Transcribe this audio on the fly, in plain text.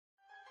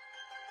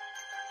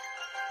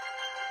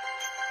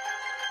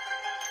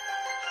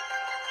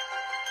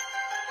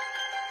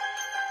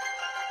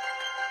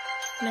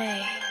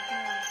May,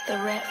 the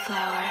red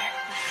flower.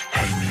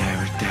 Hate me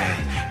every day,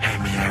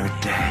 hate me every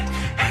day,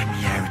 hate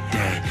me every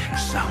day,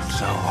 'cause I'm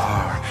so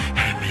hard.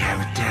 Hate me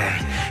every day,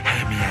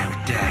 hate me every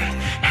day,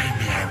 hate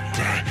me every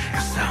day,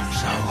 'cause I'm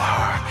so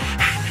hard.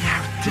 Hate me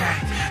every day,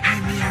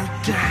 hate me every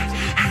day,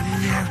 hate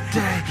me every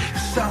day,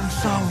 'cause I'm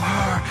so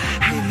hard.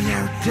 Hate me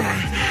every day,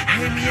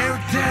 hate me every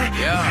day,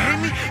 you hate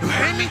me, you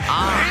hate me, you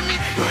hate me,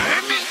 you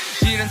hate me.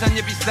既然参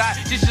加比赛，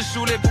即使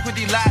输了也不会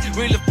抵赖。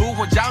为了复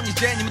活找你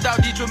见，你们到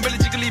底准备了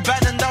几个礼拜？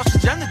难道是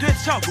真的对着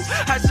照顾，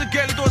还是给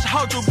了多少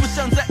号主？不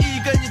想在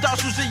意跟你倒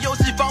数，是游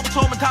戏方不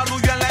错嘛？套路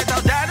原来淘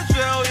汰的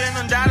最后也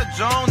能达到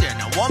终点，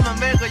那我们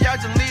为何要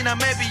经历那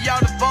没必要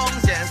的风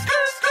险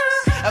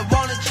 ？I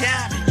want a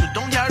champion， 主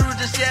动跳入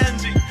这陷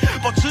阱，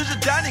保持着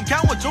淡定，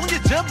看我终结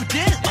这部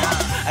电影。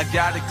I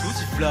got a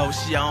Gucci flow，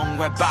 夕阳红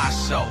快把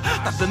手，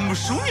大声不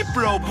输你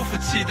bro， 不服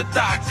气的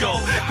大狗，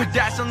快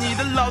带上你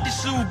的老弟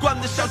，15冠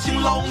的小青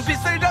龙，比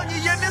赛让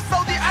你颜面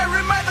扫地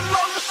 ，Every man 的老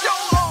子凶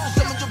猛，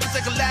根本就不在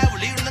个 level，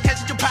 利润能开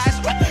心就拍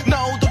手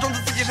 ，No， 都装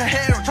作自己是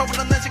hero， 超不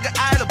了那些个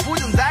爱了，不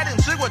用再点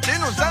吃过这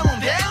种煽风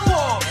点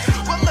火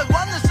，1by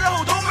 1的时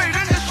候都没人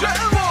敢选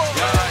我。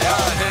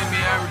Hate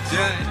me every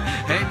day,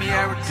 hate me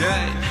every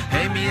day,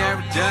 hate me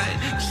every day,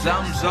 'cause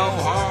I'm so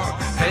hard.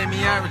 Hate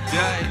me every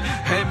day,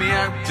 hate me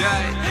every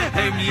day,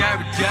 hate me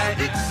every day,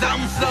 'cause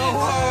I'm so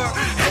hard.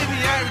 Hate me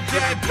every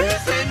day,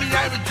 please hate me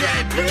every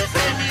day, please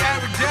hate me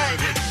every day,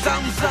 'cause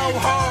I'm so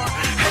hard.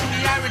 Hate me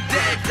every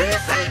day,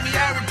 please hate me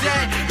every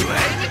day, you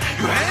hate me,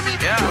 you hate me,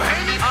 you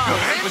hate me, you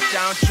hate me. 我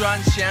想要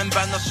赚钱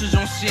搬到市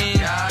中心，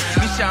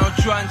你想要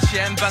赚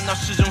钱搬到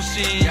市中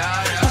心，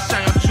我想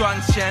要赚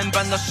钱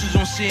搬到市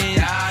中心，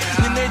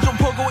你那种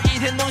破歌我一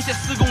天能写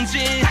4公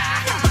斤。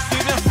随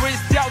便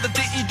freestyle 的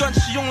第一段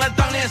是用来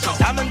当练手，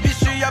他们必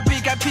须要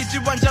避开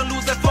PGONE 将路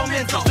在封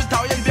面走，最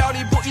讨厌表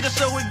里不一的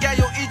社会，该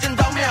有意见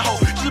当面吼。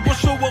直播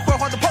说我坏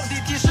话的胖弟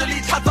弟实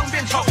力差脏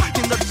变丑。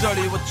听到这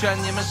里我劝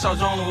你们少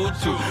装糊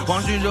涂，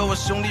黄旭柔我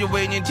兄弟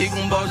为你提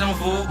供保障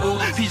服务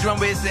 ，PGONE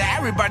with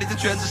everybody 在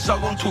圈子烧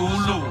光屠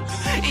戮，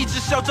一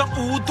直嚣张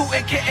无度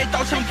 ，AKA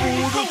刀枪不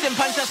入，键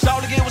盘侠少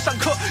来给我上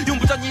课，用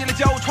不着你来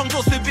教我创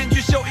作，随便去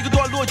修一个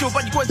段落就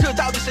把你贯彻，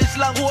到底谁是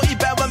烂货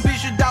？100万必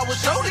须到我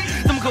手里，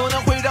怎么可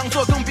能会让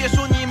座？更别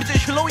说你们这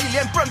群蝼蚁，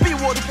连不然逼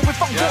我都不会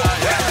放过。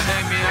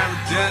Hate me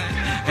every day,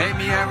 hate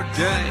me every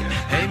day,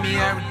 hate me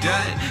every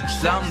day,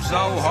 'cause I'm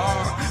so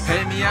hard.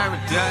 Hate me every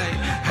day,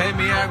 hate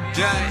me every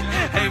day,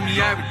 hate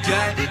me every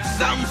day, 'cause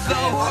I'm so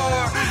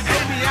hard.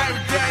 Hate me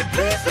every day,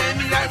 please hate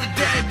me every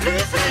day,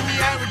 please hate me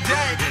every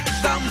day,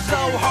 'cause I'm so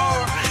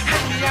hard.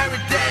 Hate me every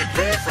day,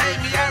 please hate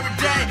me every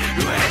day,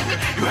 you hate me,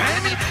 you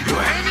hate me, you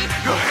hate me,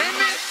 you hate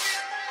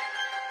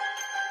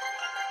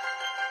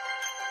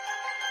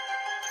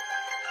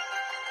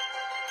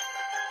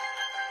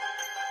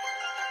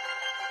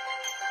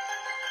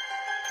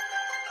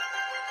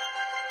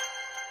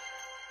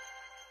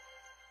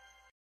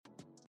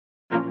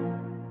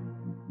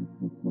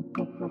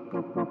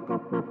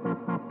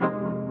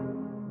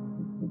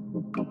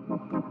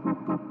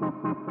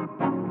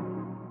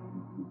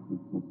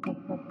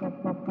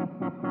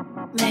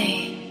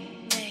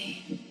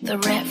me.The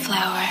red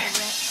flower。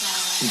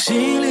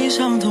 经历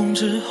伤痛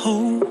之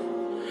后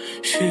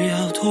需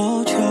要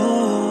多久？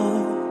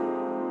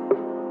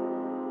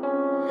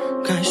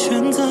该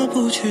选择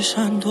不去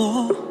闪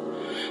躲，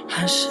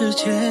还是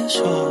接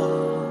受？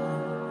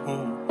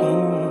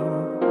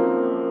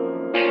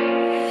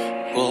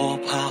我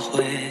怕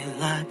会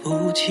来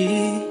不及，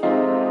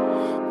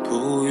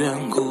不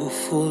愿辜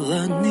负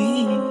了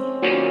你，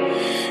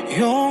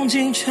用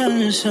尽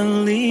全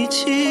身力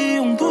气，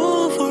永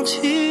不放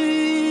弃。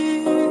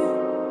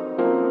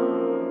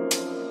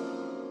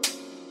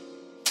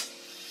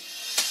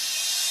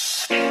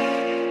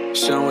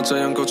像我这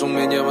样高中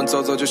每夜晚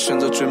早早就选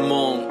择追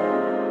梦，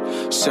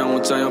像我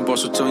这样保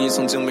守正义，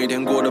曾经每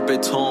天过得悲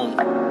痛，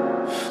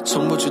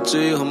从不去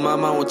质疑和谩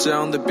骂我这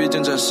样的毕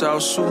竟占少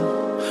数，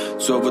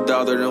做不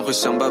到的人会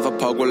想办法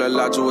跑过来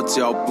拉住我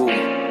脚步。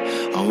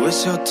I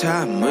waste your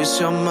time,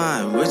 waste your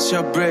mind, waste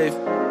your brave,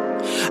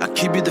 I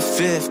keep it the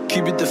faith,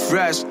 keep it the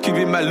fresh, keep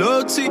it my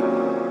loyalty。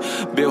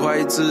别怀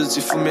疑自己，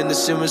负面的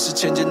新闻是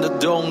前进的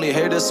动力，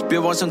 haters 别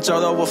妄想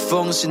找到我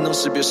缝隙，能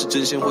识别是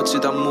真心或其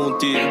他目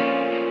的。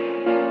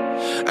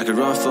I can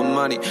run for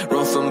money,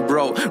 run from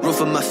bro, run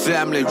for my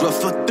family, run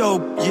for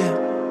dope, yeah。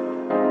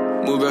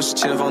 目标是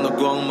前方的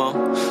光芒，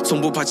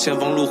从不怕前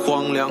方路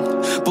荒凉，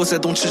波塞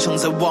冬驰骋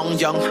在汪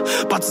洋，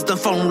把子弹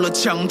放入了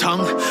枪膛，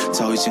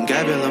早已经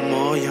改变了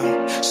模样，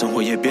生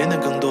活也变得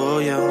更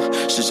多样，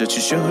试着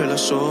去学会了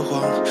说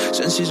谎，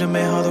珍惜着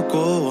美好的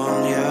过往，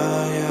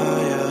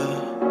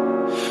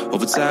我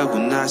不在乎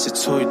那些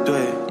错与对，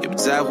也不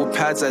在乎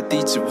排在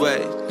第几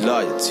位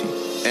 ，loyalty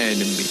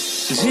enemy。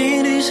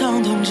经历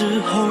伤痛之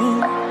后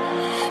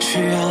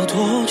需要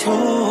多久？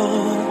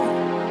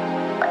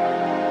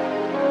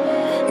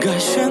该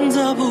选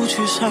择不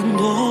去闪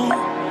躲，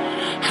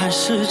还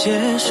是接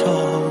受？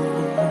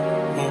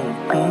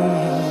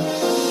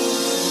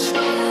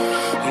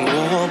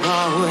我怕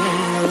会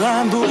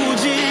来不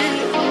及，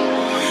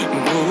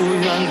不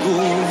愿辜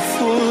负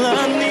了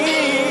你。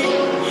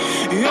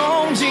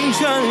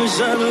全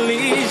身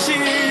力气，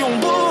永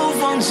不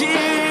放弃。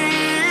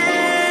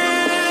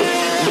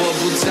我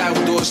不在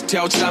乎多少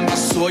挑战，把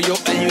所有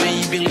恩怨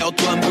一并了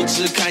断，不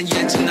只看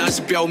眼前那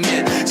是表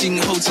面，今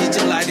后即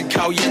将来的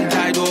考验，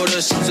太多的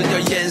生存要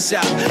咽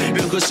下，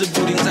任何事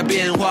不停在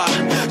变化，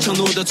承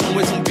诺的从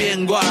未曾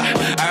变卦。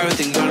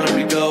Everything gonna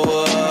be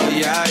go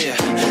yeah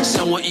yeah，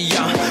 像我一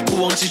样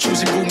不忘记初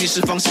心，不迷失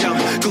方向，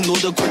更多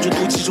的关注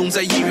度集中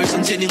在音乐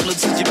上，坚定了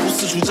自己，不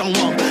四处张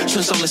望，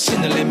穿上了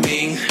新的联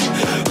名，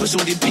和兄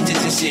弟并肩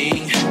前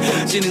行，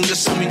坚定在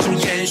生命中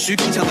延续，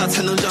更强大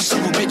才能让伤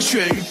口被痊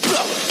愈。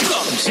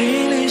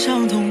经历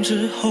伤痛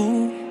之后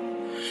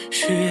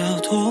需要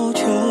多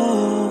久？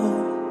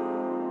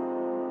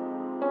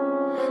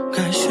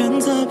该选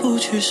择不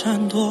去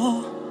闪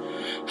躲，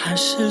还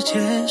是接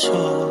受？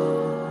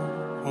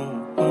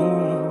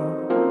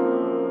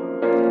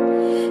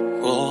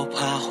我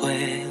怕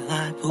会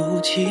来不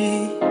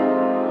及，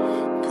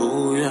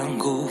不愿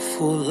辜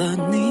负了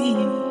你，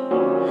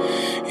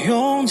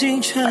用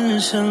尽全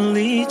身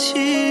力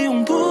气，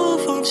永不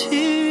放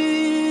弃。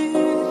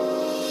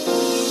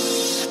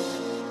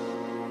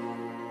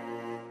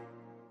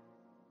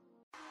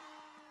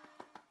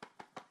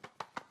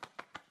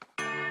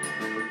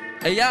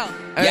Hey yo,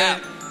 yeah,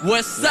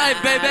 what's up,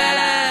 baby?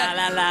 La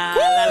la la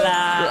la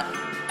la.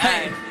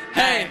 Hey,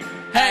 hey,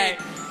 hey,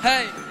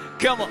 hey,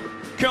 come on,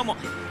 come on,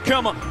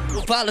 come on.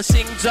 我发了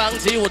新专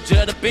辑，我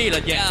觉得毙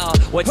了 yeah。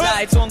我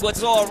在中国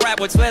做 rap，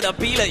 我觉得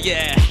毙了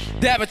yeah。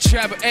代表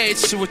Triple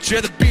H， 我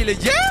觉得毙了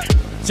yeah。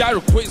加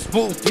入 Quiz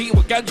不敌，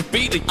我感觉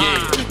毙了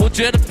yeah。我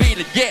觉得毙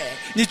了 yeah，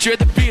 你觉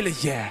得毙了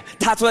yeah？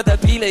 他觉得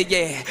毙了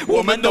yeah，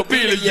 我们都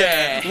毙了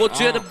yeah。我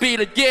觉得毙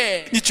了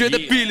yeah， 你觉得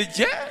毙了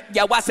yeah？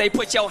 要哇塞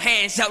put your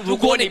hands up， 如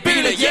果你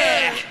毙了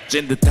yeah。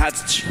真的他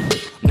自己，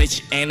那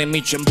些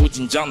enemy 全部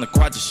紧张的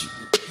夸自己。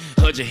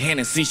喝着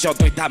Hennessy 笑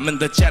对他们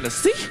的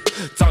jealousy，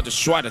 早就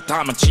甩了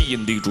他们气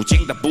焰里，如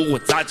今但不会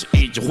再介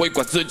意，只会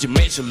怪自己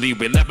没实力，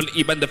未来不理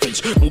一般的分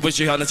析，目标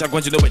需要拿下关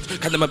键的位置，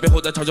看他们背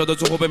后在嘲笑的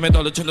最后被面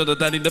到了承诺的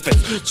淡定的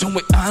face， 成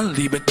为案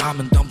例被他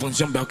们当风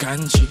向标看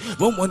齐，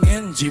问我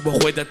年纪，我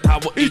回答他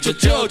我一九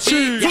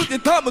97，昨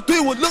天他们对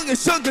我冷眼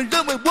相看，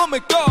认为我没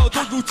搞头，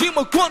如今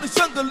我狂的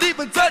像个利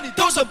本在你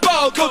头上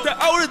爆口，在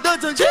傲人的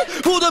整齐，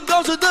不断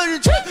飙升的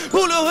人气，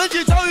不留痕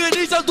迹超越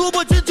你想突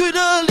破进去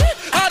的力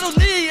 ，I don't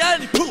need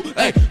any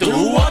proof。Do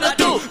what I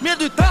do， 面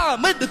对他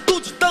们的妒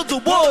忌，当作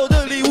我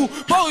的礼物。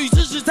暴雨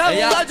之时，才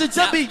会来自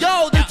将必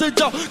要的征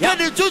兆。看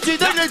着出去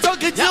的人潮，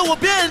可见我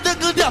变得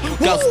更屌。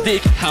告诉 Dick，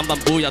 航班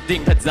不要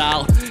订太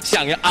早，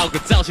想要凹个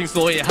造型，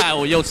所以害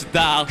我又迟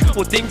到。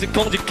我盯着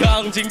空气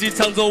扛，经济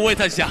舱座位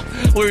太小，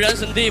我人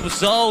生地不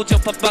熟，就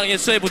怕半夜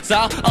睡不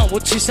着。我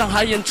去上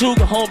海演出，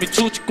跟 homie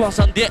出去逛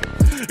商店，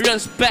认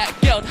识 bad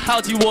girl， 她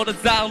好奇我的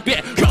脏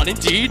辫，高年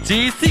级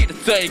GC 的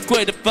最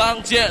贵的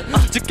房间，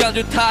这感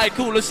觉太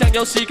酷了，像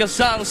游戏刚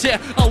上线。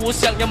我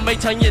想要每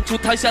场演出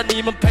台下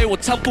你们陪我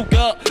唱副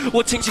歌，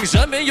我庆幸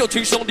身边有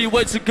群兄弟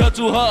维持个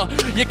祝贺，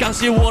也感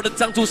谢我的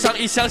赞助商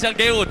一箱箱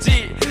给我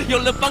寄，有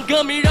了帮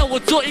歌迷让我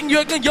做音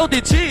乐更有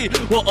底气。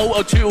我偶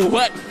尔去舞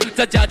会，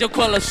在家就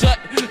困了睡，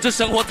这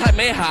生活太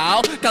美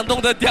好，感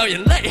动得掉眼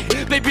泪。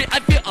Baby I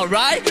feel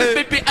alright，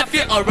 Baby I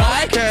feel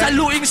alright， 在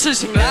录音室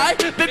醒来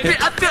 ，Baby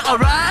I feel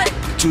alright。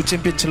逐渐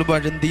变成了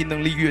万人敌，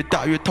能力越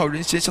大越讨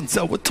人嫌，想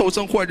在我头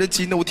上坏人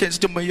激怒，我天生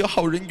就没有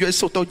好人缘，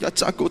受到压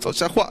榨，构造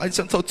下话暗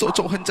想操作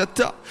中很假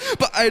大，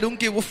把爱拢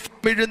给我，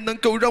没人能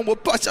够让我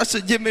趴下，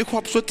谁也没话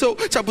不说透，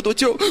差不多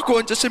就过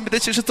完这生命的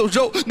行尸走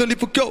肉，能力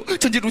不够，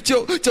成绩如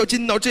旧，绞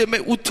尽脑汁也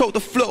没悟透的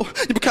flow，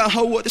 你不看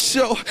好我的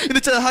秀，你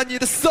能震撼你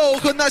的 soul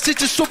和那些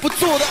只说不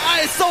做的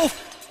爱 so。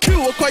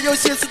我快要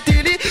歇斯底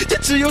里，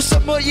坚持有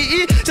什么意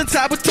义？像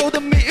猜不透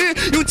的谜语，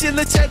用尽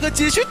了钱和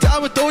积蓄，他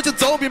们都想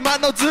走遍，满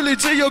脑子里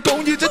只有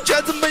公益。这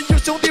圈子没有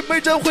兄弟，没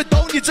人会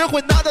懂你，只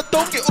会拿到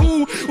东西。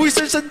我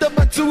深深的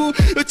满足，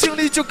有精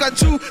力就敢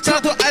出，下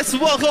头 S1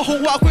 和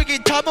红花会给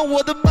他们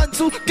我的满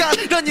足感，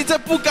让你再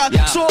不敢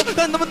说，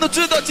让他们都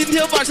知道今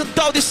天晚上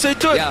到底谁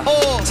对。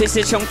其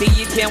实从第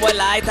一天我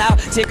来到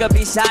这个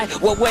比赛，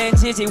我问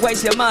自己为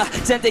什么，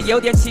真的有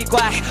点奇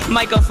怪。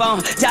麦克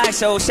风在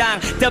手上，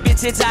特别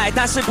自在，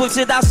但是不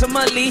知道什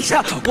么理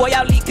由，我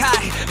要离开。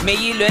每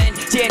一轮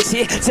坚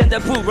持真的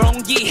不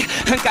容易，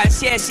很感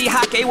谢嘻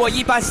哈给我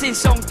一半新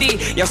兄弟，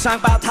要双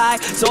胞胎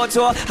做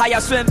作还要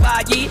顺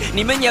发音，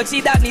你们要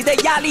知道你的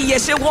压力也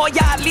是我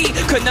压力。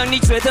可能你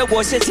觉得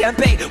我是前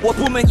辈，我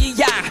不们一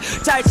样，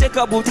在这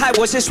个舞台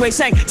我是水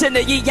生，真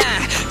的一样，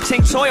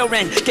请所有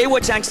人给我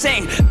掌声。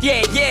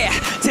Yeah yeah，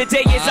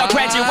 Today is our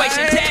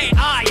graduation day。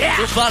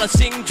我发了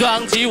新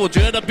专辑，我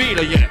觉得毙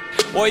了耶。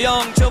我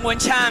用中文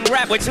唱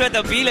rap， 我觉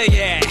得毙了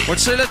耶。我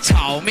吃了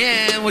炒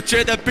面，我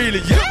觉得毙了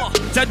耶。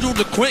加入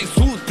了 Queen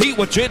速递，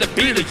我觉得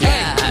毙了耶。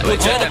我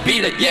觉得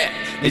毙了耶，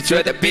你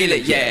觉得毙了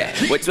耶？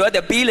我觉得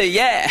毙了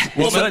耶，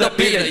我们都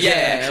毙了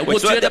耶。我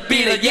觉得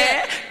毙了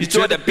耶，你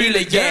觉得毙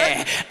了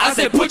耶 ？I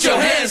say put your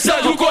hands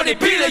up， 如果你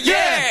毙了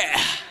耶。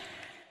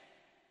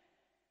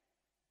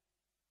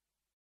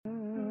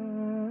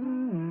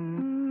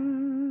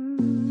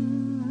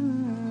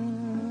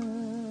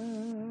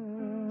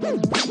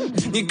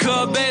你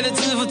可悲的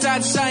自负再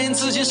次上演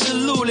自行实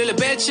录，累累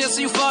被切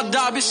死又发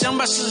到，别想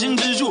把事情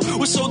止住。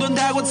我手段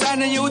太过残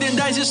忍，有点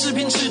担心视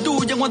频尺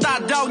度。阳光大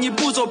道你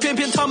不走，偏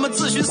偏他们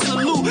自寻死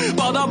路。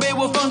报道被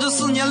我放着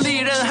4年，利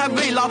刃还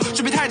未老，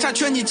准备太差，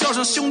劝你叫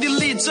声兄弟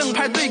立正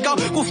排队高。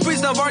我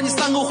freestyle 玩你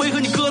3个回合，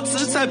你歌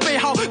词才背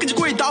好，跟着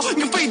跪倒，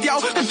你个废屌，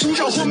看主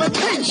角或卖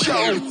配角。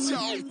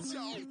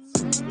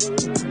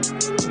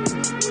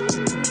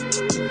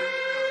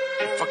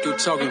Fuck you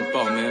talking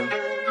about, man?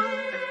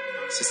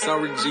 Say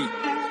sorry, G.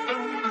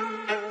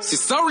 Say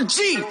sorry,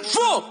 G.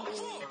 Fuck.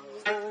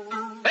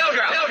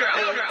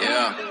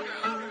 Yeah.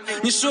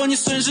 你说你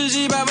损失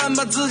几百万，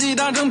把自己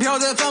当成朴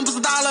宰范，不死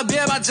大了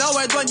别把脚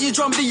崴断，你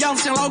装逼的样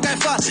子像劳改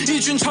犯，一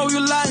群臭鱼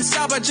烂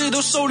虾把这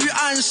都受驴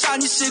暗杀。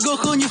你写歌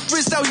和你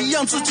freestyle 一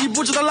样，自己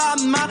不知道烂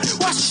吗？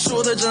话是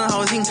说的真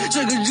好听，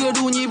这个热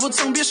度你不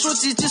蹭，别说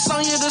几级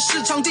商业的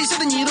市场，地下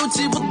的你都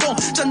挤不动。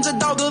站在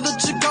道德的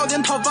制高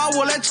点讨伐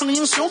我来逞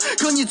英雄，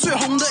可你最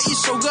红的一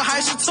首歌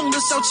还是蹭的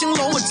小青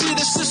龙。我记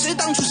得是谁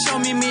当初笑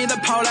眯眯的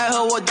跑来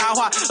和我搭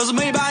话，老子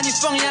没把你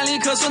放眼里，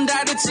可算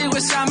带着机会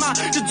下马。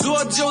这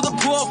做旧的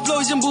破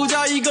flow已经不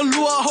叫一个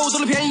落后，得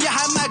了便宜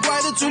还卖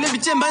乖的嘴脸比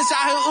键盘侠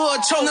还恶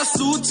臭。那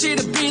俗气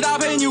的比搭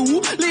配你无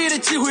力的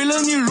机会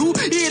了你如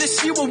意的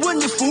希我问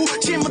你服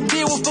气吗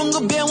爹？我风格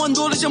变换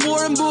多了像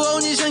魔人布偶，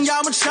你像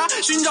亚麻茶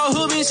寻找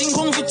和平心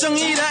空腹正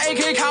义的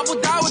AK 卡不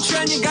打，我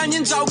劝你赶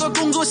紧找个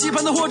工作，洗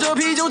盘子或者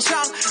啤酒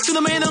厂，真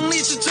的没能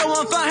力吃这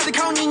碗饭还得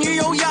靠你女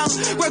友养。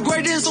乖乖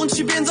认怂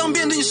去边脏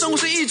边对你生活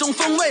是一种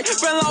风味，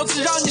不然老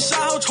子让你杀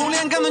好重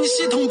练，干到你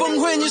系统崩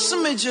溃。你是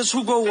没接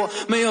触过我，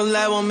没有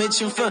来往没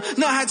情分，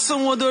那还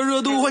蹭我的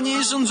热度，换你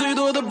一生最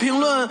多的评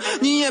论。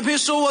你也别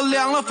说我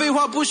凉了，废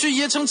话不许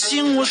也成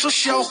清。我说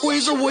小辉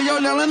子我要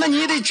凉了，那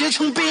你得结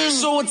成冰。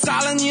说我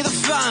砸了你的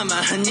饭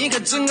碗，你可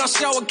真搞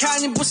笑，我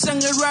看你不像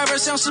个 rapper，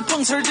 像是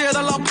碰瓷儿界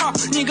的老炮。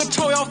你个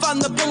臭要饭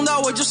的蹦到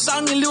我就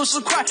赏你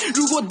60块，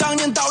如果当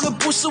年倒的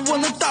不是我，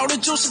那倒的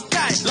就是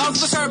盖。老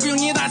子的事儿不用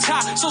你打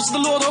岔，瘦死的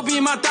骆驼比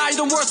马大，一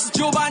顿 worse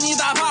就把你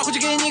打趴，回去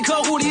给你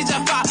客户理假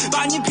发，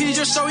把你啤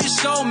酒收一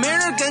收，没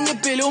人跟你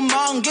比流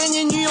氓，给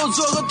你女友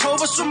做个头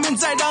发，顺便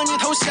再让你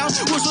投降。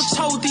我说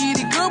臭弟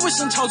弟歌不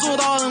行，炒作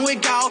到很会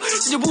搞，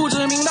先就不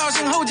知名道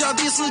姓后脚，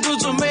第4就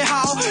准备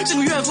好，像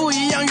个怨妇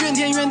一样怨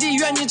天怨地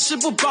怨你吃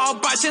不饱，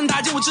把钱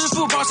打进我支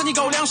付宝，向你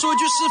狗粮说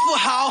句师傅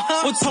好。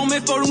我从没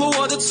否认过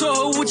我的错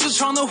和无知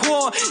闯的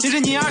祸，也是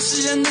你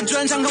20人的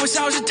专场看我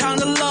消息躺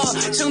着乐，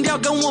声调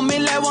跟我没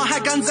来往还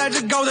敢在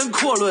这高谈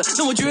阔论，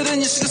那我觉得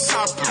你是个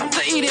傻逼，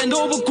这一点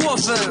都不过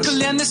分。可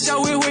怜的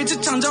小灰灰，这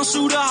场仗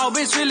输得好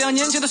悲催，2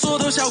年前的缩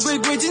头小龟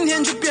龟，今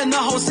天却变得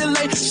好 C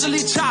雷，实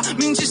力差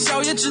名气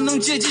小也只能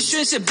借机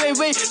宣泄卑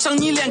微，上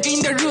你脸给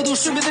你点热度，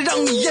顺便的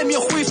让你湮灭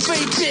灰飞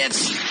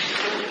bitch。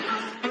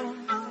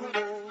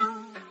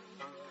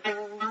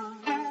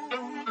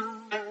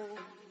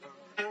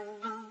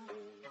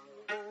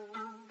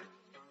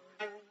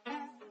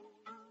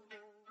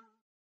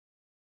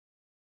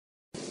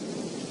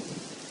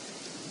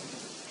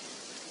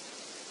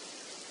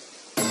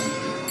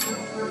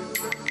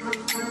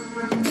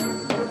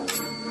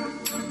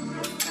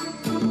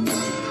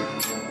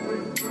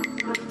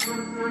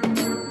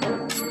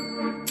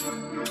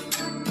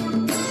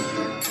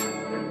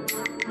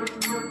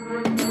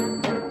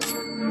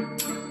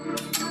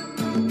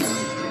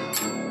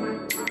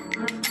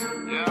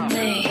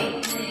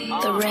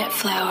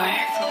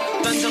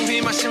单枪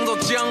匹马行走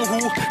江湖，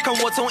看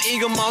我从一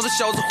个毛头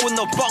小子混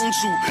到帮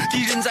主，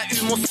敌人在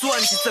预谋算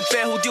计，在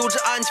背后丢着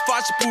暗器，发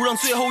誓不让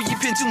最后一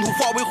片净土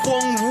化为荒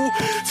芜。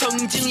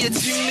曾经也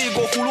经历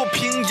过虎落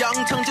平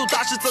阳，成就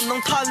大事怎能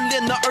贪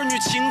恋那儿女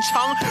情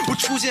长？我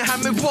初心还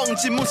没忘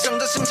记，梦想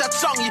着剩下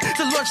仗义，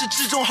在乱世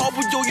之中毫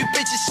不犹豫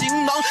背起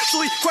行囊，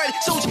所以快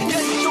点收起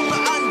眼中的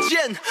暗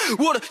箭，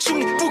我的兄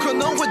弟不可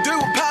能会对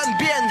我叛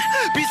变，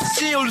彼此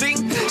心有灵，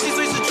心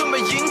随时准备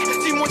赢，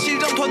寂寞期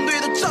让团队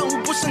的战务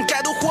不慎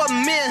改头换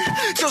面，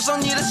叫上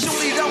你的兄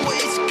弟让我一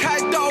起开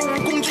刀，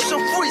武功就像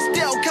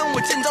freestyle， 看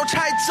我见招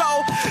拆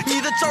招，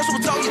你的招数我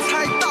早已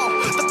猜到，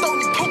打到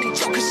你痛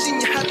脚，可惜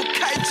你还不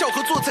开窍，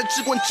合作才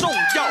至关重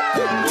要。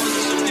我的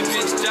兄弟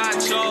别起带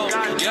头，我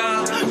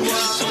的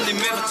兄弟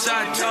没法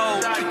抬头，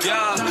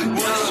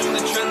我的兄弟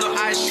全都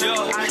爱秀，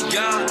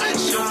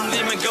兄弟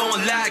们跟我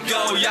let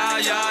go，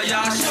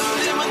 兄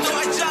弟们都爱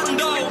战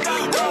斗，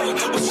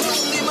我兄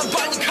弟们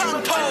把你看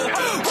透，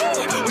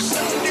我身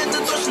边的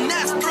都是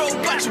next bro，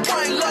 把你歪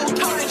楼，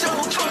套路江湖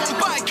冲人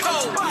败口。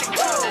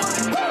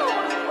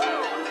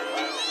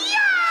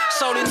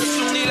少林的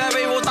兄弟来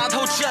为我打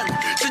头阵，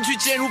身躯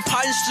坚如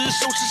磐石，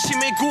手持七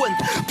枚棍，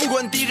不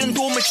管敌人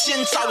多么奸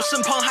诈，我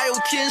身旁还有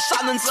天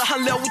杀，男子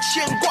汉了无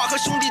牵挂，和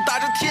兄弟打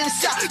着天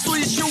下，所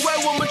以休怪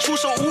我们出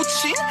手无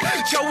情，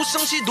悄无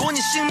声息夺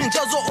你性命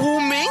叫做无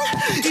名，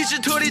一直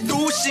特立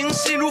独行，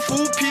心如浮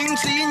萍，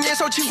记忆年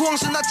少轻狂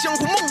时那江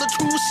湖梦的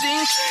雏形，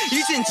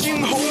一剑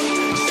惊鸿，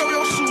逍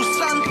遥蜀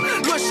山，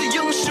乱世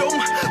英雄，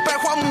百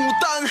花牡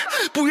丹，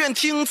不愿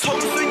听从，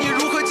随你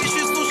如何继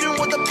续搜寻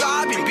我的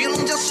把柄，冰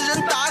龙将世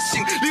人打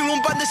醒，玲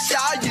珑般的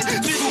侠隐，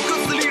追逐歌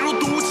词力如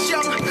毒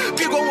枪，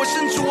别管我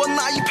身着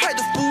哪一派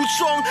的服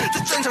装，在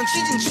战场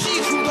七进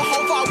七出都毫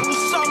发无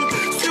伤，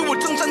随我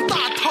征战大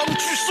唐，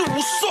举世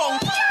无双。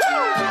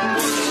我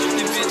的兄弟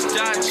别再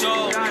抬头，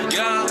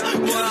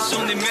我的兄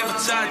弟没法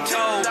抬头，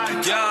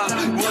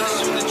我的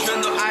兄弟全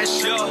都爱秀，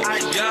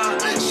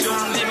兄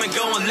弟们跟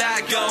我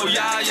let go，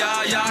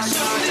 兄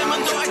弟们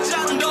都爱战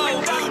斗，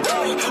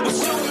我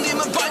兄弟们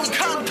把你看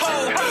透，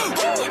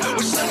我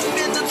身边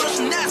的都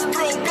是 nice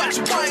bro， 把这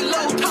外露，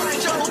他们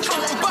江湖成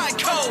王败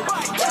寇。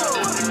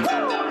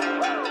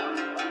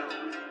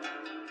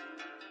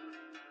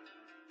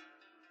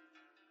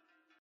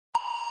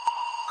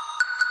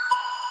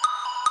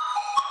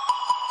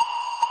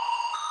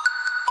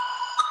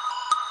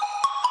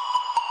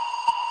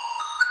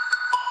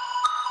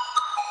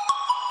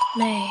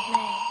May,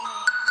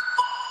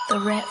 the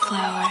red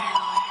flower.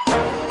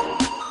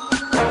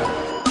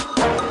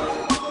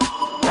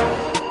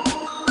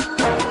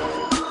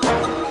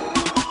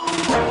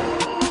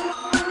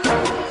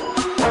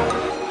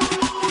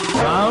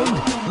 Round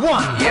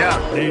one,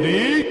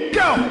 ready,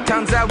 go!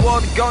 躺在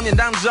我的宫殿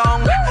当中，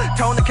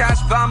头脑开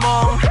始发懵。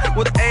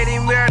我的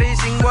AD 威尔提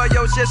醒我，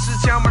有些事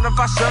情马上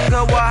发生，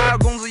可我还有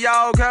工作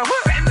要开会。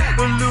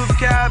我 lose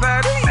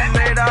capacity，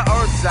 每到偶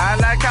尔再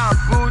来看，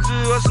不知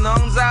何时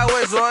能再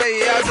会，所以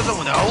要叫上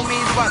我的 homie，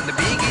 把你的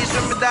Biggie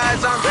顺便带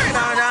上去。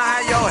当然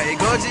还有黑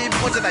科技，不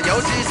管这打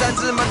游戏，甚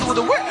至满足我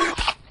的胃。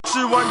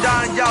吃完当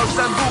然要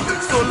散步，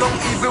索隆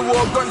已被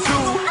我关注。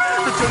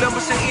这酒量不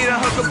行，依然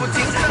喝个不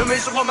停，没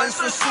说话蛮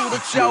算数的，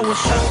叫我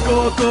是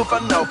哥烦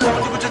恼疯，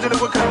就不这酒量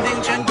我肯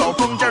定全搞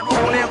疯。加入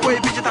红莲会，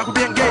毕竟他会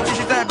变 gay， 继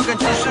续再不敢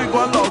继续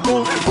管老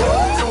公。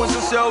这我是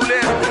修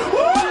炼，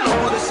老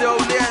婆的修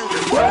炼，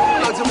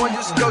老子我就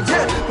是有钱，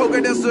抛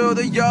开掉所有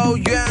的幽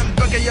怨，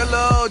放开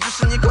yellow， 就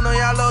是你可能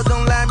要漏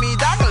洞来米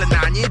大个了，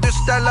那你对视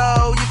太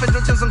low， 1分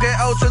钟轻松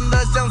KO， 纯的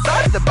像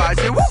撒的把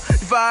戏。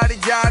你发的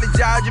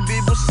家具比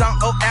不上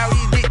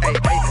OLED，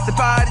 在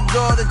party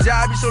做的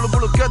嘉宾收入布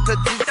鲁克的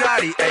吉他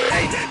里，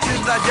谢谢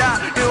大家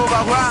给我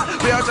把话，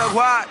不要插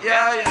话，谢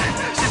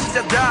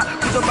谢大家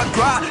不懂八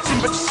卦，新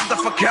本就是大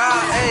发卡，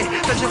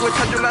但是会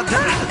他就邋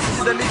遢，自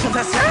己的立场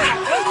太傻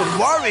 ，Don't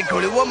worry， 口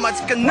里我马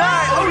这个奶，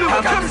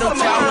他们都叫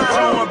我中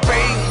二病，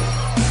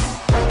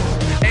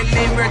里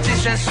面精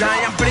选山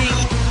羊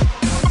bling，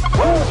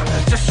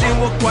 小心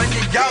我关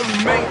键要入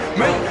命，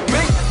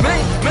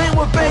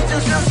我背景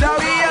像小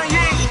一样硬。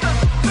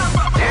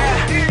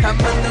他们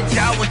都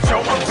叫我中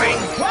二病，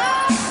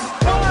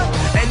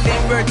里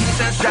面精选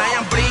山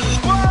羊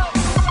bling，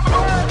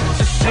 小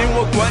心我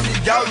关键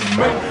要入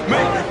命，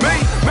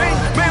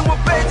我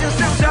背景像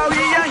小一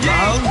样硬。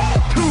Round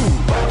two,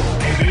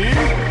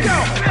 go!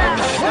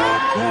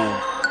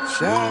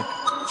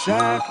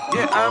 Shock,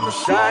 yeah I'm a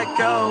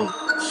psycho,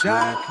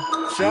 shock,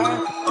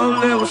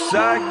 only 我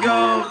psycho,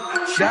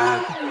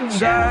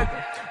 shock。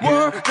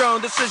我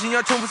让的事情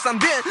要重复3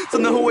遍，才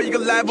能和我一个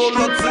level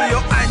老子有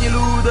爱你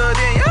路的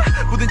电影，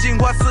不断进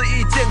化肆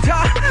意践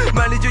踏，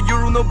卖力就犹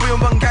如 no 不用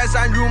放开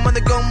山入门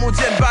的矂木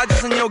剑拔，就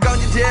算你有钢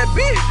筋铁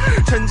壁，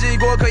沉寂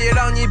过可以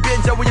让你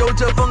变强，我有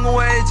着丰功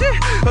伟绩，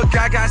和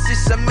卡卡西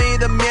神秘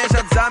的面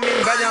纱咱明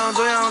白讲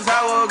这样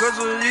猜我，可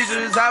是一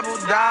直猜不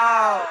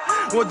到，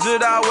我知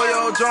道我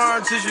有中二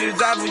期许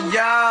再不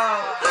要，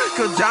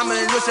可他们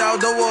弱小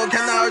的我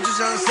看到就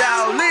想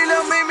笑，力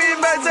量明明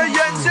摆在眼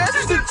前，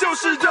你就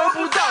是得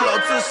不到，老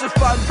子是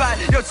反派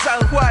要惨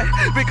坏，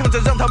别抗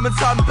战让他们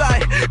惨败，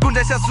攻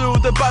占下所有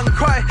的板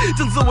块，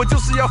政治我就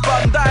是要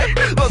反带，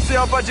老子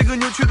要把这个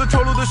扭曲的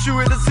丑陋的虚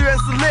伪的资源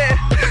撕裂，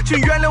请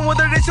原谅我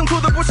的人性错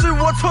的不是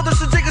我，错的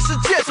是这个世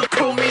界， So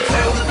call me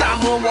最后的大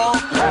魔王，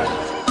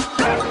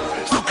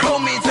 So call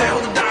me 最后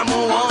的大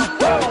魔王，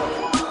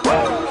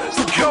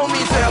 So call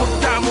me 最后的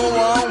大魔王，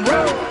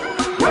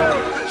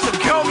 So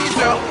call me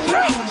最后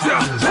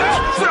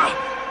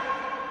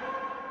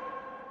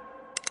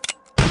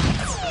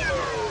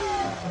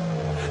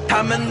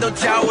他们都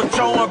叫我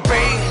中二病，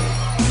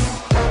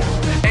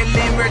里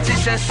面精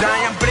选山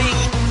羊 bling，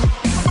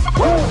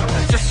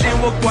 小心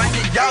我关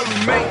键要入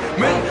命，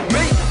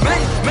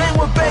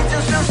我背景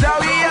像小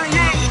一样硬，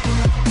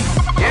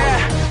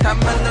他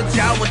们都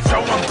叫我中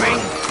二病，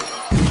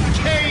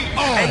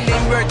里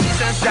面精选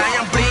山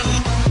羊 bling，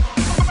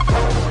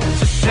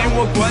 小心我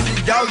关键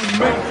要入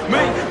命，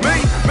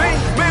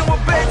我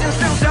背景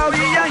像小一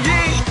样硬，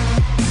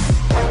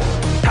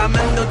他们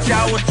都叫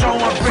我中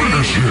二病。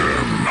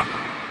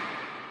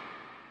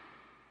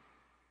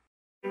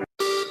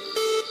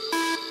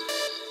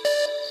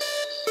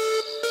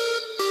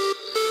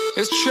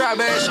It's trap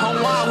ass 红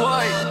花会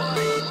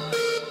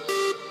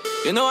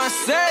You know what I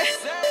say?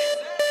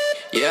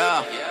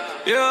 Yeah,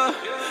 yeah,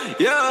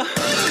 yeah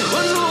我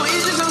只会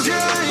一直向前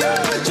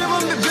千万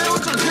别被我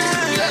撞见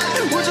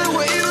我只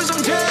会一路向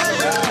前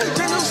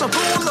战场上风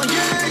我浪烟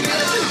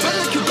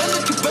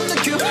Penta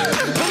Q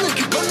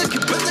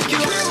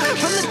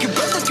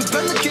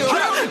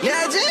你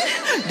还记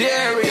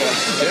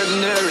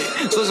Legendary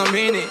坐上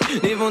迷你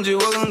逆风剧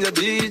我更加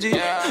积极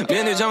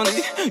面对场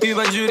地，预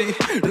判距离，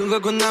任何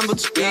困难不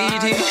值一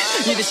提。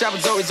你的下步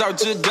走位早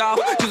就知道，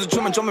就算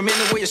充满装备面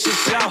对我也失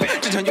效。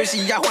这场游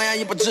戏呀，还要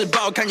一波自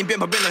爆，看你边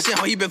跑边打，幸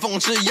好一边疯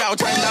吃药。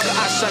差点打不了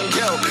阿山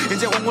Q， 眼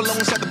见黄国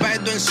龙下的白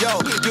盾秀，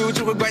有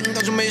智慧怪你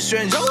当初没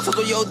选肉，操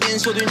作有点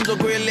秀，对你做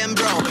鬼脸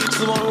bro，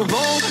 死亡如风，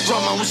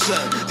照满无神，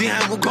定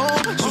海无空，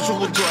输出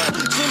无盾，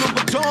智能不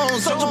通，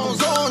扫帚不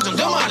松，整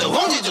他妈的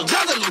黄金就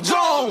插在路中。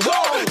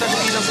但是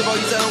一场四爆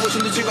一增，我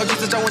兄弟去高几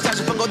次，掌握下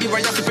是分高地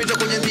板，压死非洲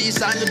火焰第一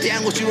山，就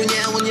点我虚荣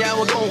念我念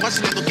我跟我花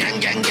式脸都干。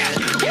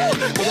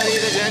我在你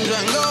的旋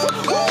转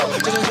勾，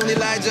这场兄弟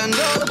来战斗，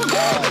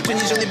全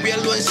体兄弟别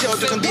轮秀，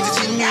对上地质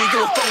情侣给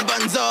我放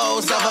伴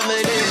奏，撒放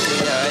魅力。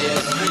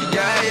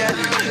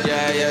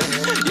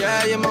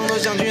梦都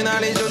想去哪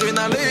里就去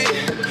哪里，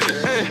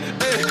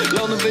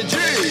老能飞去。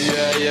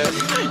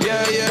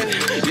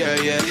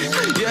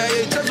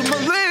加足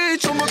猛力，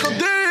冲破高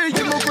地，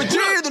淹没轨迹，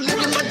都连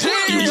成垃圾。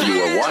You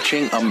are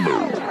watching a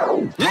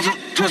move。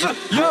这是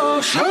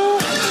右手，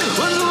稳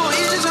住我一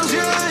直向前，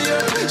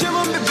千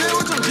万别被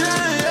我撞见，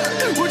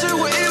我只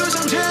会一路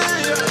向前，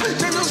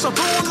战场上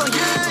风我浪烟。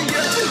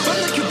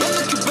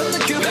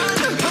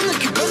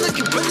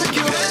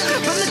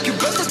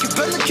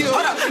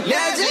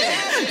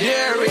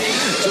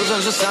就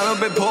算是散了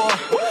被迫，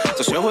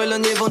早学会了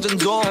逆风振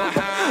作，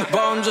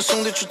包容着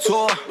兄弟出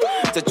错，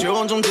在绝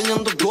望中坚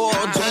强度过，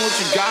中路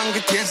去刚给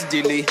天时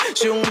地利，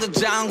雄的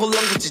战火冷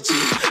酷积极，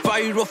发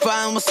育若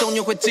凡我送你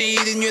回基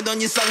地，虐到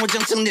你丧我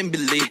将成天比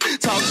例，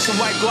操作是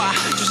外挂，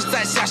就是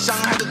在下伤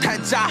害都太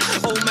炸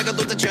 ，Oh my god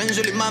都在泉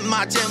水里谩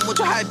骂，见我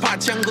就害怕，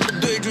枪口都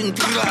对准你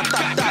听了，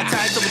大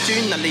猜走不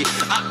去哪里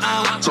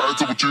猜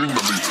走不去哪里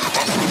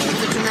我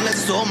的军人来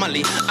自索马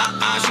里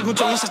虚空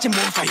中杀气魔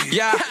法语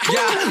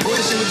我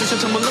的心路就像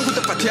长毛冷酷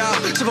的发条，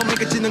释放每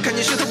个技能，看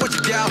见血头我起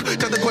跳，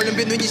长得快人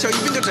边对你笑，一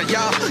边就斩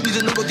妖，你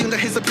只能够盯着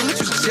黑色屏幕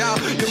去傻笑，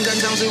勇敢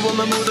将士我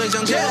们不断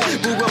向前，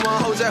不管往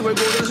后再回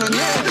过多少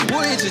年，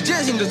我一直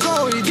坚信着总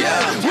有一天，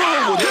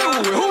我的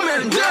无畏后面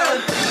人见，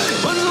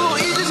帮助我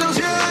一直向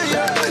前，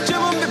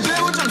千万别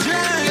被我撞见，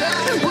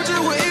我只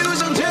会一路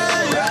向前，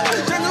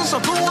战场上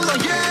风我浪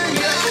烟。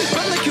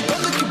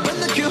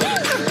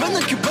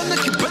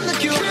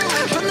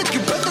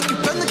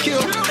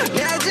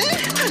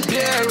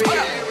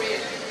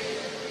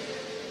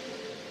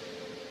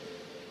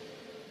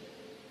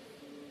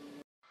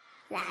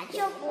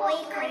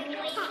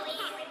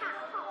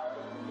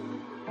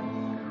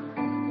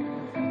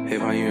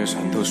hiphop 音乐是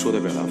很特殊的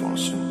表达方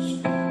式，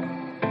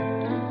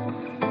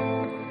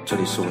这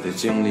里是我的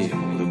经历，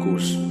我的故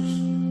事，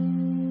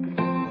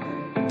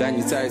带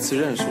你再一次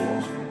认识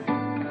我，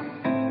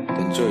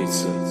但这一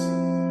次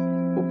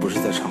我不是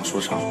在唱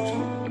说唱，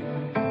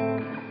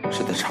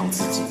是在唱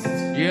自己。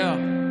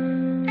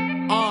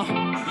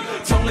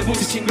从来不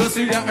写情歌，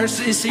虽然儿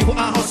时也喜欢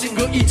暗号，性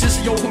格一直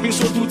是有孔明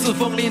说独自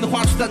锋利的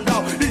话术弹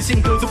道，任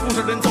性得罪不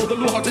少人走的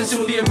路好，真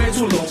兄弟也没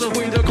处拢。社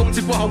会的空气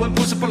不好闻，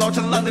不是不老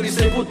陈烂的你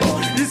谁不懂？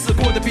日子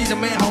过得比较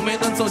美好，没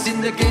能走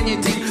心的给你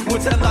听。我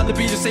才懒得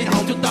比着谁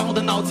好，就当我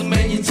的脑子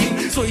没引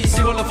擎。所以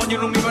习惯了放进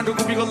入弥漫着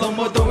苦逼和冷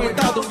漠的味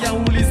道，等烟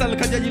雾离散了，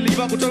看见一里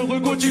把我转回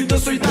过去的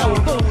隧道。我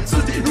问我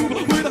自己，如果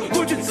回到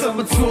过去怎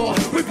么做？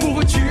会不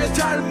会取悦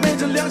他人，昧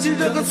着良心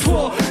认个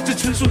错？这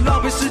纯属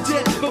浪费时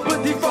间，把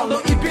问题放到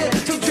一边，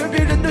成全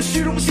别人的虚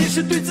荣心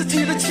是对自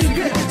己的欺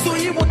骗，所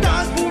以我答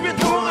案不变，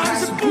投降还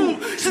是不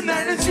是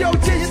男人就要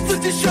坚信自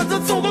己选择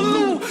走的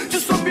路，就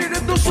算别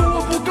人都说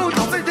我不够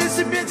好，在人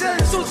心面前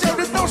受小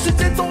人到时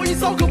间走一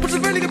遭，可不是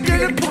为了给别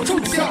人捧臭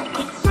脚。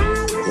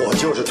我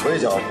就是腿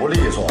脚不利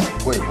索，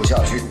跪不下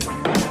去。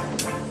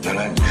原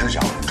来你是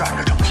想站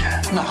着挣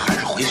钱，那还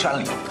是回山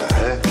里。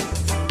哎，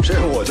这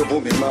我就不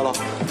明白了。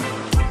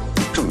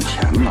挣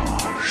钱呢，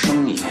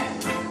生意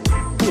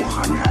不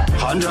寒碜。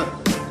寒碜。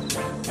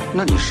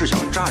那你是想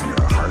站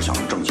着还是想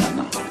挣钱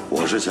呢？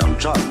我是想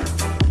站着，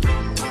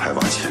还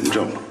把钱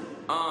挣了。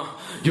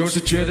有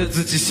时觉得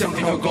自己像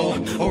条狗，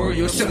偶尔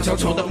又像小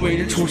丑，但为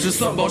人处事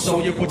算保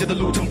守，也不见得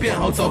路程变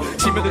好走。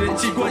奇妙的人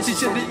际关系，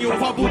现在有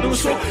话不能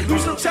说，路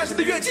上产生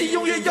的怨气，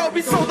永远要比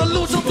走的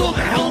路程多。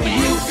Help me,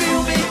 you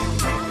feel me？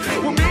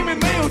 我明明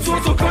没有做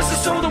错，可是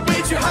受的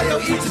委屈还要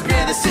一直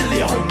憋在心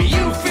里。Help me,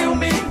 you feel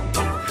me？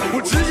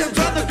 我只想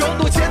赚得更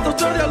多钱，走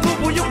这条路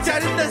不用家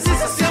人担心，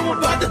想先我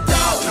办得到。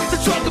再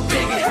装个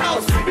big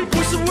house， 并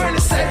不是为了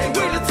谁，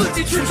为了自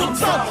己去创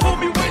造。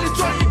Homie， 为了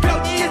赚一票，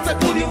你也在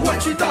不停换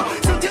渠道。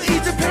曾经一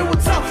直陪我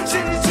操，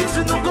现你其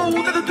实能够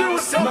无奈的对我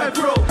笑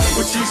 ，Mybro。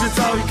我其实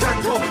早已看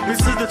透，每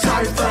次的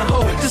茶余饭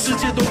后，这世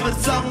界多么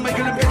脏，每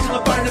个人变成了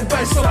半人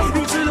半兽。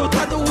如只有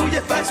他的午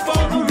夜饭是放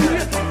入愉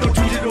悦，当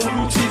逐渐融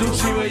入其中，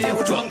气味也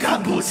会装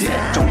看不见。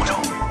挣不成，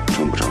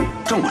挣不成，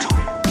挣不成。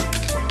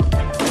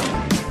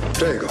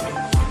这个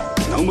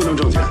能不能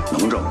挣钱？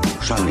能挣，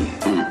山里。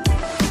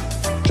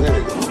这个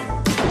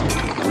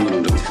能不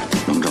能挣钱？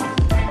能挣，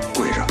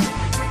跪着。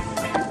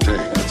这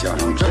个加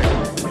上这个，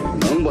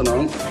能不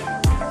能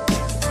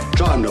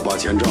站着把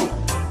钱挣？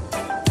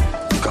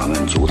敢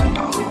问九统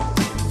大鳄，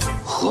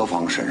何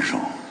方神圣？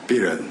鄙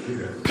人。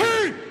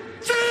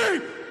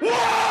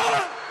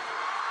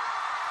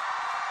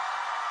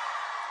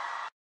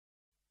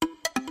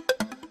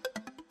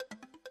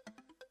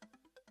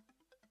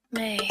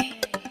美。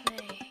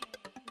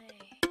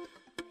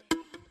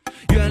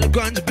原来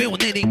观众被我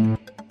内定。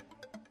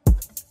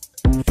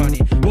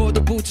Funny， 我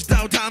都不知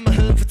道他们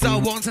很浮躁，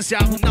往上瞎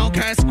胡闹，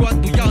开始关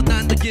注要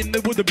难的，因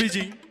为我的背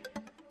景，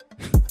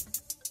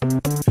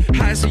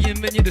还是因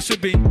为你的水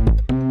平。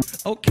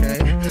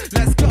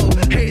OK，Let's go，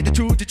 黑的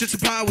出题就是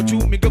怕我出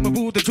名，根本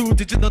不懂出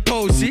题，只能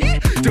偷袭。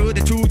这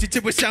点出题结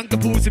尾像个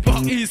pussy，不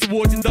好意思，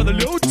我听到了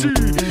流质。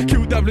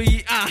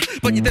QWER，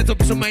 把你带走，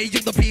别说没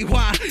用的屁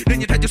话，人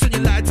家太久说你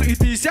来自于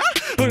地下。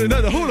后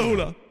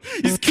了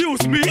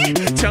 ，Excuse me，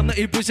 强的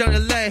一步向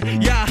人类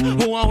呀。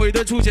红晚会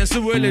的出现是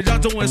为了让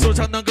中文说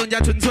唱能更加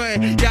纯粹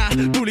呀。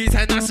不理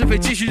睬那是非，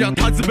继续让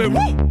他自卑。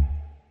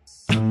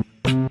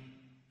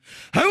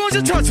还妄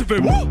想插翅飞。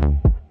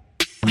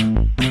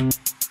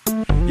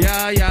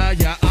呀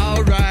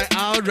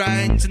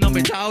 ，Alright， 你只能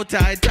被淘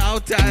汰。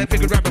别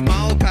个 rapper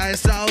冒牌，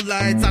少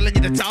来砸了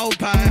你的招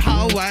牌。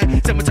好玩，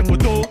怎么我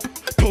都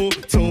偷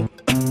走，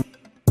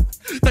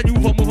但你无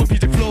法模仿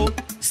PJ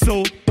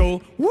flow，so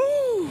抖。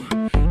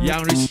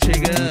Young Rich 这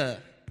个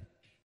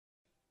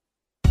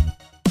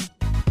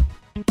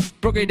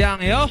 ，Break it down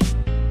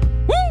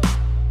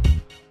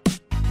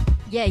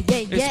yo。Yeah.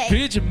 It's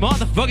PG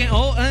motherfucking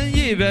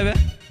ONE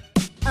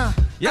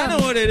baby。You know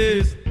what it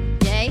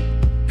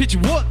is。Yeah。PG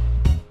what？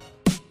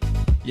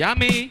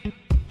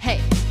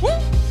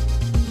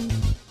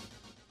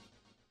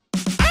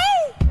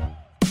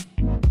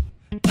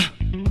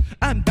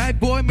 Yummy。Hey。I'm bad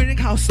boy， 没人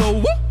好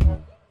手。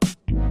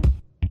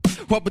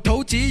话不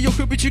投机，又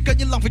何必去跟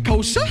你浪费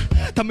口舌？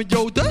他们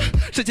有的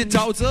时间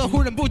沼泽，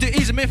忽然不觉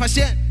一直没发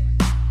现。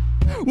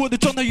我的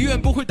状态永远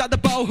不会达到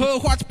饱和，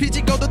画着脾气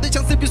狗的对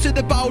象 CP 睡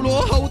的保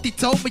罗，后低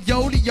头没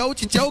有理由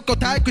请求狗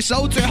太贵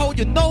手，最后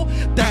you know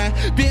that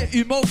别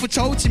预谋复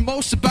仇，计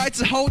谋失败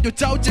之后又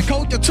找借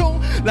口要冲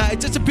来，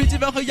这是脾气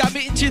文和亚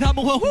米引起他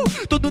们欢呼，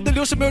短短的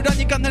流水没有让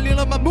你感叹琳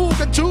琅满目，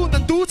感触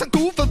难读残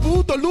酷反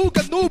复短路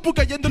敢怒不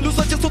敢言的路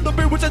上，轻松的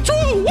被我删除。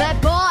Bad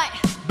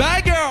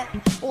boy。Bad girl，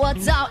 我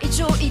早已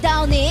注意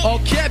到你。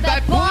OK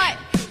bad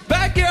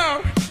boy，Bad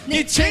girl，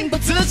 你情不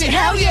自禁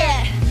Hell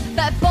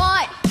yeah。Bad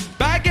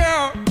boy，Bad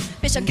girl，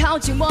 别想靠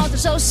近我的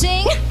手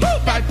心。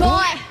Bad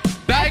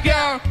boy，Bad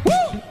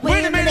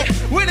girl，Wait a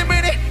minute，Wait a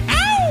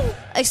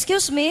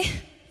minute，Excuse me。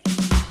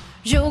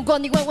如果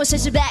你问我谁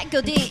是 Bad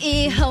girl 第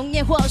一，红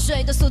颜祸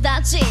水的苏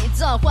妲己，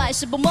做坏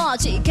事不墨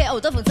迹 ，KO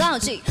的风造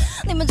剂，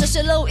你们这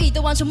些蝼蚁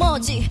都望尘莫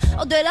及。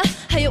哦对了，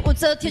还有武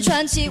则天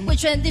传奇，为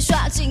权力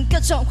刷尽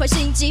各种坏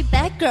心机。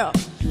Bad girl，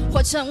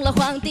 活成了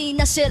皇帝，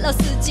那些老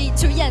司机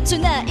too young too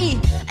naive。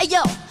哎呦，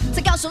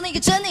再告诉你个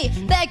真理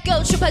 ，Bad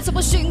girl 出牌从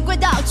不循规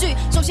蹈矩，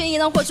首先也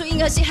能活出银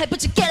河系，还不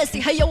止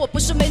galaxy。还有我不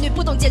是美女，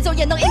不懂节奏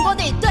也能赢过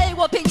你，对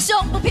我平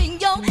胸不平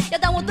庸，要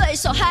当我对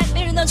手还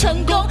没人能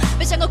成功，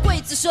别像个刽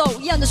子手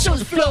一样的收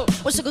拾 flow，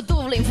 我是个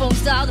独领风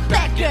骚的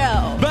Bad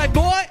girl。Bad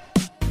boy，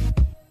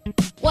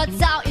 我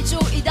早已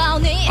注意到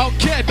你。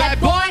OK Bad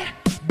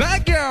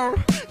boy，Bad girl，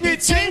 你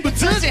情不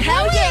自禁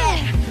Hell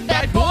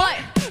yeah。Bad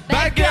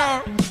boy，Bad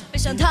girl， 别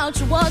想逃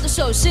出我的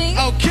手心。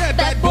OK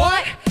Bad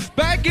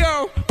boy，Bad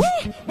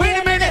girl，Wait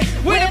a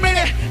minute，Wait a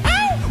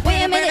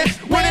minute，Wait a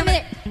minute，Wait a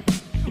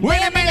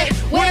minute，Wait a minute，Wait a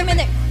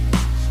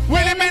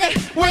minute，Wait a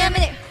minute，Wait a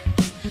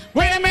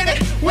minute，Wait a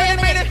minute，Wait a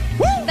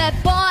minute，Bad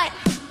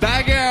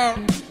boy，Bad girl，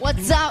 我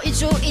早已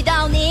注意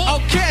到你。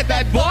OK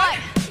Bad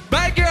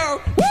boy，Bad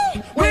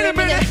girl，Wait a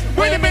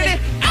minute，Wait a minute，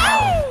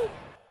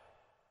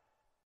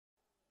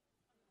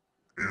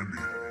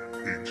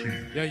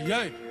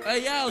哎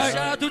呀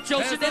，shout out to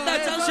 90年代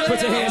张学友。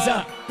 Put your hands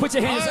up, put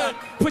your hands up,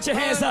 put your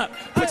hands up,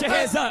 put your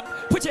hands up,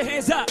 put your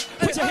hands up,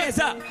 put your hands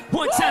up.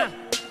 One time,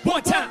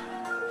 one time.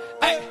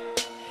 哎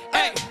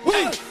哎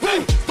喂喂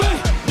喂，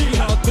你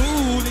好毒，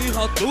你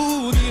好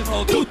毒，你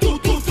好毒毒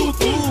毒毒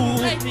毒。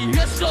哎，你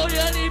越说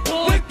越离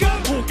谱，我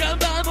根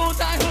本不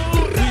在乎。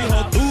你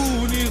好毒，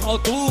你好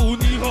毒，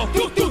你好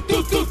毒毒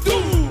毒毒毒。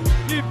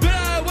你别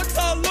爱我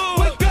套路，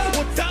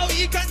我早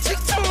已看清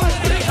楚。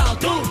你好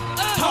毒，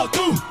好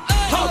毒。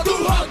好毒，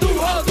好毒，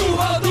好毒，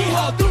好毒，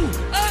好毒，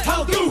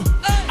好毒，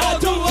好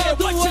毒，好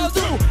毒，好毒，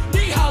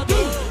你好毒，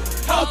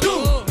好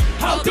毒，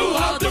好毒，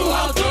好毒，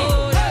好毒，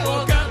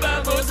我根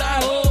本不在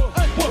乎，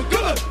我根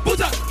本不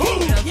在乎。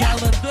他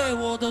们对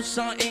我都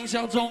上印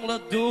象中了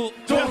毒，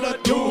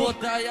我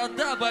大摇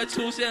大摆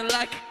出现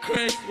like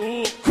Chris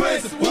Wu，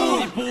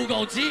 你不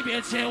够级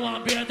别，千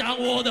万别挡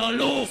我的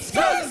路，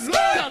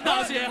让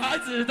那些孩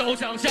子都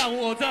想像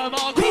我这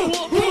么酷，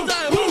我不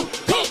在乎，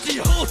攻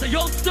击后再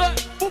用词对。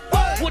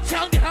我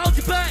强你好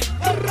几倍，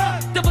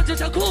根本就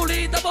像库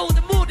里，达到我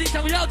的目的，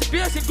想要就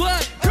别嫌贵。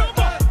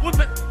我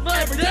们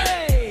every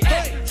day，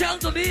 抢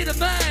走你的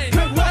美，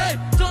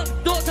赚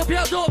多钞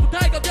票做不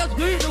太高，标准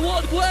对着我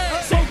的胃。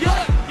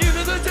你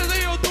的对真的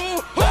有毒，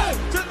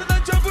真的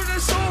能全部认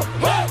输，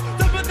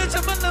怎么能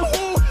怎么能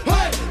呼，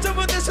怎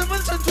么能什么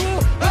成出，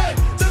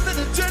真的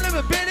能全人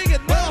们别人也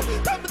know，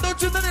 他们都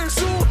觉得认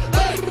输，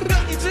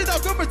让你知道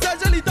哥们在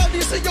这里到底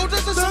是有着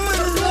什么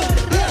程度。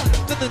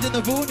真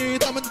的腐女，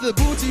他们的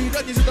补给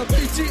让你知道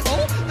PGONE，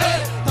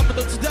 他们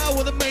都知道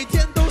我的每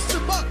天都是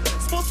什么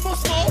small，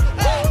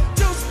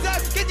 就是在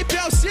给你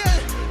表现。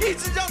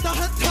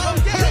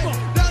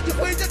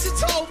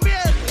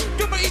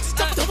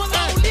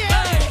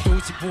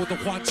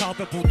赚钞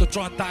票，不多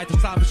赚，带着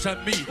咱们神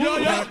秘。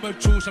我们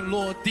出生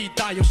落地，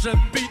带有神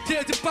秘，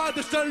天津般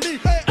的神力。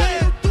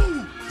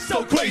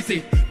So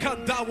crazy， 看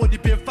到我你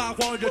别发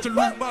慌，人生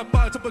路漫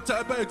漫，怎么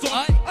才被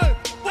撞？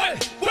喂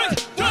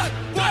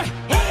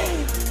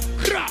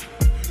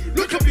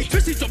 ，Look at me，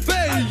 全心准备，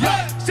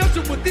相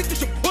信我你就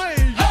学会。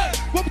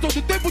我不懂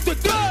的对不对？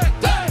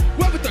对，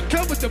我不懂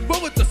看不懂摸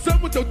不懂什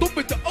么都东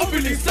北的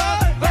203。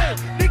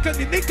你看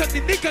你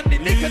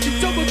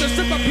这么的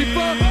身板平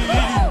分。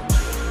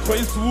回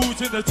溯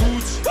现在初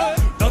期，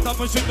让他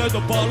们现在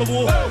都爆了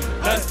我。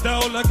Let's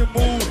down like a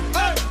move，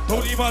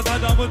 头你妈他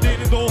们天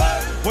天都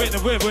为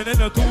难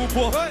的突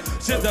破。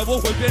现在我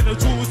会变得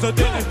出色，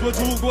天天说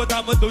出国，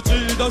他们都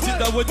知道。现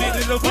在我天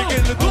天都会给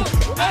了毒。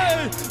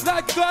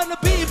Like gonna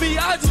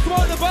be，I just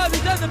wanna party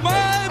down the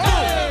Mybro。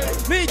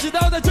你知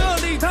道在这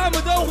里，他们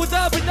都活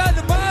在平淡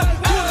的吗？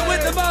不能为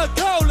他们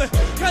靠了，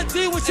看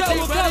起我笑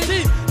我靠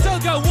近，想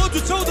看我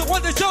最臭的，我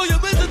的校友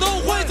们都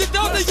会知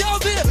道的要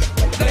命。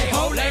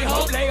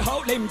你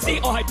好，你唔知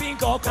我係邊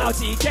個靠自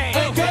己，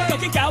究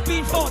竟搞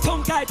邊科，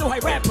通街都係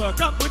rapper，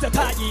 根本就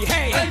太兒戲。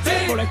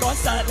無論講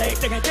實力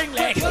定係經歷，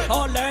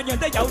我兩樣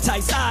都有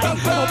齊晒，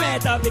冇咩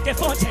特別嘅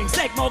方程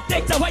式，目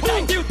的就係大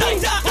調大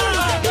炸。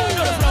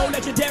Know the flow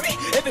legendary,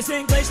 if it's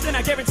English then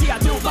I guarantee I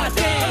do my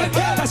thing。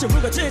但是如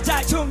果是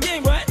再用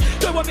英文，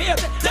對我沒有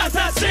的讓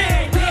他信。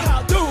你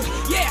好 do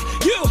yeah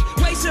you，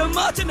 為什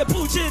麼真的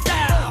不知道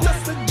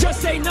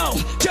 ？Just say no，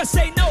 just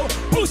say no，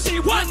 不喜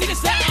歡你的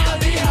style。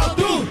你好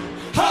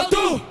do。How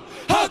do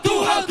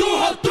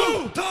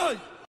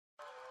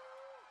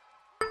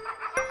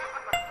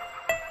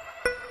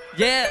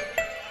Yeah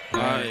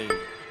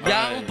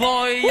Young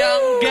boy,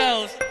 young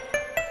girls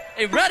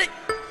Hey ready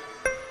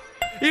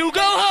You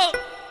go home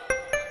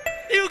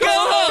You go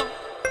home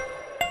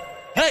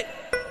Hey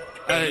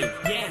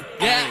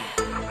Yeah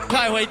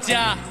快回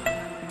家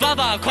爸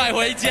爸快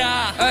回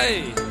家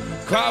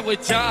快回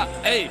家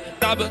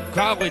大本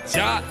快回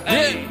家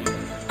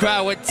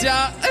快回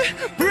家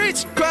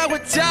Bridge 快回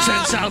家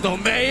全场都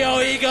没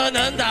有一个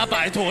能打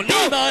拜托你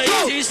们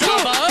一起上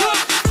吧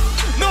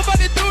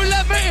Nobody do it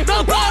like me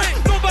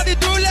Nobody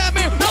do it like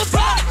me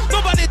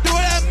Nobody do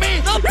it like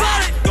me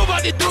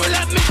Nobody do it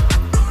like me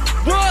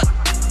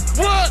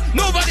What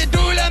Nobody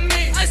do it like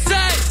me I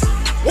say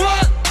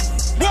What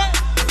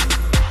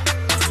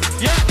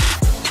Yeah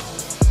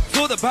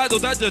所有的牌都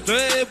在这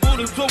对不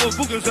能说我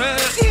不跟随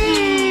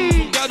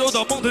从亚洲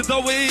到蒙特到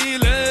威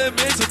廉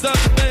面前的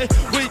美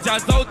回家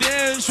早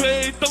点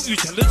睡等雨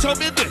前的场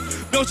面对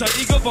秒杀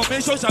一个方面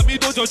小虾米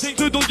多交情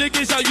最多也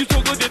给下雨做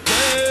个点缀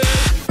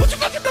我去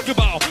fucking talk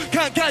about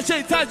看看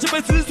谁才是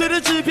被撕碎的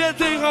纸片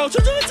最好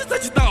说这位置才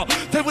知道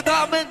财富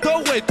他们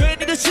都会对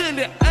你的失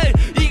恋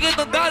一个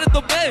能打的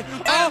都没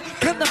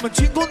看他们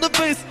进攻的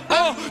base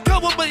看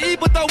我们一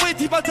步到位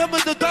提拔他们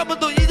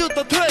都一路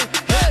倒退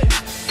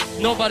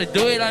Nobody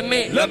do it like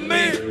me. Let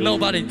me.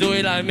 Nobody do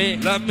it like me.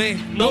 Let me.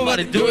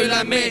 Nobody do it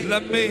like me.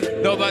 Let me.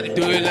 Nobody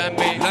do it like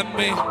me. Let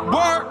me.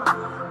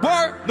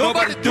 Work.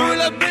 Nobody do it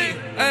like me.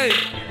 Hey.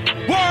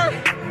 Work.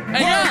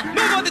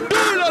 Nobody do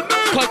it like me.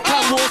 快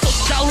看我手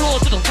指着落，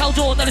这种操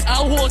作那里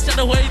熬货，想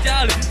着回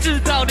家里，知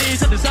道你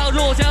身体稍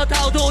弱，想要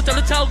逃脱，早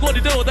就超过你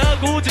对我的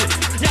估计。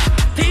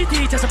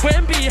TT 加上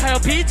Penta 还有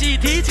PG，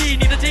 提起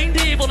你的警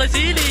惕，风来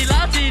洗礼，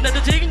垃圾那就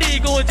请你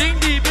跟我经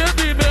历，别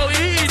比没有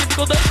意义，你不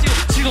够登记，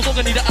系统送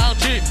给你的昂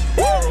气，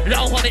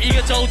让我还你一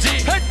个周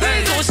记。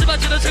做我失败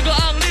只能成功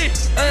案例，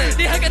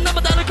你还敢那么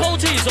大的口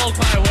气，说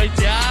快回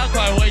家，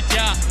快回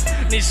家，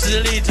你实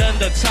力真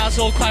的差，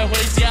说快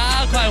回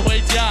家，快回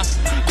家，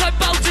快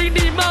抱紧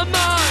你妈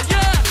妈。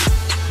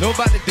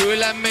Nobody do it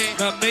like me,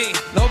 not me.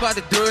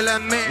 Nobody do it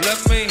like me,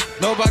 let me.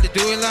 Nobody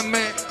do it like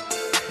me.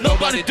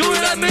 Nobody do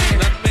it like me,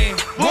 let me.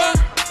 What?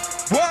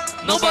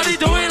 Nobody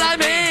do it like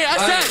me. I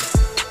say,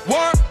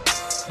 what?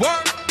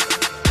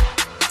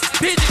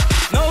 PG.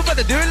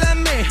 Nobody do it like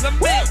me, let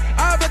me.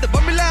 I rather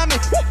want me like me.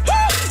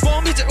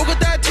 光凭着无可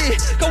代替，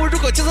看我如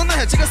何轻松拿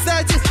下这个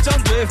赛季。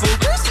将对付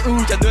故事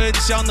无战对你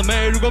想得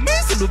美，如果每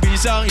次路闭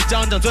上一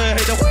张张最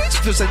黑的灰，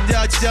就身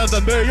价即将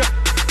翻倍。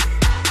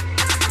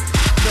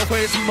这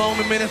会是梦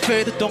里没能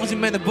飞的东西，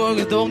没能不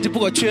给东西，不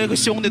管缺个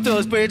兄弟，都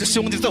是背着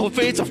兄弟才会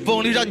非常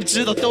锋利，让你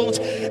知道东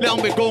西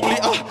2倍功力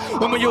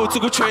我们有足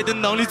够吹的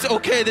能力，最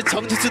OK 的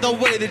成绩，最到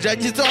位的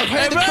人气，最好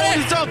配的功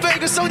力，这样飞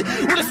个手机，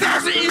我的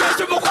丧尸一样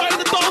全部坏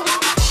的东西。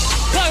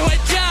快回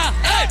家，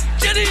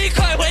建议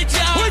快回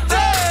家，快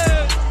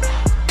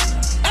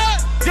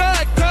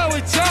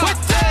回家，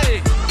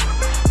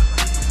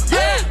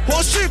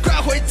或许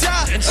快回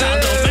家，全场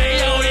都没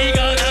有一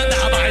个能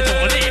打败托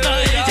你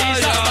们一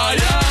起上吧。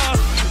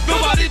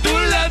Nobody do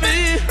it like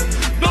me.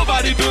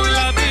 Nobody do it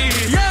like me.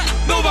 Yeah.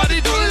 Nobody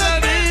do it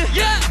like me.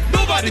 Yeah.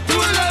 Nobody do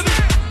it like me.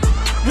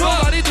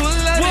 Nobody do it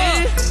like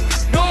me.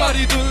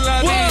 Nobody do it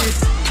like me.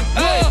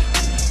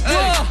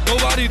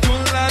 Nobody do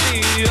it like me.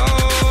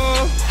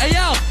 Oh. 哎呦，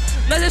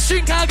那些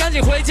训咖赶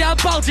紧回家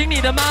抱紧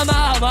你的妈妈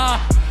好吗？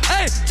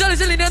这里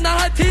是0年男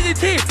孩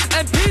TT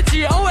and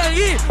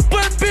PGONE， 不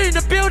能 be in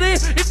the building.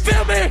 You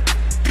feel me?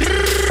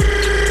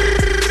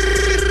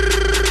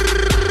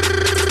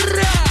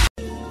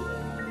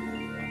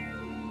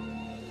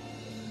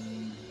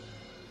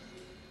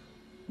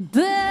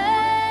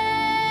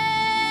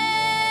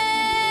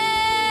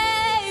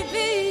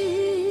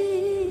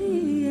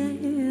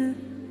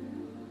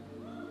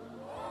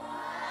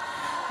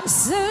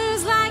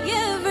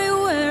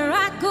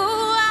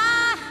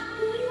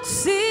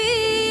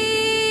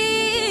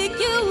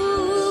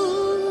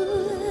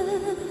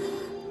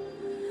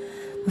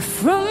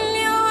 From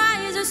your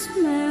eyes, the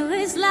smell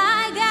is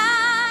like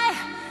I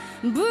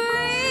breathe.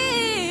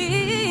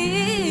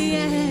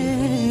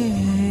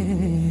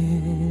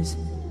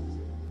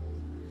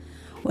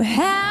 Well,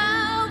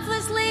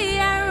 helplessly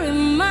I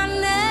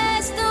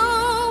reminisce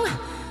don't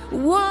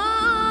want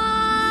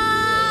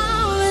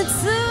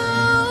to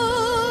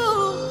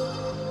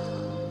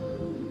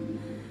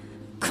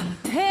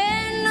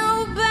compare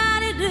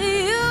nobody to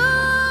you.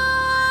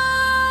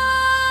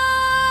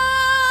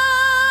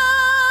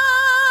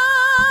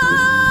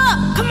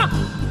 Come on.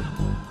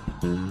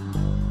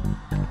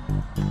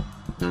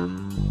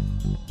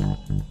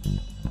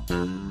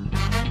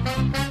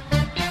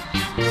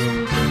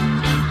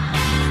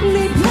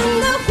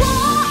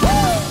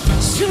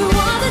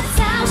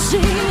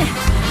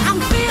 I'm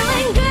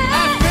feeling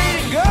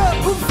good，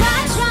 无法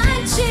喘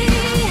气，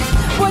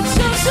我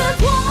就是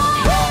我，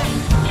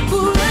不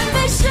论被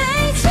谁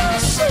珍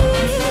惜。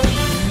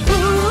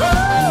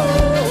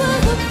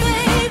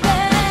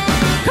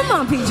Come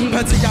on PG，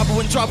 拍子压不稳，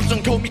抓不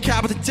准，口咪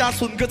卡不太加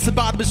存，歌词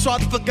把他们刷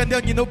得粉，干掉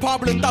你 no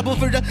problem。大部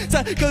分人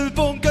在跟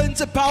风跟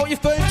着跑，1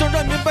分钟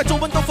让明白中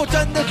文都否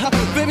真的好。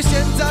Baby，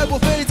 现在我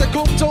飞在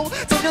空中，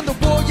怎样的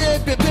我也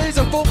别飞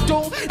在风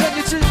中，让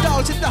你知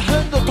道现在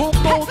很多空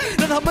洞，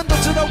让他们都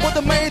知道我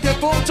的每天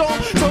风中。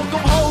成功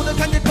后能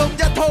看见更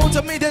加透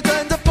彻，每天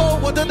真的疯，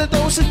我等的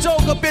都是周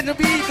和变成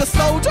一个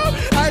soldier，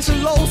 还是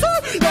loser，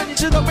 让你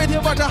知道每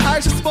天晚上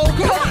还是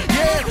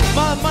smoker。Yeah，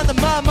 慢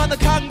慢的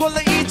看过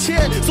了一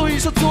切，所以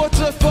说做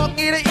这风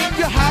衣的音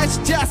乐还是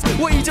jazz，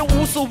 我已经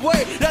无所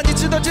谓，让你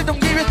知道这种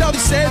音乐到底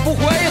谁不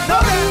会。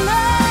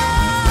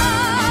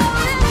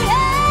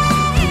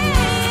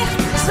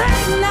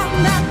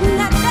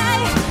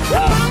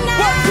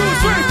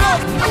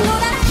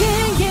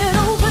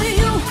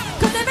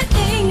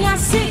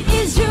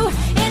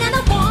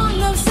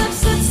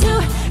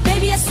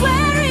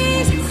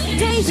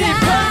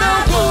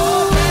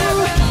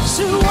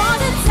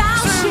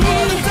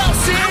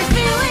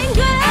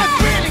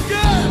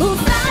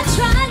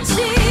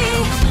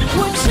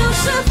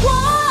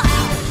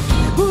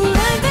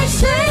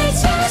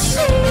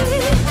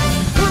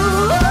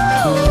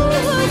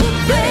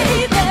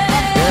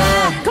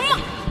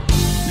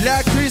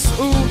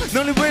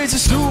能力未知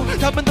数，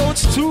他们都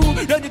吃醋，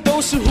让你都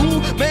是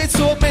糊。没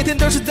错，每天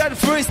都是在这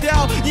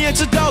freestyle， 你也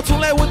知道，从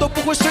来我都不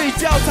会睡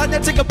觉。参加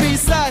这个比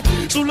赛，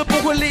输了不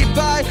会立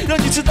白，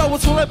让你知道我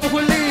从来不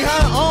会厉害。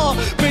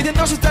每天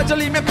都是在这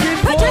里面拼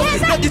搏，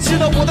让你知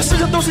道我的身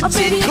上都是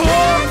金壳。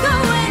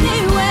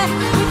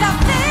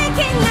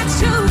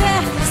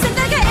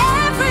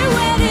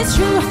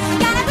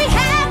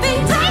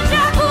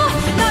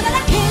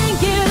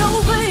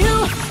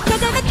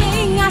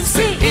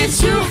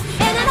It's you,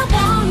 and I don't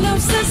want no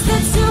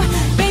substitute.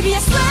 Baby, I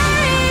swear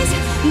it's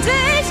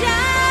deja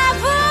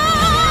vu.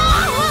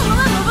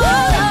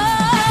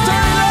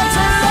 Turn it up,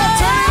 turn it up,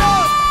 turn it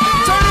up.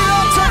 Turn it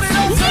up, turn it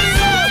up, turn it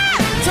up.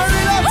 Turn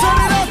it up, turn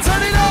it up,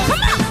 turn it up.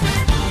 Come on.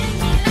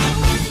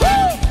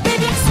 Woo.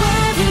 Baby, I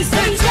swear it's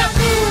deja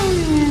vu.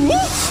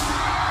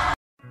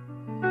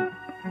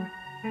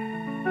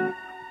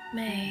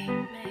 May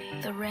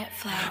the red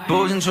flower.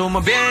 不想触摸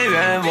边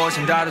缘，我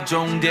想达到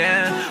终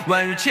点。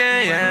万语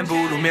千言，不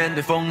如面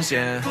对风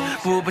险。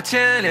不怕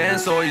牵连，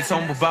所以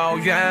从不抱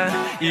怨。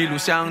一路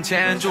向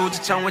前，逐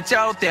渐成为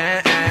焦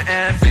点。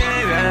边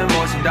缘，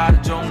我想达到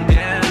终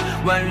点。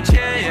万语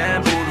千言，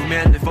不如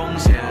面对风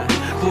险。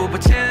不怕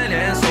牵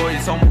连，所以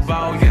从不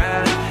抱怨。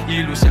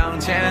一路向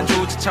前，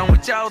逐渐成为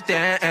焦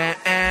点。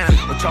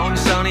我憧憬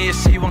胜利，也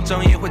希望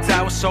正义会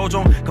在我手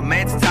中。可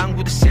每次残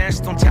酷的现实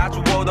总卡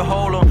住我的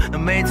喉咙。那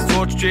每次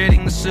做出决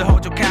定的时候，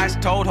就开始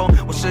头痛。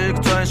我是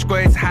个遵守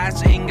规则，还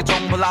是应该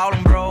冲破牢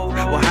笼 ，bro？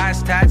 我还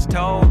是抬起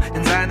头，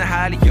人在脑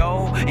海里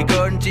游，一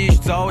个人继续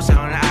走，想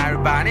让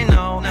everybody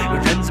know。有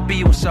人在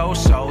逼我收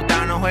手，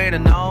当然会的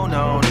no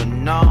no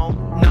no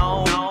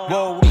no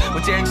no。我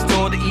坚持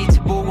做的一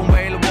切，不光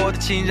为了我的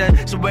亲人，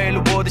是为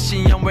了我的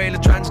信仰，为了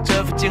传承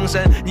这份精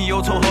神。你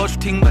又从何处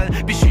听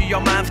闻？必须要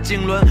满腹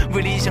经纶，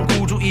为理想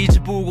孤注一掷，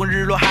不管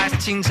日落还是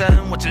清晨。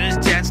我只是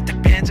坚持，它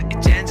变成一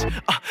坚持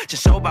牵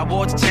手把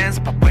握着前手，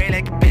把未来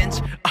给编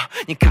织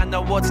你看到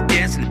我在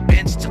电视里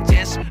编织成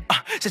见识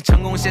先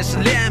成功先失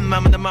恋，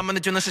慢慢的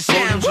就能实现。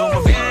我冲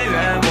破边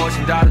缘，我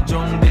想达到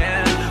终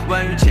点。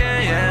万语千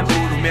言，不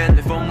如面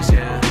对风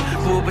险。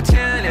不怕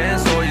牵连，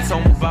所以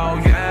从不抱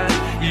怨。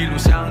一路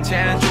向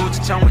前，逐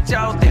渐成为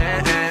焦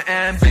点。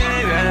边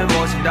缘，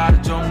我想达到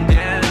终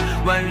点。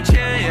万语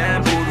千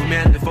言，不如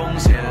面对风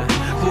险。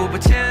不怕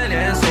牵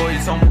连，所以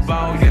从不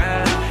抱怨。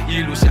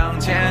一路向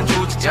前，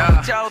逐渐成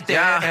为焦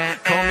点。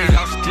Call me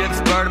老师街的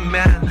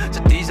Spiderman， 在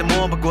地下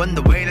摸把滚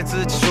的未来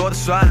自己说的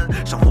算。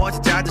生活加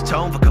价值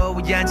惩罚，可我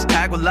演技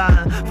太过烂。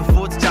反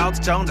复在交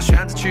错挣扎，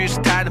选择趋势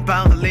太难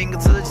判，和另一个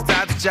自己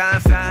在对战。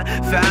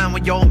烦我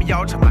有没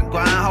有常判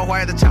官？好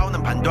坏的超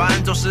难判断，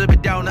总是被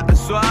刁难暗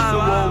算。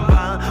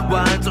我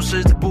弯总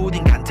是在不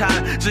停勘探，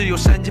只有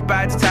身经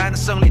百战才能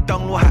胜利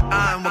登陆海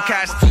岸。我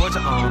开始作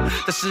战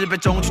在失败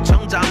中去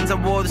成长，在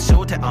我的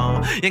手台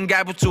掩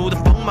盖不住的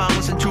锋芒，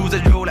身处在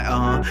如来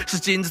是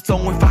金子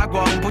总会发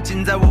光，不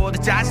仅在我的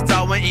家乡，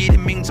早晚一天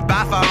名震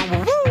八方。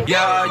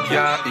呀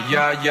呀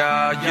呀呀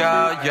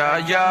呀呀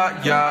呀呀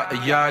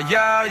呀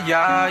呀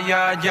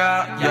呀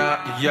呀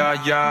呀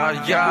呀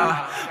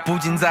呀！不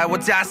仅在我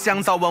家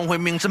乡，早晚会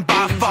名震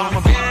八方。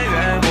边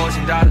缘，我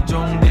心达的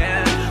终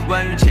点，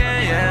万语千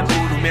言，不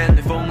如面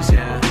对风险，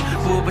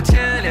不怕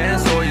牵连，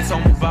所以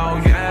从不抱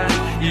怨，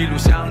一路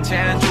向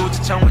前，逐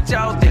渐成为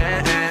焦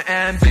点。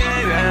边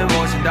缘，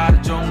我心达的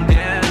终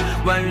点，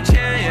万语千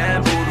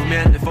言，不如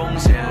面对风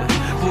险，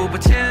不怕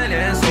牵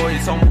连，所以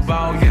从不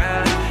抱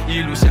怨，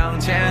一路向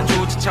前，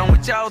逐渐成为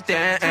焦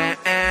点。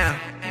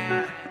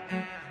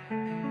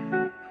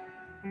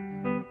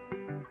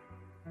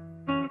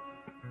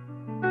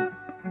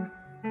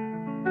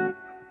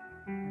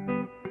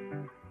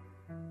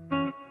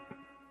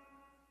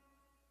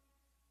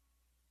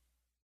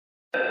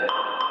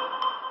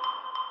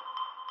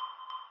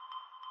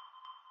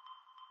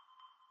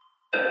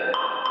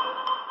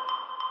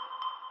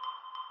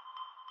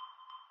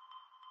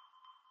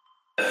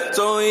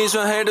总有一群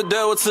黑的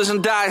对我此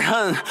生带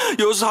恨，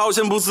有时好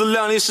像不自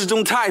量力，始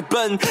终太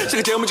笨。这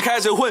个节目就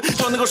开始混，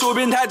装能够说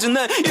别人太稚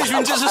嫩，也许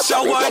你只是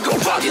笑话，一口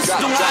泡进始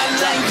终爱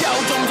人。要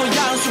装作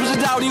样，是不是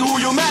到底 who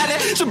you mad at？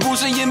 是不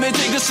是因为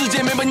这个世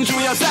界没把你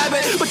重要栽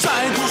培？我常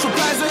言读书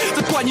百岁，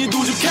再管你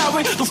读书开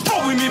胃，都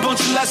fuck with me， 帮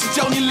起来是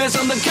叫你脸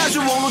上的开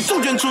水。网络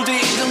重拳出击，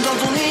一张抓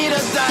住你的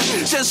蛋，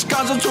现实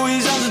刚正出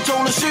一像是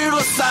中了许多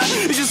伞。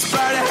一群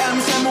Spider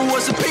Ham 羡慕我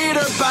是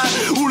Peter Pan，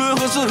 无论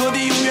何时何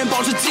地，永远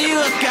保持饥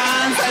饿感。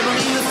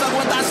你的三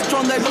观大师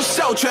装在不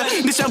孝全，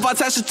你的想法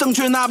才是正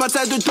确，哪怕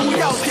在对毒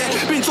药片。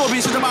被你作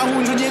弊时常马虎，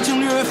你说年轻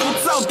略微浮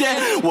躁点，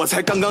我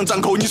才刚刚张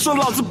口，你说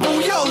老子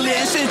不要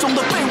脸。现实中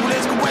的废物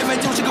连这个 WiFi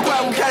就是个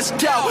怪物，开始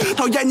跳。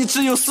讨厌你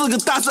只有4个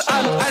大字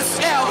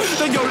MSL，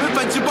 当有人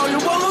反击抱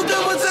怨网络对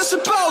我才是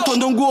爆。团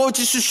团过后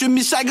继续寻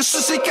觅下一个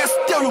是谁，该死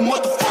掉。有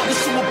motherfucker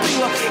是我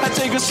病了，还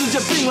这个世界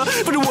病了。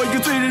反正我一个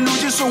罪人，如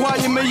今说话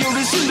也没有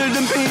人信的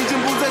人品已经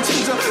不再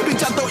清澈，评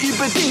价都已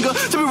被定格。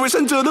这位伪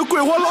善者的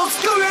鬼话，老子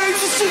更愿意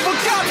去。Talk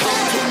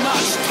too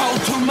much, talk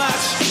too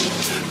much,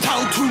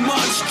 talk too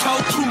much,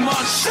 talk too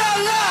much, shut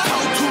up.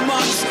 Talk too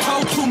much,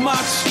 talk too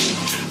much,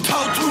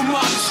 talk too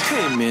much.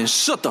 Hey man,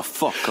 shut the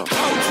fuck up.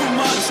 Talk too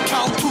much,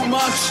 talk too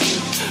much,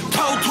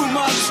 talk too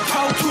much,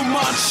 talk too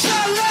much, shut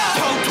up.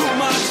 Talk too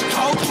much,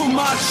 talk too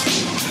much,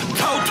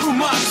 talk too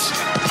much.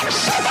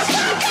 Shut the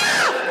fuck up.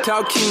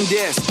 Talking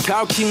this,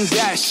 talking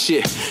that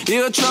shit， 一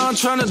个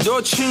穿的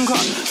多轻快，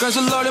感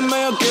谢老天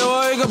没有给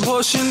我一个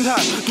破心态。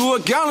Do我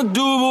刚的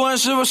do， 不管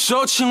是否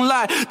受青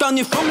睐。当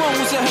你疯狂无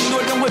限，很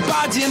多人会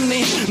巴结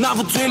你，那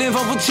副嘴脸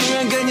仿佛情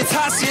愿给你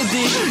擦鞋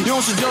底。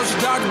勇士就是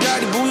打着盖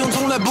的，不用，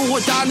从来不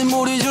会打你，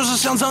目的就是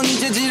想蹭你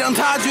阶级，让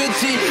他崛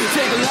起。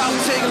Take a love,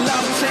 take a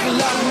love, take a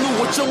love， 怒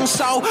火中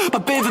烧，把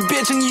辈分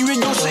变成音乐，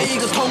又是一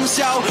个通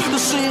宵。当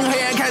适应黑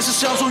暗，开始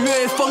享受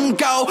越风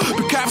高。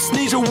Because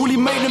你这无力，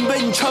没人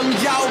为你撑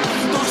腰。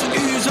都是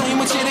抑郁症，因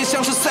为切脸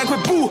像是赛块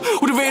布，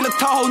或者为了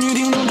讨好女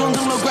听众装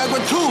成了乖乖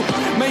兔。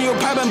没有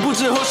排版不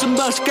知道什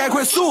么是该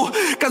快速，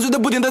干脆的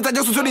不停的在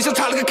教碎里像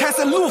插了个开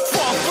塞露。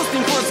First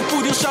thing first，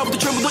 不停少不的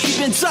全部都一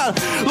边站。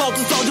老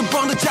子早就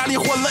帮着家里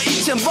还了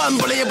1000万，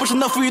本来也不是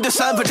那富裕的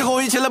山分，之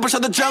后引起了不少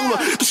的争论。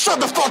都shut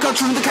the fuck up，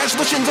 出生的开始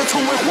到现在从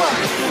未换。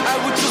I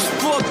was just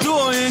for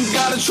doing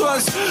gotta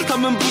trust， 他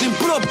们不停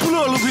blow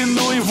looping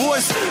knowing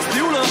voice，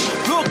 丢了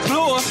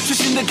blow， 全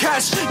新的开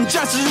始，你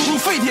价值如同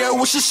废铁，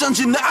我是上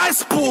进的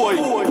ice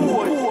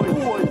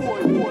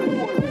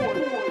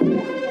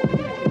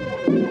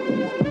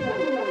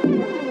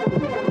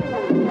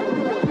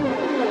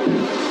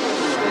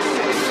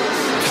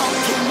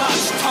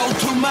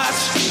too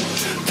much,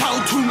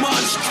 talk too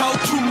much, talk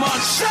too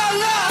much, shut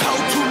up.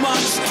 Talk too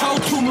much, talk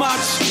too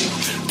much,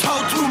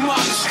 talk too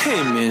much.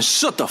 Hey man,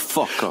 shut the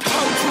fuck up.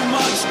 Talk too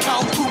much,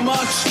 talk too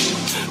much,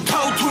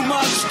 talk too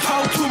much,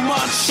 talk too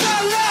much, shut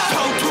up.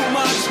 Talk too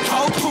much,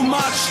 talk too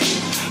much,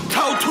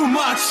 talk too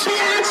much.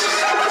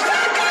 Shut the fuck up.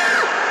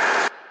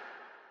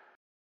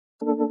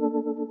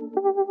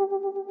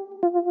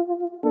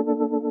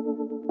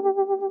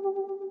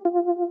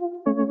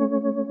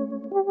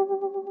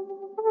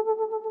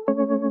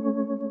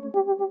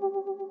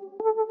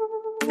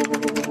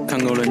 看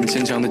够了你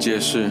牵强的解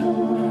释，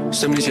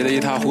生命写得一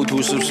塌糊涂，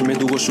是不是没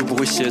读过书不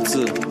会写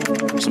字？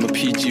什么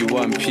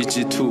PG1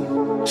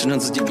 PG2， 声称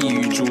自己抑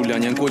郁住，2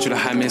年过去了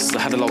还没死，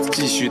害得老子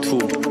继续吐。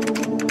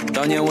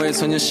当年我也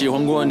曾经喜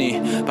欢过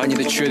你，把你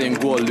的缺点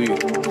过滤，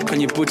可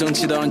你不争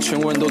气到让全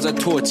国人都在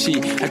唾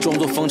弃，还装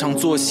作逢场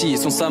作戏，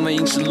送3万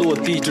英尺落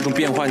地，这种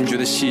变化你觉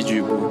得戏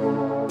剧不？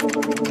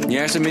你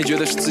还是没觉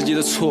得是自己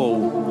的错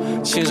误，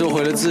亲手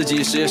毁了自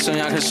己，事业生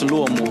涯开始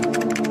落幕。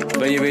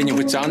本以为你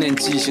会长点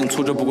记性，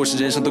挫折不过是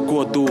人生的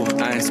过渡。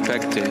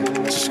Unexpected，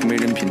 只是个没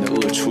人品的恶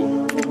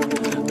处。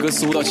歌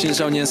词误导青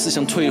少年，思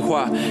想退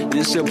化，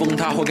人设崩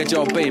塌，活该就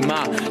要被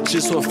骂。知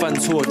错犯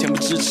错，恬不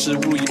知耻，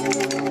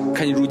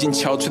看你如今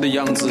憔悴的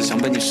样子，想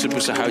问你是不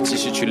是还要继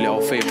续去聊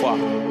废话？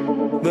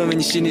问问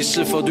你心里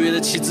是否对得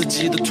起自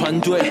己的团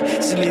队，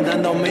心里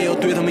难道没有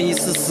对他们一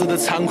丝丝的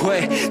惭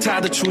愧？他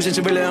的出现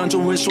是为了让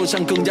中文说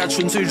唱更加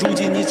纯粹，如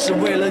今你只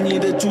为了你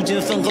的猪金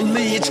粉和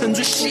利益沉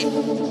醉。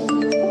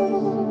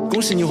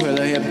恭喜你毁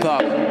了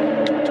hiphop，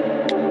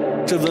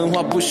 这文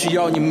化不需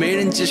要你，没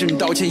人接受你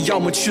道歉，要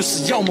么去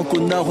死，要么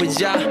滚蛋回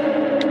家。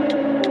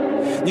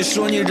你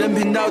说你人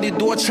品到底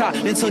多差，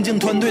连曾经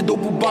团队都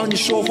不帮你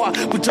说话，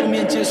不正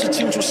面解释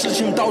清楚事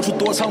情，到处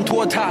躲藏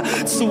拖沓，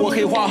自我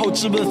黑化后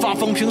质问发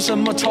疯，凭什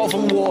么嘲讽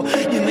我？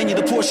因为你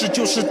的破事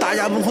就是打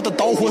压文化的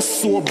导火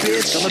索。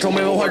想到臭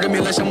美文化人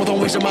品烂想不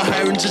通，为什么还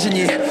有人支持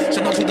你？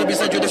想当初的比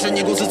赛绝对是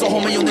你公司走后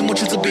没有内幕，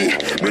嗤之比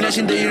没良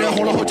心的艺人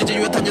红了后渐渐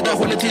越探，就带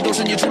回了题，都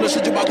是你出了事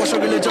就把锅甩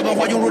给了这文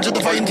化，用弱智的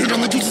发音天生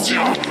的就自己，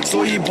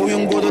所以不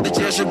用过多的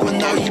解释，滚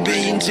到一边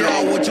引教。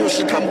我就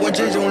是看不惯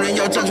这种人，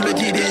要站出来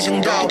替天行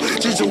道。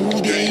这种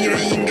污点艺人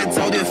应该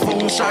早点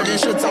封杀，人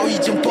设早已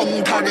经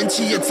崩塌，人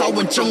气也早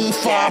晚蒸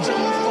发。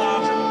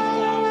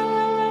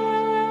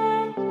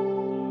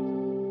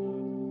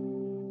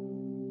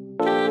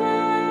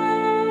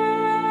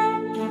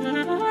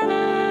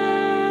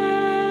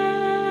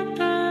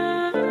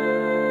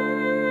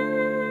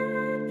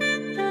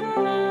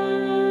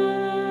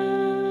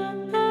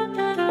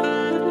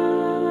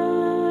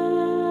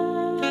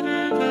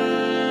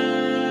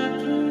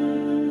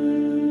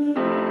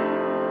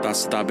大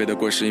慈大悲的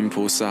观世音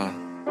菩萨，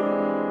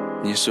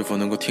您是否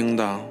能够听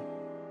到？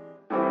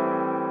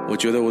我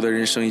觉得我的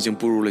人生已经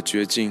步入了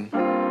绝境，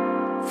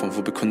仿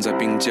佛被困在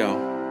冰窖，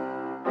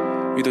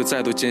遇到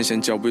再多艰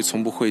险，脚步也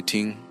从不会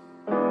停，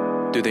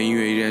对待音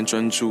乐依然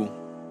专注，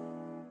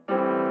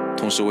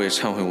同时我也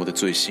忏悔我的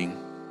罪行，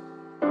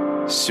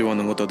希望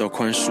能够得到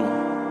宽恕。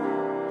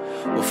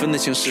我分得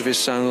清是非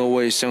善恶，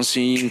我也相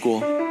信因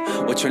果，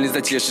我全力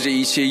在解释这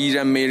一切，依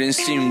然没人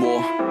信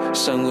我。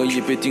善恶已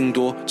被定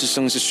夺，只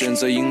剩下选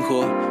择迎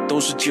合，都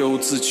是咎由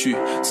自取，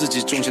自己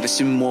种下的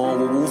心魔。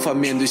我无法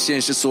面对现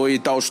实，所以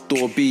到处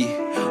躲避，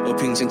而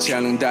平静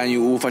枪林弹雨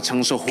无法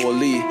承受火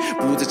力，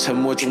不在沉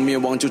默中灭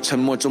亡，就沉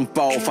默中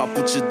爆发。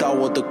不知道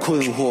我的困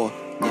惑，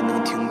你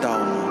能听到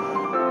吗？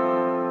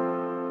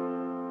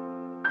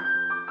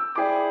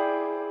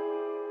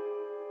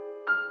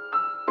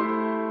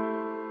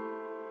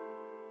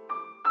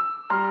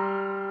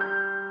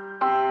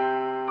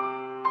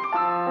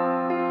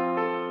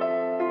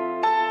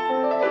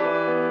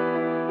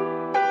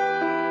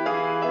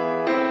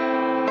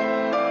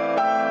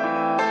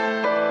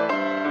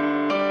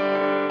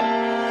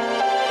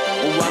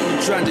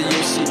转着游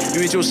戏，因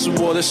为就是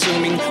我的生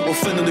命。我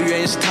愤怒的原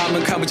因是他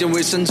们看不见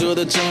伪善者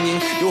的狰狞。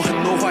有很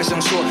多话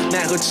想说，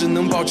奈何只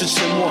能保持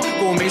沉默。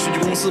过我没数据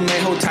公司没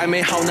后台，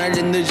没好男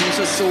人的人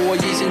设，受我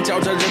一线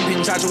狡诈人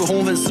品差，只会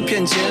哄粉丝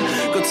骗钱。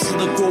歌词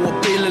的锅我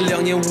背了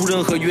2年，无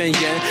任何怨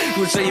言。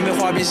若真因为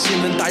花边新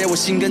闻打压我，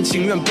心甘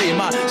情愿被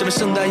骂。这份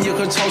圣诞夜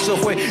和超社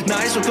会，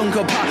哪一首更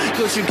可怕？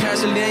歌曲开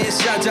始连夜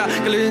下架，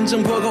给了认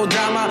真破口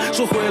大骂，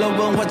说毁了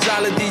文化，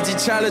炸了地基，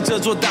拆了这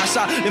座大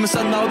厦。你们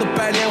三刀的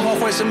白莲花，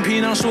坏身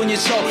皮囊说你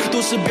臭，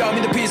都是表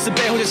面的 peace，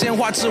 背后的鲜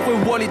花只会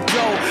窝里斗。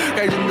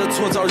该认的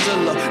错早认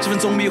了，这份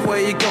总比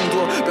回忆更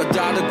多。表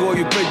达的过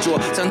于笨拙，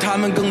让他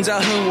们更加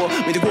恨我。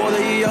每天过得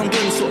一样顿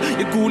挫，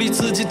也鼓励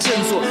自己振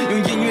作，用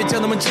音乐将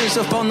他们震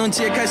慑，方能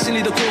解开心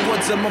里的困惑。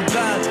怎么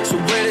办？所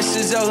谓的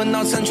嬉笑和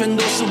脑残全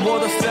都是我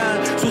的fan，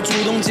说主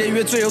动节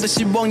约，最后的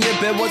希望也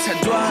被我踩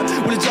断。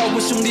为了照顾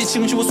兄弟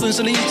情绪，我损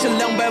失了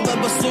1200万，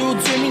把所有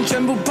罪名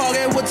全部抛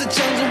给我，才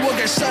强制我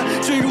改善。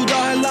坠入到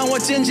海浪花，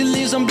溅起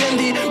鳞伤遍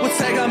体，我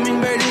才看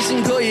明白人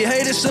心可以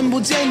黑的深不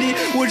见底。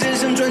我人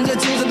生转折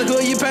精彩的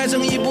可以拍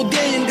成一部电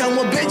影，看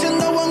我被千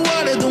刀万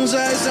剐的同时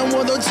爱上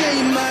我都建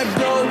议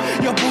Mybro，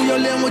 要不要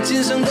连我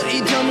今生的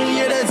一条命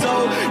也带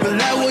走？原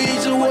来我一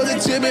直活在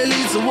戒备里，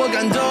自我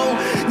感动。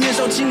年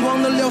少轻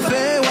狂的聊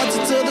废话，自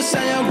责的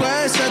山妖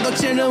怪，赛到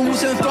前人无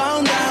限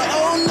放大。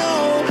Oh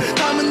no，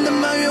 他们的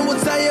埋怨我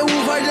再也无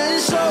法忍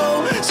受，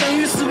想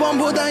与死亡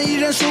破，但依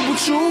然说不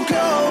出口，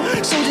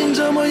受尽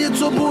折磨也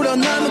做不了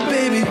那么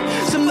baby。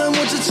审判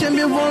我之前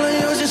别忘了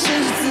要先审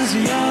视自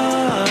己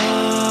啊，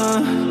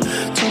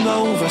痛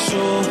到无法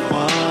说话，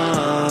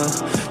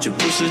这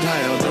不是他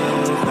要的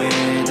回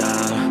答，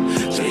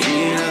这依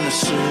然的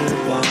时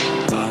光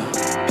吧。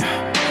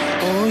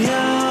Oh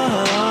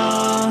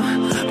yeah，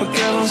 把该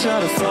放下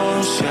的放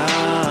下，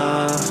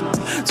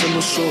怎么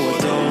说我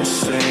都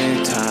随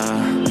他，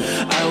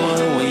爱我恨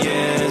我也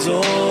作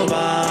罢。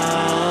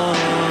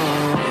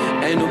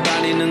Ain't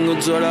nobody能够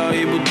做到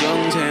一步登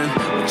天，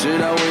我知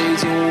道我已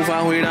经无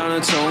法回到那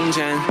从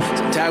前，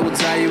曾太过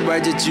在意外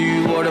界给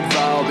予我的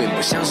褒贬，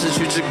不想失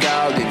去制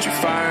高点，却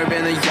反而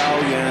变得遥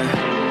远。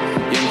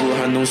严酷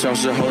寒冬消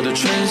失后的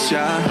春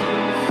夏，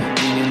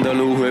泥泞的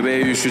路会被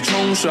雨水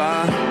冲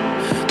刷，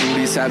努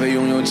力才配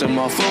拥有正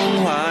茂风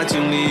华，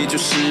经历就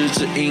是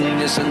指引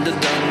人生的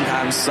灯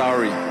塔。I'm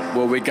sorry，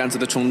 我为刚才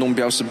的冲动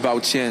表示抱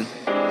歉，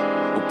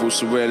我不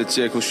是为了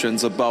借口选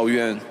择抱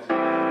怨，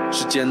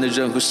世间的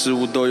任何事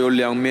物都有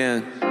两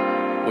面，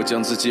我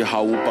将自己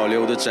毫无保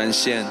留地展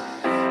现。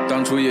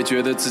当初也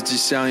觉得自己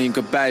像一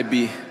个败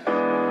笔，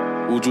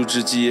无助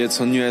之际也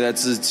曾虐待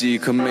自己，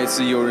可每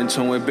次有人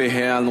成为被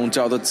黑暗笼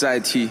罩的载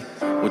体，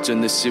我真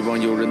的希望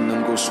有人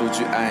能够说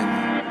句爱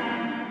你。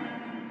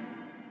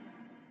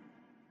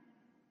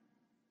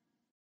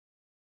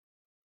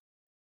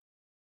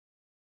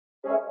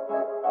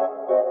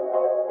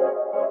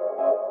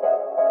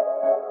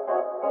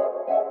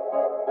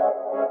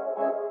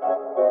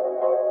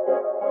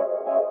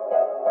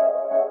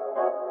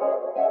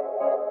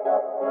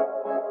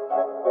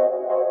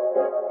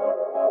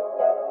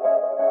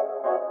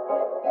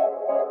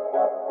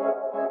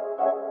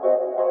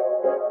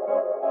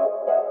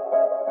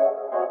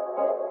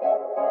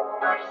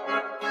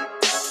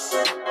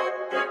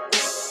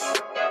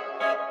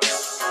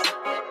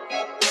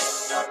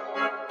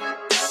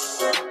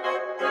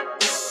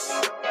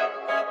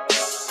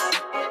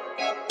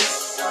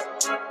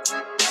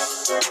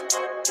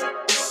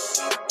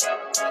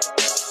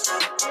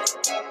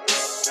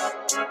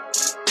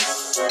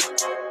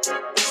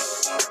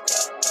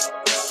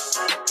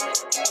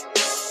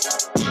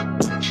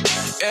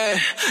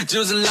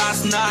就是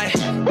last night，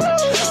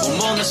 我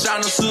梦的闪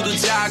动速度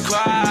加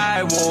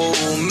快，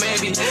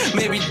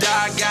 maybe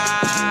大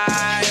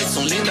概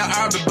从0到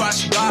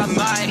288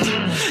迈，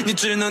你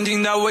只能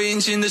听到我引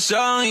擎的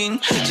声音，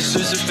这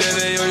是是非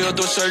非又有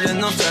多少人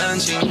能分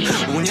清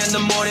？5年的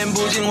磨练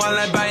不仅换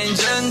来白银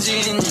真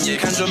金，也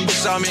看准不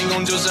少面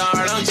孔，就像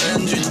二郎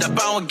真君。他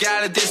帮我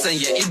改了第3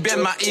页，一边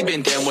骂一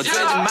边填，我最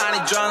近骂你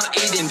装了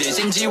一点点，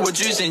嫌弃我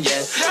巨显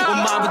眼，我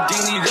骂不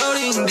停你蹂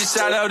躏，地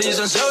下料理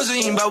上手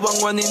心，把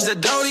万万拧在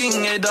头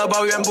顶 ，A 的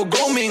抱怨不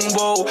公平，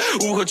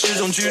乌合之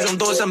众，举重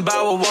都想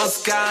把我往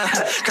死干，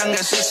看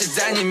看是谁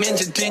在你面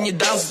前替你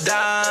当子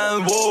弹。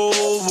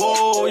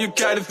You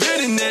kind of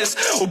feeling this，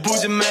 我不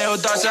仅没有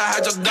倒下，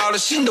还找到了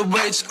新的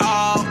位置。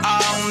All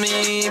on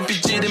me，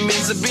 PG 的名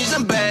字必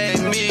上被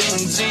铭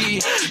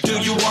记。Do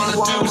you wanna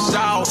do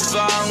少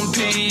放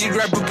屁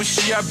 ？Rap 不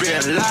需要别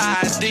人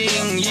来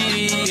定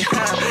义。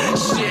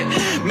Shit，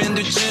 面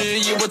对质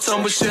疑，我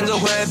从不选择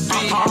回避。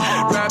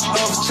Rap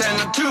of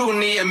China 2，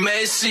 你也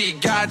没戏。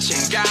改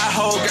前改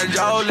后改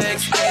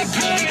Rolex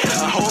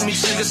AP，homie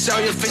吃个宵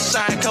夜飞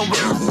上海看我。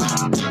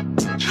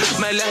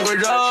买2块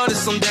肉的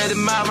送爹爹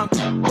妈妈，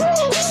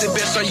谁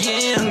别刷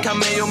银行卡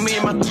没有密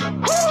码。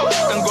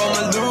刚过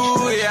马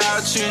路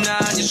要去哪？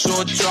你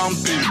说装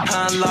逼，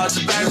老子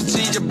白手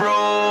起家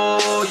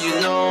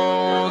bro，you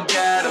know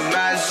get a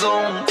mad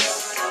zone。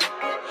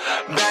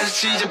白手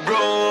起家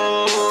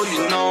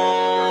bro，you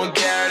know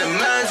get a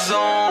mad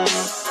zone。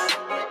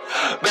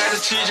白手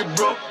起家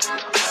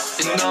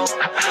bro，you know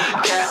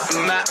get a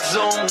mad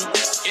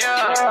zone。Yeah，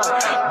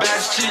 白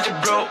手起家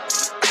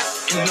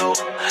bro。You know,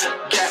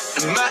 get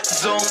in my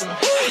zone,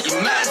 in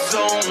my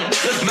zone.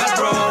 My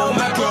bro,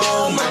 my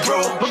bro, my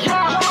bro. My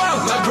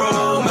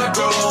bro, my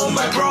bro,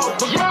 my bro.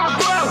 My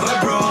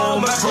bro,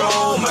 my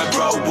bro, my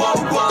bro. Whoa,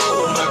 whoa,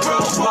 my bro,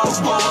 whoa,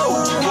 whoa,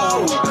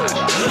 whoa.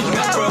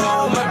 My bro,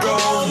 my bro,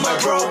 my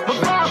bro.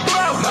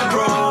 My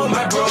bro,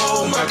 my bro,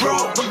 my bro.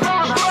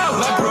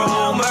 My bro,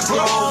 my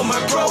bro,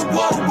 my bro.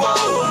 Whoa, whoa,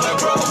 my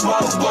bro,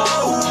 whoa,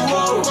 whoa,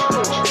 whoa.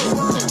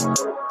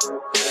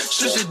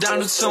 是谁当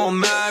初称我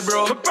my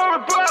bro？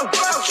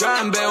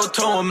 全被我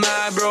捅我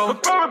my bro，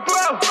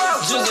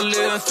 制造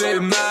流言蜚语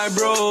my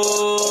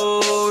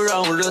bro，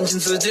 让我认清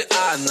自己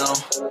I know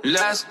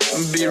Let's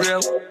be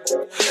real，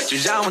 就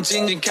让我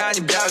静静看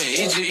你表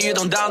演，一举一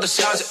动当作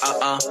消遣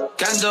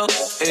看透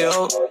哎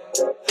呦，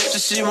只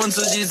希望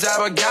自己再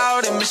把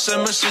高点，没什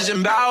么时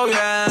间抱怨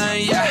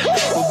yeah，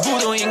 我不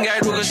懂应该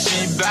如何洗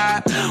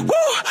白，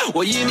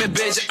我因为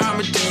被这而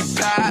没底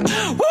牌，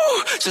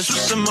想说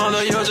什么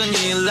都由着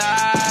你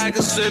来，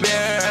跟随别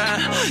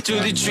人就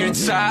地取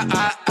材。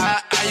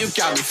You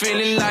got me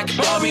feeling like a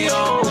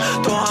Romeo，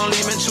 同行里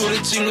面除了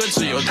金贵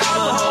只有他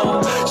们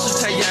红，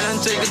世态炎凉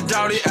这个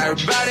道理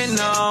everybody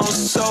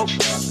knows。So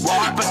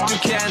but you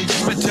can't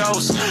touch my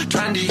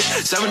toes。20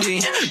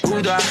 17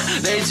不断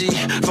累积，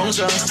风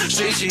生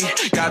水起，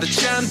搞得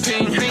全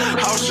凭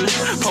好事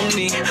捧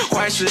你，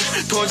坏事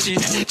唾弃，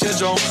这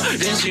种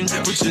人性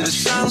不值得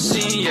相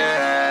信。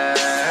Yeah。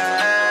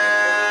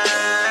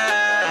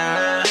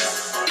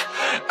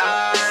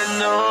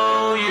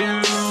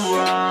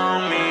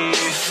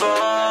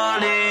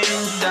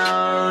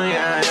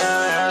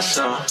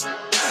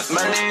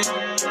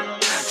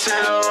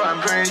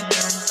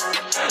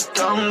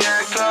Don't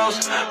get close,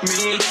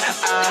 me,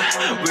 I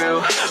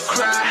will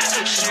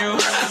crash you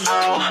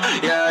out.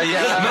 Yeah,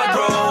 yeah. My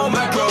bro,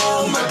 my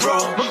bro, my bro.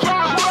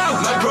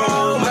 My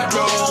bro, my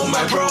bro,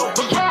 my bro.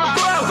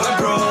 My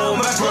bro,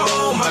 my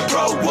bro, my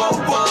bro. Whoa,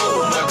 whoa,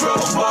 my bro,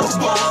 whoa,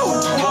 whoa,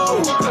 whoa.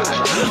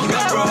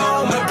 My bro,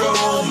 my bro,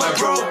 my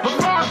bro.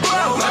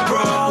 My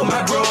bro, my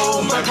bro,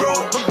 my bro.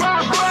 My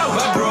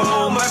bro,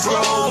 my bro,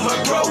 my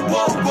bro.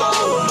 Whoa, whoa,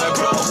 my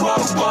bro,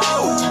 whoa, whoa,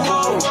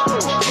 whoa.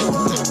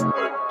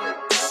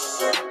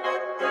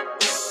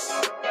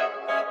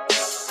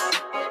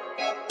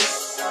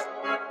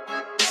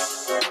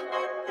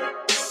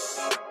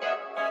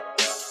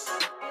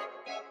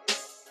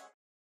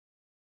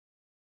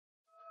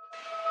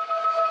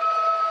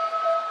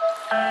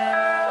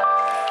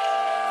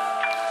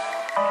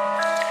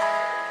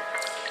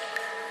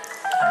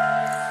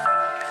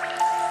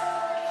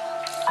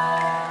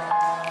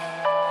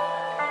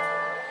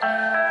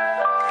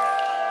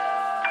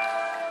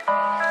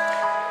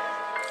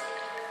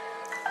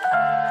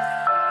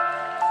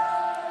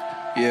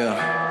 Yeah。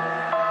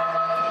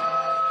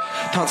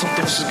他从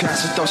懂事开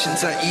始到现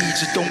在一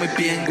直都没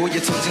变过，也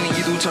曾经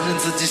一度承认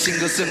自己性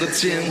格像个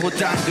贱货，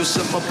但有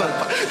什么办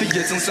法？他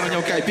也曾想要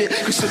改变，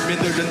可身边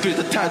的人对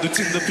他态度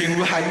静得平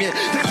如海面。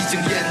他已经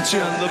厌倦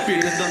了别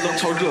人的冷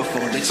嘲热讽，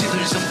对其他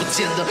人生不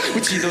见得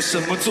会起到什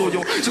么作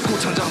用。这过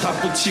程让他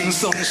不轻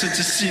松，甚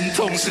至心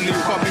痛，心里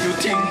话没有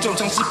听众，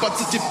尝试把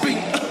自己病。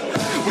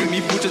萎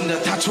靡不振的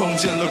他创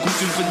建了孤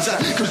军奋战，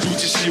可如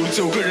今是有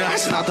9个人还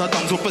是拿他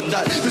当作笨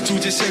蛋。他逐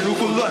渐陷入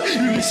混乱，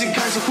与理性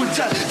开始混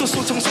战，他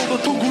所承受的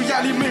痛苦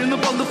压力没人能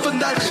帮他分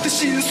担。他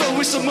心酸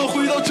为什么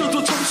回到这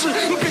座城市，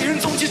和别人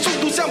总起冲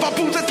突，想法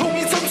不在同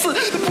一层次。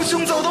他不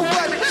想走到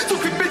外面，总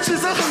会被指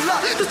责很烂，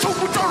他从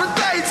不招人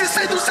待见，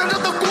谁都想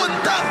让他滚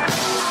蛋。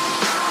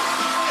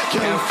Can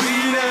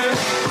feel it,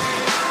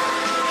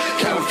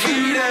 can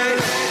feel it,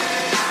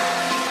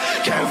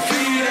 can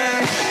feel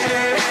it,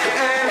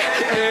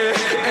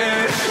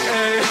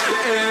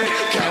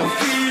 can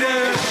feel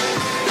it,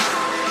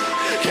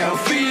 can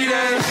feel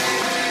it,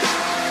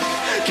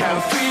 can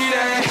feel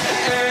it。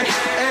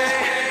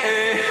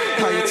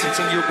他也曾经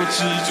有过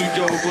执着，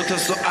有过他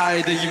所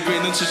爱的，以为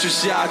能持续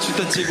下去，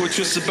但结果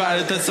却失败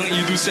了。他曾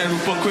一度陷入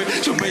崩溃，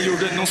就没有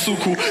人能诉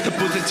苦。他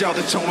不再叫他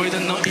成为他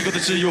能依靠的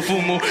只有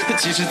父母。他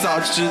其实早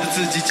就知道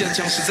自己坚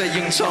强是在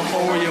硬撑，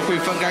偶尔也会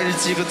翻开日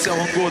记和交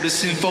换过的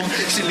信封，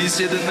心里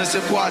写的那些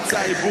话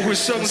再也不会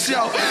生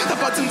效。他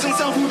把曾经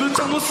相互的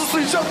承诺撕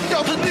碎扔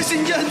掉，他内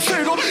心也很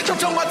脆弱，常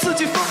常把自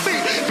己封闭，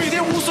每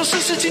天无所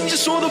事事，情只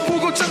说的不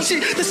够争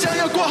气。他想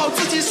要过好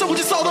自己生活，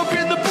却遭到别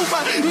人的不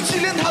满，如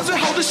今连他最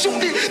好的兄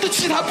弟都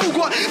弃他不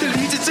管。他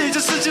理解这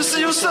件事情是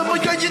由什么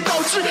原因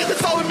导致，他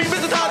早已明白，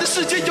在他的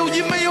世界友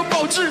谊没有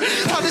保质，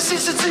他的心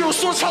事只有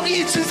说唱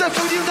一直在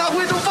否定他，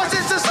回头发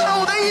现这时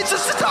候的一直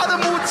是他的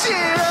母亲。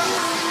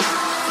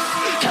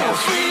Can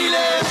feel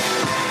it,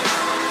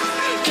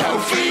 can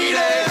feel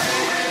it,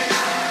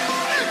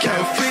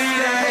 can feel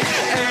it,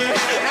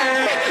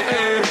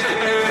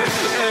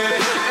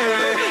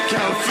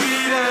 can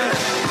feel it,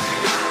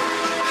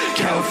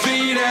 can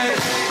feel it,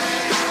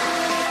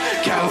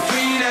 can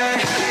feel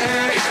it。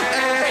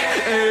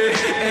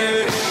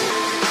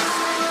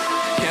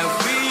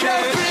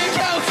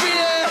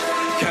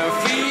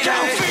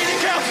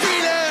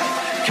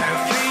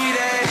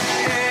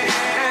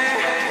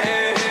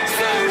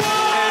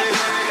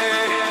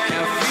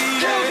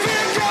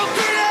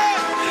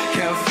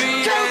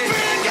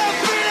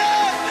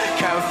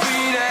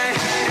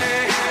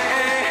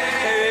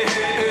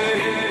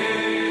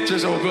这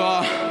首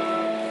歌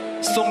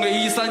送给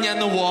13年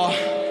的我，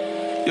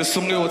也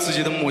送给我自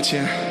己的母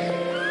亲。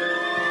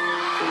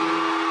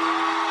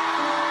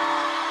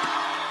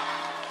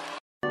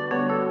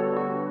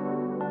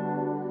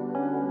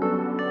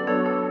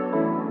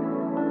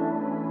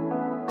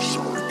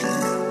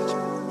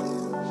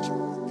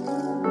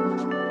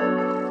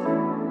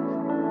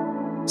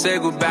Say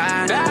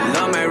goodbye,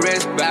 on my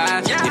wrist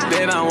back， 你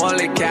背叛我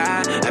离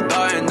开，还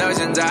抱怨到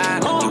现在，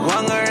你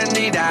换个人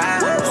替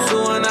代，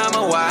诉我那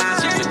么晚，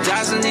说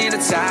他是你的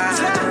菜，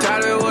他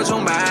对我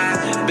崇拜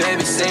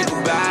 ，Baby say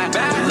goodbye，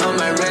 on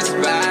my wrist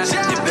back，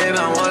 你背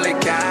叛我离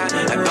开，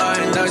还抱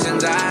怨到现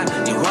在，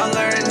你换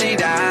个人替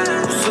代，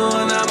诉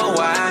我那么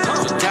晚，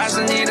说他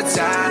是你的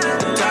菜，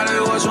他对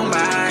我崇拜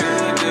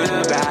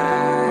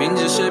 ，Goodbye， 明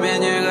知是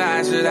编剧，可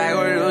还是太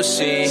过入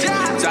戏，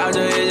早就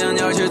已经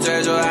扭曲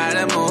追逐爱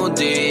的目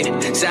的。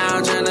想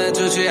要真的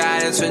出去，还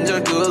得存着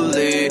顾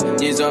虑。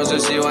你总是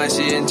喜欢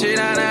吸引其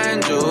他男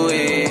人注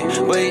意，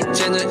回忆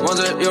前尘往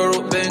事犹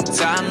如被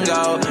残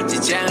狗，几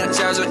千个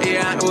小时依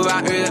然无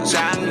法遇到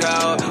伤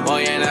口。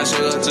谎言那时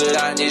候知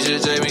道你是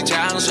这名枪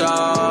手，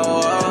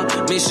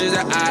迷失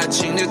在爱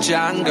情的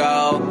江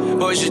沟。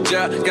或许这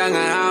刚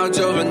刚好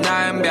，9分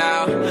单表，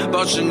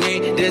保持你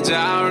的骄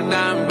傲，让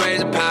男人围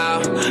着跑，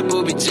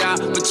不比较，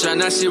不争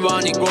那希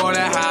望你过得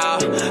好。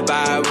But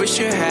I wish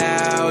you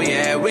hell,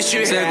 yeah, wish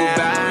you say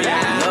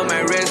goodbye。On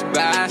my wrist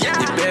back，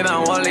 你背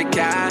叛我离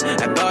开，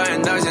还抱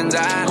怨到现在，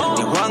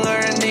你换个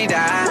人替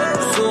代，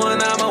诉我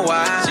那么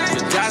晚，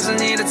说他是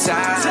你的菜，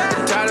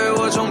他对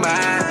我崇拜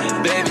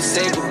 ，Baby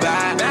say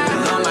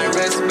goodbye。On my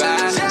wrist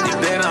back， 你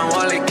背叛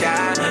我离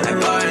开，还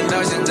抱怨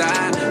到现在，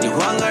你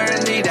换个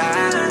人替代，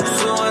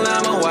诉我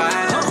那么晚，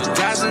说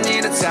他是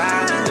你的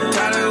菜，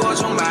他对我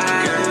崇拜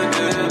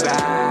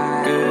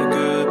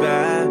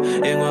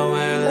 ，Goodbye， 眼光未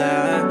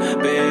来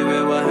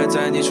 ，Baby 我还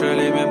在你圈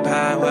里面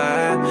徘徊。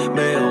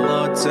没有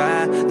我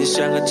在，你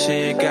像个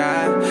乞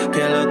丐，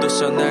骗了多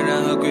少男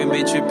人和闺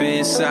蜜去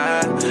比赛。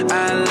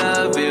I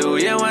love you，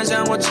 夜晚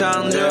向我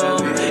长久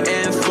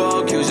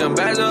 ，Info Q 像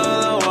白色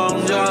的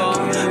黄酒，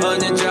和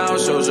你交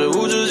手是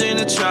无止境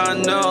的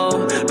战斗，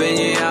被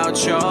你要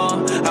求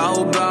毫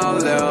无保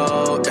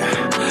留。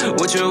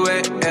我却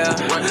为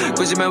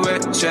关系没维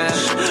权，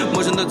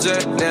陌生的嘴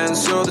脸，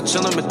所有的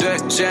承诺没兑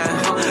现，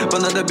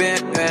放到的边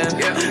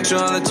缘，说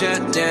好了1000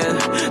年，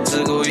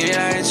自古以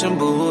来一成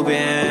不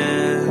变。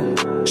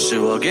是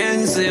我给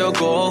你自由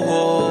过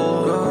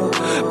活，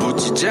不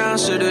计较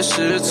是对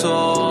是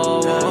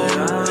错，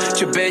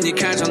却被你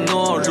看成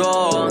懦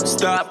弱。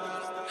Stop，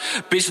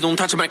必须动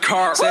touch my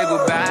car Say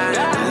goodbye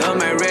Love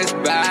my wrist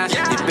by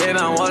你背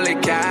叛我离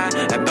开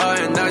还抱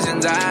怨到现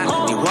在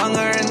你换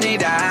个人替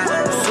代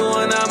说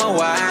我那么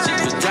坏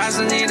说他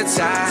是你的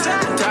菜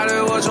他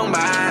对我崇拜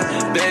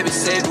Baby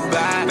say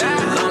goodbye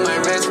Love my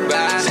wrist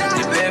by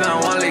你背叛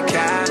我离开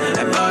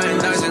还抱怨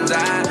到现在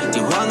你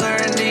换个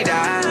人替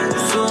代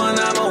说我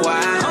那么坏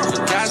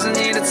说他是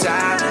你的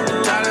菜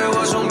他对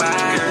我崇拜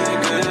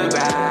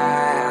Goodbye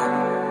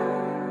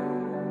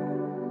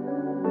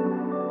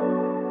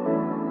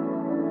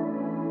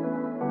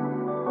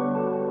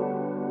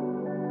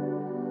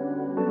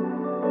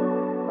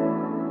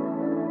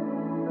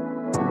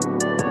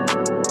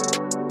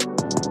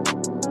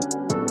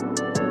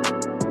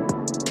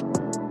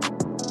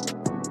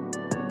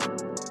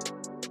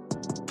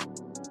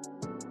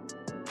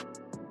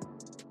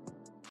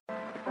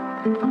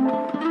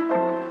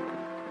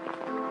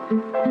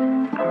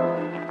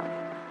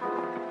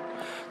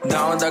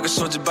当我打开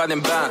手机8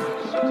点半，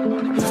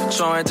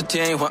窗外的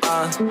天已昏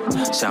暗，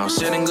想要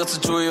写点歌词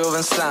注意又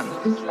分散，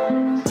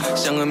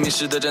像个迷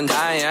失的侦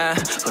探，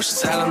何时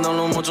才能到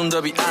落寞中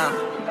的彼岸？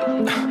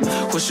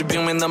或许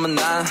并没那么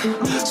难，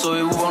所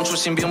谓勿忘初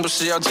心，并不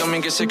是要证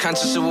明给谁看，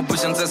只是我不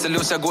想再次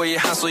留下过遗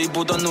憾，所以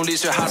不断努力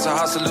学哈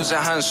斯流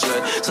下汗水，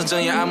曾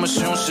睁眼爱慕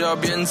虚荣，需要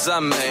别人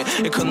赞美，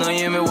也可能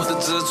因为我的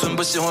自尊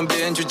不喜欢别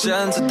人去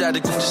争，自带的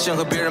攻击性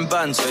和别人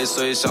拌嘴，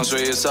所以想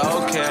睡也是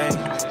OK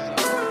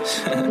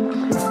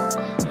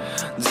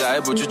再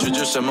也不去追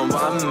求什么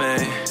完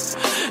美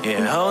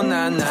Oh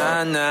na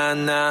na na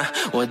na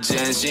我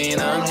坚信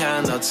能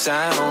看到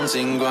彩虹，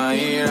尽管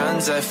依然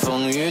在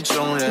风雨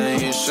中，任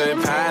雨水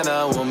拍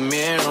得我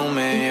面容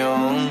没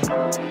用，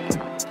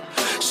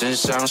身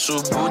上数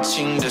不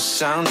清的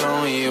伤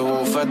痛已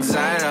无法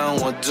再让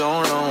我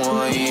动容，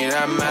我依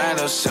然埋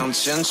头向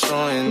前冲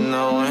You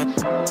know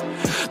it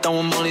当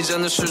我梦里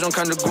站在水中，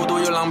看着孤独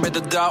又狼狈的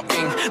倒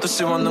影，多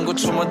希望能够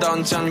触摸到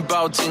你，将你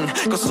抱紧，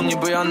告诉你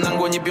不要难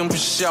过，你并不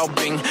是笑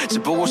柄，只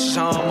不过是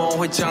场噩梦，我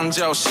会将你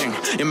叫醒，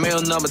也没有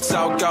那么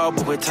糟糕，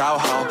不会讨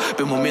好，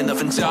被磨灭那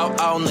份骄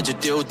傲，那就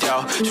丢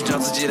掉，寻找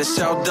自己的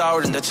小道，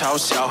任他嘲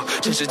笑，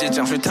全世界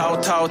江水滔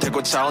滔，太过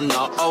吵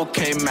闹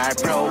OK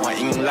Mybro 欢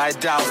迎来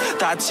到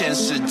大千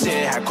世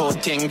界，海阔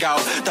天高，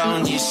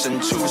当你身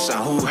处山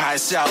呼海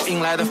啸，迎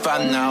来的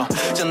烦恼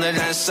将它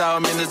燃烧，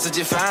面对自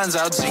己烦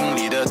躁经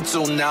历的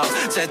阻挠，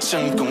在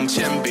成功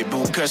前必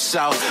不可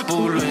少，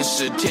不论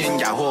是天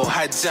涯或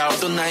海角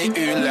都难以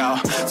预料，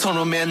从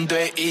容面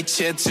对一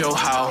切就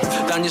好，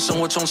当你生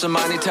活充斥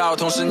马里跳，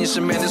同时你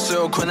身边的所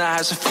有困难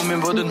还是负面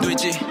不断堆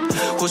积，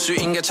或许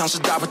应该尝试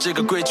打破这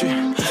个规矩，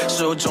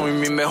事后终于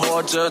明白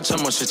活着沉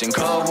默是件，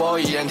可我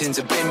依然天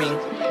在悲鸣，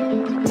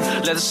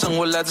来自生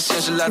活，来自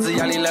现实，来自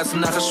压力，来自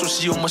那颗熟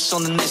悉又陌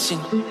生的内心，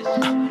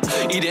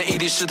一点一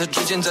滴试探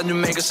逐渐占据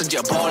每个世界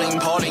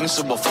Falling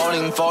是我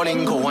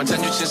Falling 口慌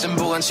占据全身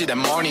不敢期待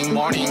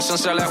Morning 生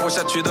下来活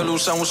下去的路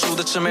上无数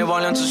的魑魅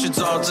魍魉，只需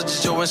做好自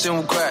己就问心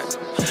无愧，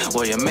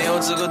我也没有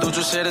资格堵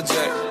住谁的嘴，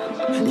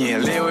你也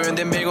离我远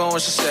点，别管我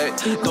是谁，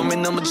都没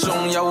那么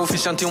重要，无非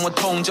想听我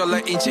痛叫，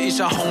来引起一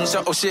场哄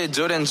笑。哦，谢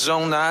9点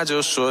钟，那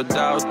就说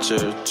到这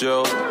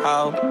就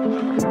好。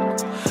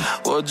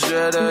我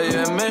觉得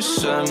也没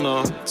什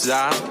么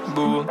大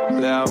不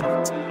了，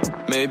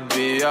没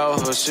必要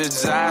和谁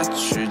再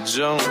去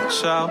争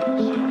吵。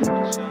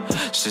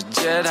世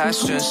界太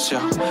喧嚣，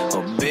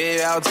我必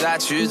要再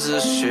去自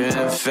寻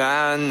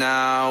烦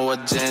恼。我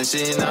坚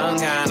信能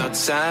看到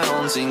彩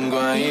虹，尽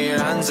管依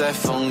然在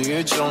风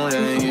雨中，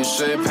任雨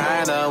水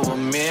拍得我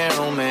面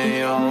容没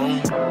用。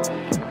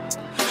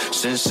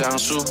身上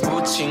数不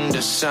清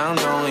的伤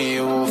痛已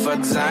无法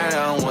再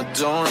让我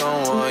动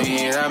容，我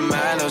依然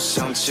埋头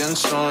向前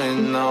冲 You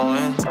know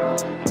it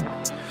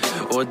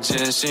我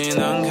坚信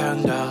能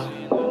看到，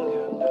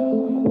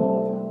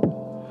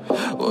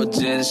我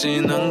坚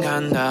信能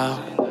看到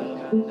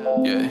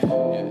yeah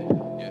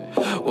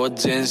我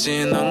坚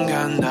信能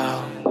看到，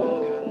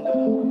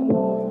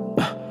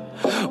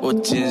我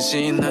坚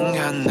信能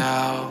看到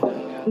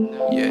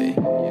yeah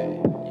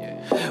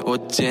我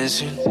坚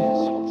信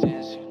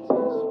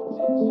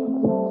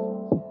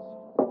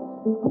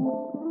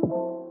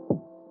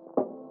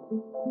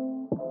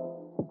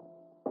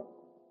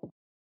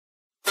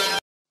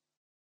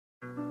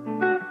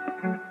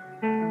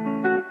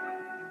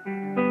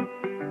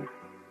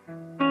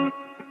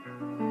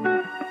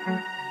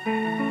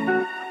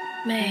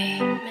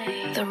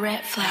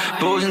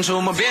不想触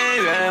摸边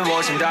缘，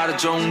我想达到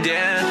终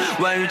点。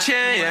万语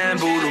千言，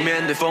不如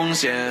面对风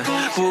险，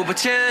不怕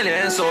牵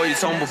连，所以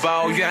从不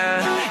抱怨。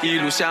一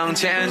路向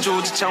前，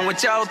逐渐成为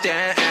焦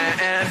点。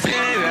边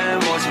缘，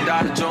我想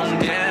达到终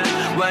点。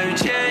万语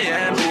千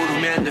言，不如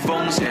面对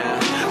风险，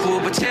不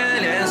怕牵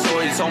连，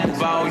所以从不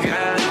抱怨。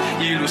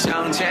一路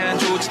向前，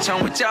逐渐持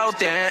成为焦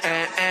点。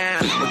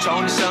我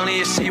憧憬胜利，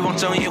也希望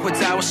正义会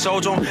在我手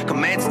中，可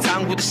每次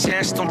残酷的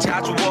现实总卡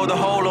住我的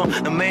喉咙。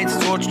当每次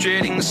做出决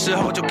定的时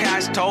候，就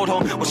开始头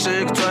痛。我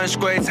是个遵守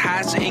规则，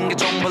还是应该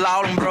中不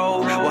劳动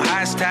bro？ 我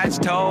还是抬起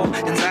头，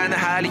想在脑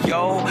海里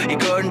游，一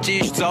个人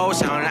继续走，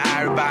想让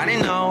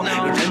everybody know，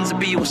 有人在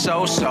逼我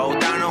收手，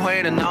当然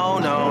会的 no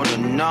no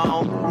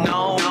no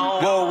no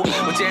no。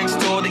我坚持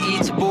做的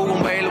一切，不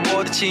光为了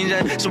我的亲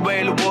人，是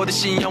为了我的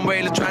信仰，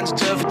为了传承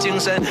这份精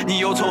神。你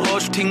又从何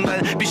处听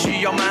闻？必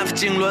须要满腹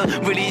经纶，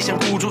为理想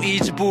孤注一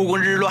掷，不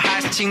管日落还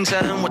是清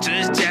晨。我只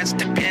是坚持，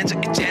太偏执，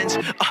也坚持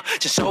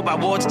牵手把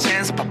握着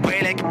前程，把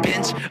未来给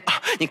编织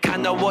你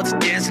看到我在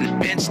电视里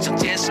编织成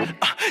见识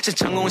像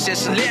成功现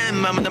实链，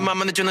慢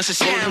慢的就能实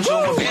现。我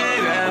冲破边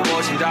缘，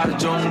我想达到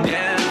终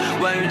点，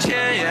万语千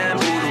言，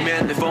不如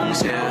面对风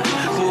险，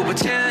不怕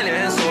牵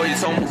连，所以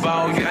从不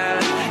抱怨，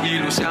一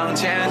路向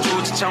前，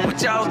逐渐成为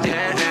焦点。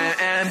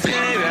边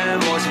缘，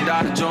我想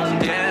达到终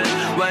点，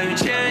万语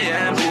千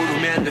言，不如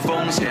面对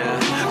风险，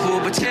不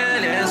怕牵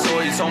连，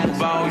所以从不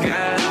抱怨，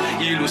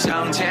一路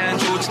向前，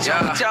逐渐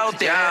成为焦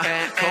点。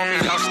空明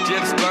老师接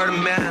的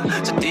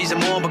Spiderman， 这地下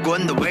摸把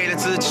滚的，为了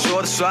自己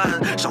说的算，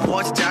生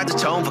活加价值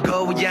惩罚，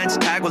可我演技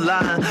太过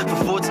烂，反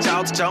复在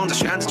找自挣扎，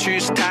选择趋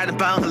势太难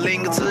判，和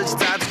另一个自己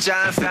在作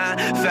战。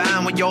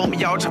烦我有没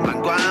有成判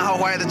官，好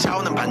坏的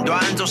超难判断，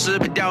总是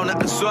被刁难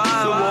暗算。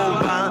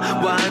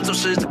我玩总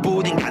是在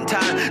不停感叹，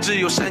只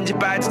有身经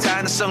百战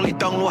才能胜利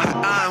登陆海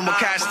岸。我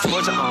开始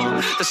作战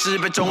在失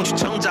败中去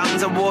成长，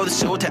在我的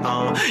手台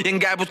掩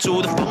盖不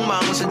住的锋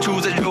芒，身处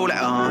在如来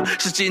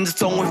是金子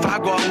总会发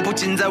光，不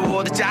仅在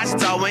我的家乡，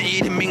早晚一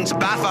天名震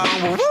八方。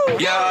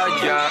呀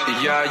呀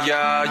呀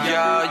呀呀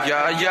呀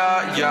呀呀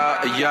呀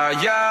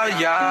呀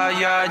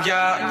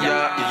呀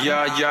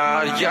呀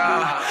呀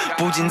呀！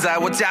不仅在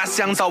我家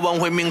乡，早晚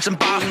会名震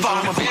八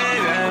方。边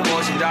缘，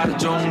我想达到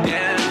终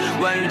点，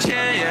万语千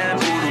言，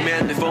不如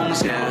面对风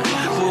险，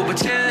不怕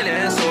牵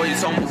连，所以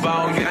从不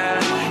抱怨，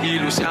一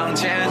路向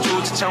前，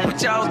逐渐成为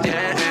焦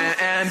点。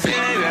边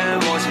缘，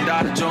我想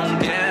达到终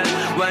点，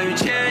万语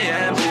千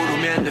言，不如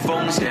面对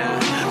风险，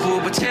不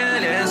怕牵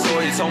连，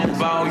所以从不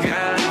抱怨，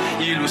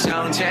一路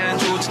向前，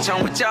逐渐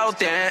成为焦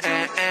点。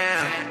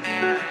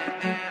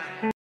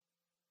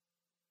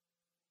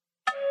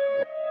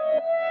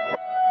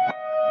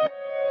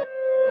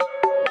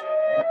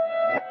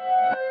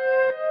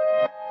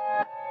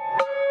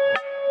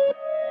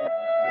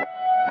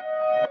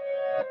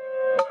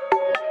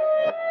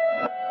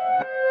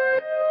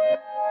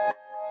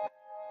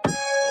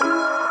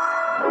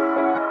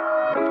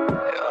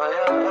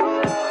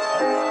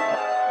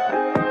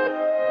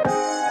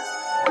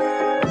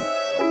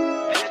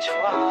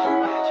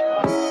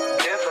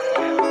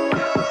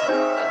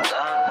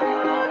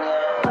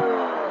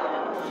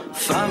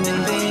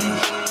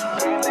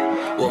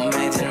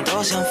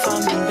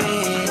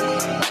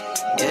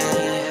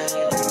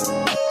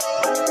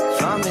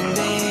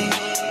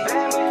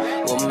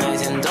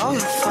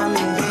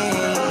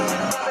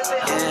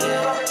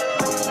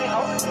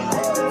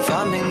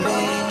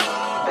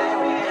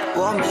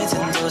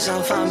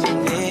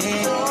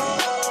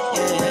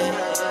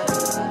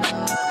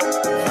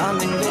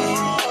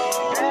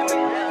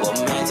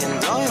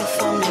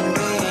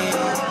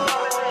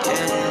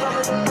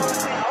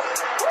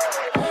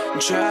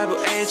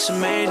H.M.E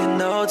每天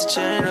都在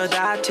趁热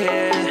打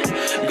铁，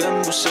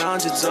跟不上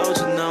节奏，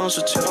只能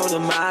说求到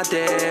马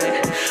爹。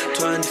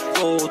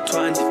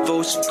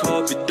24是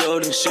科比的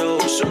领袖，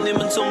兄弟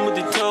们从不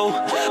低头，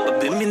把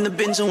扁平的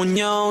变成蜗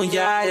牛。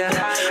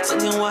曾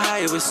经我还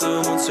以为所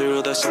有梦脆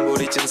弱到像玻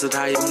璃，见刺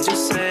它一碰就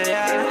碎，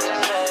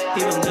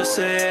一碰就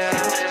碎，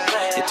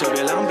也特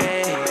别狼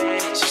狈。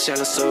卸下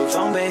了所有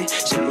防备，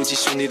现如今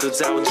兄弟都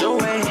在我周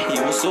围，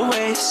也无所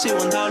谓，希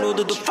望他路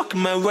的都 fuck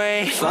my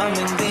way。发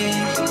明币，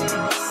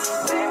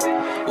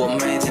我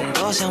每天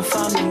都想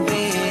发明币，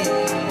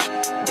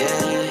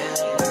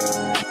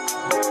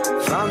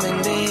发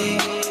明币，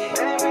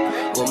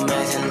我每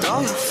天都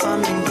有发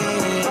明币，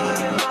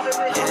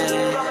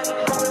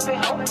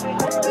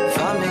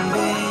发明币，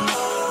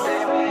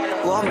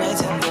我每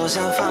天都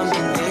想发明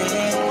币，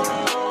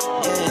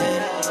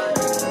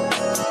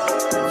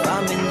发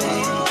明币，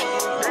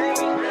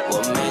我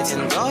每天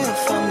都有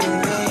发明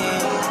币，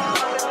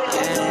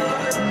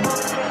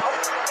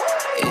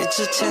一直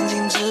前进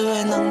只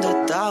为能得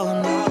到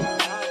你，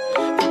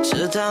不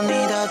知道你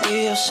到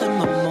底有什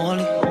么魔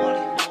力，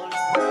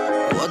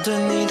我对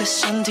你的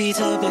身体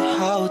特别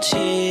好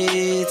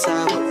奇，在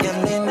我眼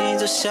里你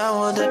就像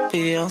我的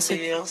Beyonce，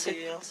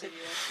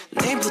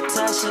 你不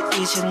再是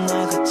以前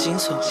那个金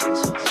锁，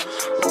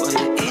我也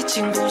已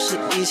经不是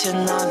以前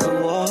那个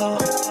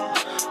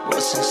我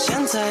想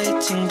现在已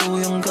经不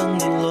用跟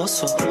你啰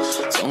嗦，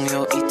总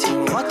有一天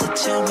我的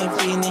钱会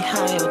比你还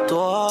要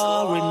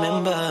多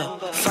Remember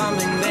发明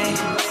币，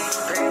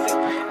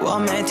我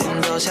每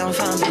天都想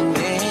发明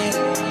币，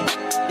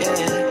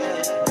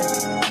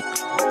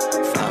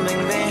发明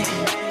币，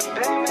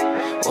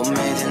我每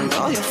天都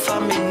有发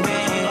明币，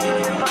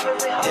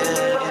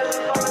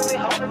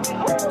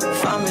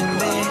发明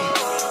币，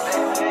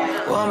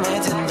我每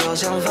天都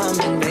想发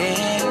明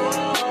币。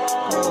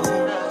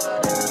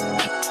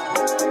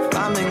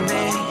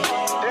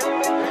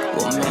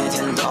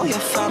天都要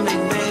放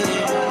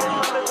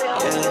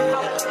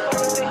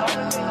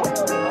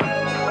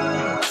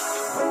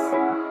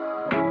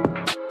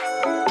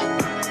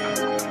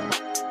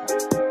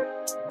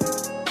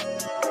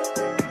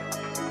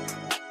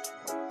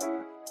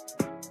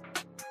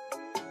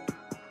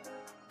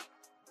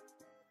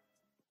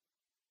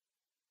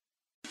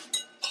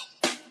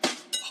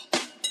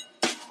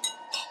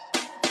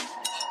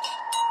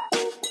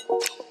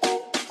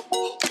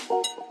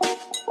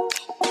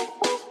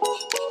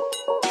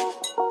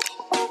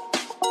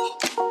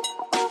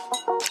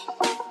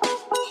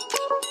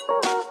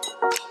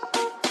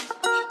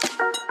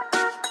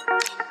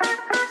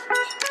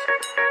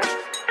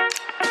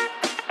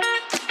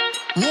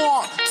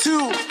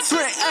two,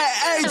 three,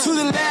 ay, to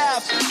the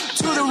left,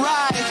 to the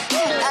right.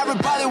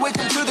 Everybody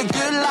welcome to the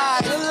good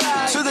life.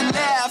 To the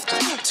left,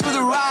 to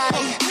the right.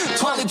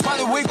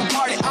 2020 we gon'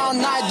 party all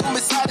night. Don't be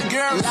shy the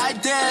girl.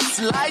 Like dance,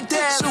 like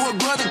dance. 是我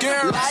国的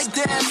girl. Like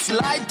dance,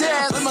 like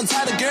dance. 奔跑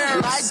菜的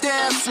girl. Like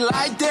dance,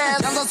 like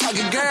dance. 阳光草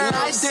根 girl.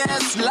 Like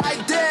dance,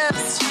 like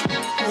dance.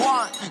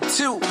 1,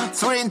 2,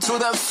 3 to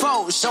the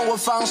 4. 生活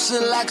方式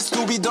like a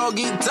stupid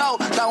doggy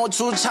dog. 当我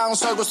出场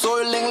甩过所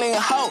有00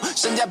后，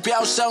身价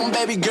飙升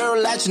baby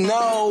girl let you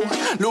know。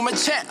 路没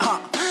钱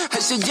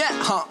很鲜艳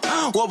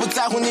我不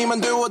在乎你们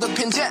对我的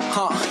偏见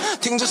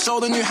听这首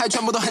的女孩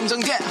全部都很正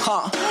点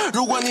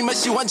如果你们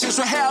喜欢请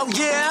说 hell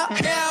yeah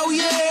hell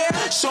yeah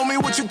show me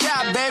what you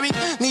got baby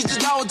你知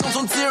道我正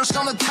从0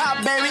上的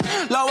top baby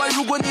老外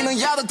如果你能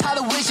要到他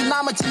的微信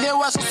那么今天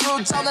晚上所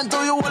有账单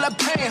都由我来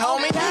pay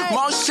homie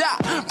猫下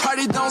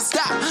party don't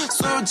stop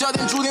所有焦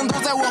点注定都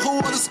在我和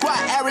我的 squad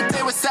every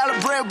day we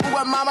celebrate 不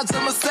管妈妈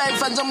怎么 say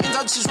反正明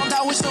早起床她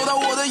会收到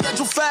我的演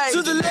出费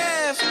to the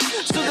left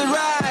to the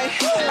right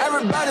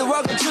everybody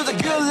welcome to the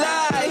good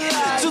life.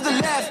 To the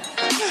left,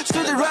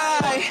 to the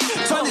right.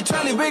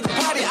 2020 we gon'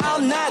 party all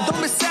night.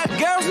 Don't be sad,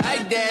 girls.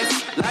 Like that,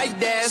 like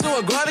that. 是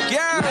我国的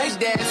girl. Like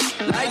that,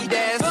 like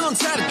that. 不能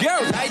差的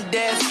girl. Like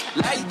that,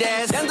 like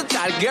that. 两个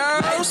大的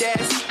girl. Like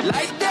that,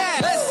 like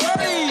that. Let's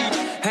party.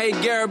 Hey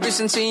girl， 别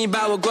想轻易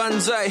把我灌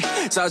醉，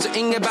早就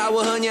应该把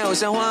我和你偶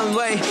像换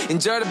位。你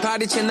这儿的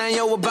party 前男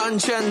友我帮你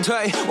劝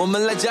退，我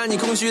们来将你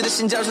空虚的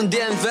心交上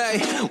电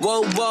费。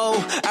Wow wow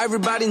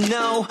everybody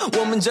know，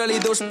 我们这里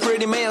都是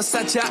pretty 没有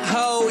撒娇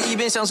后，一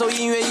边享受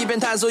音乐一边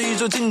探索宇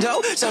宙尽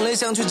头，想来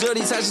想去这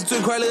里才是最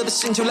快乐的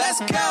星球。Let's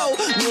go，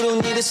 扭动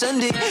你的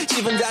身体，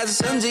气氛再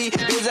次升级，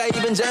别再一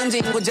本正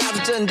经，或假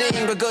装镇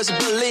定，快个性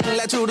本领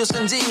来触动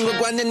神经，快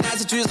观点那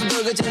些橘色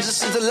的歌简直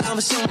是在浪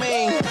费生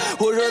命。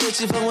火热的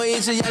气氛我一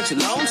直要去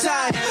龙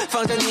台，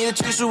放下你的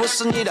拘束，我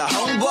是你的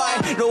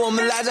homeboy， 让我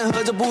们来战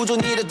合着捕捉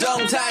你的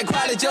动态，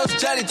快乐就是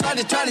这里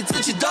2020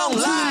自驱动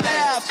来。To the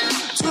left,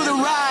 to the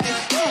right,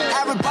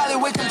 everybody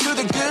welcome to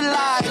the good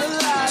life.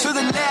 To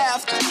the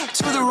left,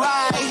 to the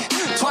right,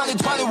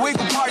 2020 we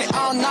gon' party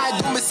all night.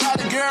 Don't be shy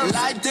the girl,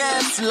 like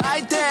dance,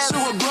 like dance. 是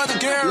我国的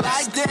girl,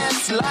 like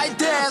dance, like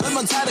dance. 奔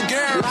跑菜的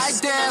girl, like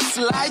dance,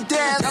 like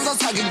dance. 阳光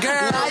草根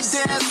girl, like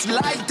dance,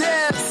 like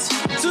dance.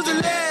 To the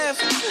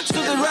left, to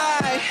the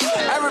right,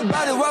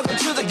 everybody welcome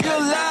to the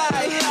good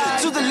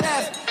life. To the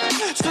left,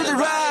 to the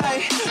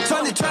right,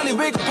 2020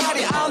 we gon'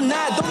 party all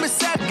night. Don't be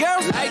sad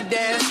girls, like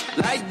dance,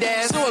 like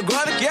dance. 是我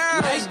国的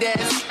girl, like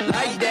dance,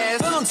 like dance.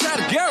 奔跑菜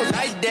的 girl,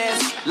 like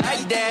dance,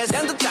 like dance.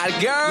 阳光草根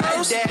girl,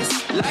 like dance,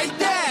 like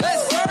that.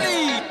 Let's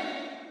party.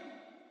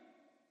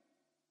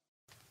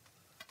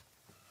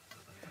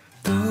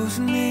 都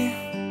是你，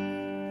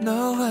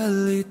脑海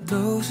里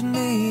都是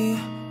你，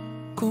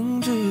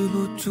控制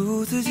不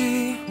住自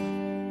己，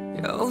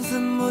要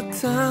怎么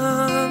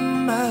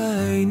坦白？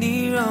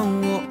你让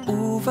我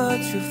无法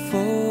去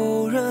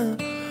否认，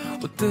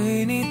我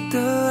对你的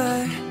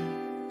爱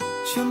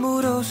全部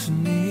都是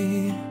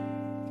你，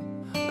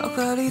脑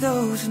海里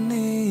都是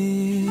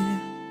你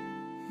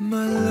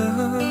 ，My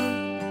love，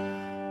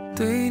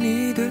 对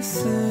你的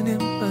思念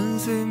伴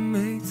随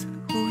每次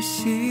呼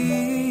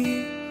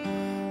吸。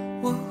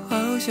我好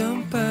想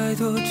摆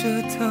脱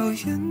这讨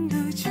厌的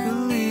距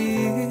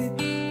离，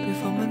别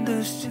放慢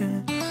的时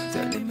间，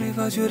在你没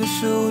发觉的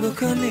时候多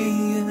看你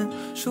一眼。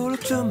说了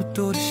这么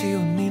多的希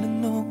望你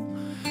能懂，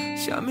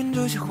下面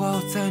这些话我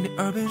在你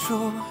耳边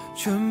说，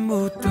全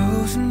部都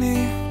是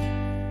你，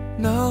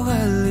脑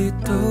海里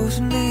都是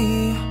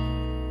你，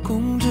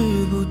控制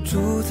不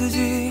住自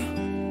己，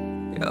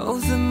要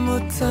怎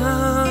么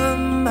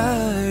坦白？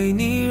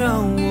你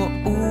让我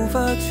无法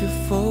去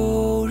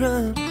否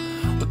认。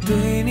我对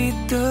你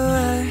的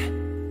爱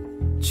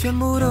全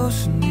部都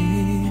是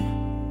你，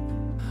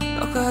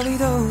脑海里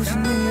都是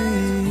你。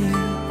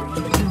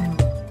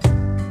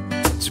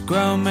只怪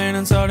我没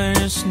能早点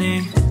认识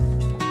你，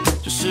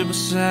就是不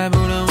是还不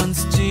能问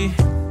自己，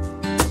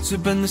最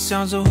笨的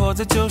享受活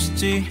在旧世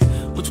纪，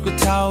无助个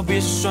逃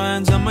避是双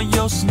眼怎么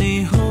又是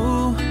你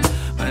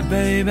My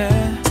baby，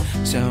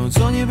 想要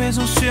做你陪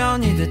送需要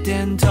你的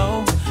点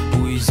头，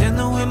无意间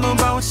的回眸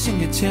把我心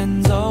给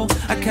牵走，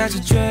爱开始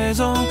追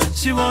踪，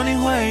希望你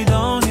会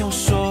懂。听我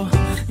说，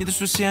你的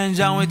出现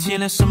让我体验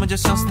了什么叫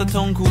相思的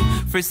痛苦。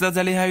Freestyle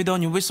再厉害遇到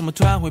你，为什么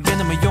突然会变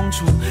得没用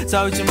处？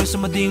早已经没什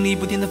么定力，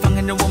不停地翻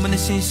看着我们的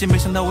信息，没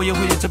想到我也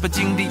会有这般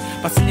经历，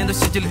把思念都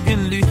写进了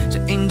韵律，这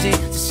印记在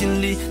心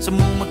里，像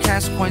木马开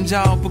始环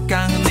绕，不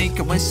敢和你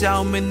开玩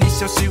笑，没你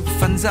消息会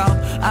烦躁。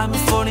I'm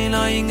falling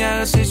了，应该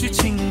和谁去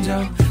请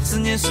教？思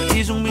念是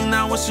一种病，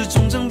那我是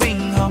重症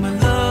病号。My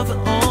love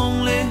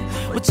only，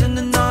 我真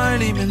的脑海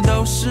里面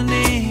都是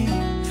你，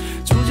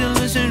逐渐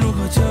沦陷，如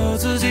何救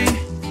自己？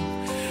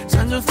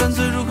战争犯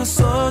罪如何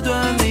缩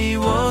短你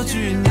我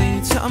距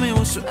离 ？Tell me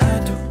我说 I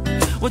do，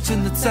 我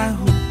真的在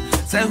乎，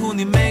在乎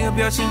你每个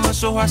表情和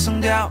说话声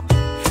调，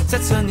猜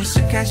测你是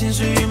开心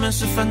是郁闷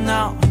是烦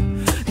恼。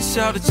你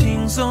笑得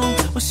轻松，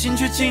我心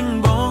却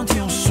紧绷。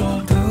听我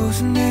说，都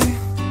是你，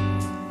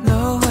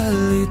脑海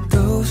里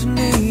都是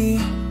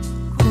你，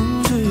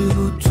控制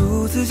不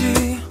住自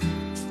己，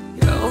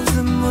要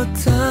怎么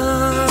坦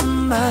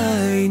白？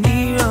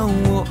你让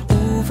我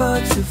无法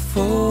去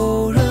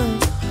否认。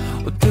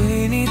我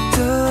对你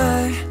的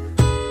爱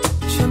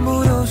全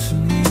部都是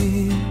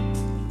你，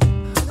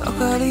脑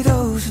海里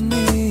都是你。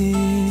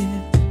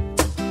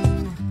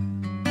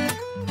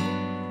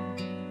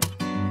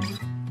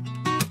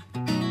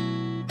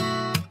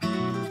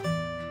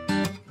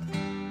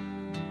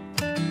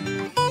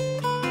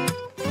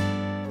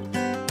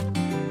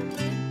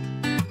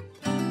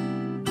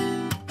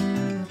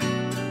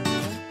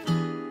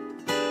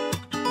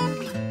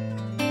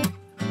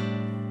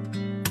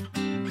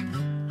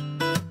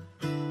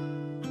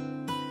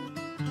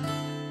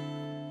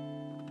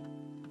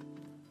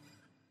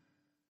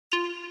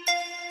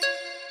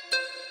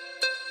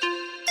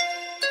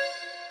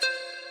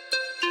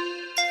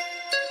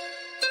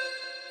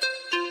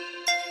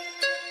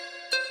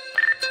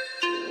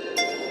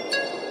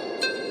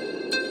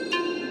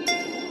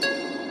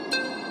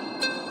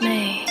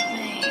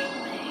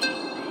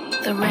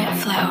The red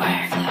flower.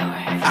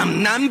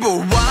 I'm number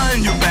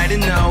one, you better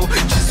know.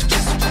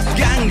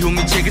 敢用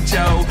力切个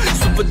球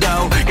 ，Super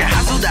dope， 该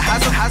哈手的哈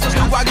手，哈手是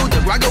挂钩的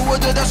挂钩，我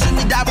得到是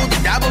你 double 的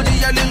double， 只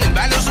要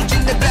0086，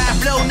进的 bad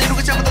flow， 你如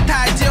果想不到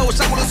太久，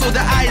上过了所有的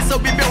ISO，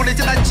 别骗我连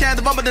接到你亲爱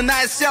的宝宝的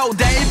nice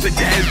show。Day by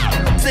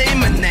day，say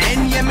my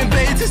name， 你也没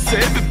背，才随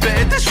便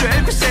背，他学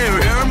会 say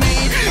hear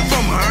me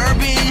from her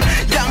beat，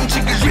 让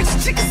这个 rich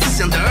这个思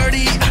想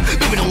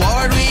dirty，baby don't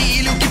worry，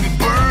 一路 keep it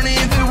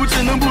burning， 对我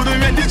只能不断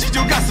原地祈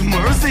求 God's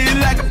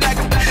mercy，like a black。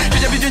学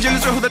校比卷卷了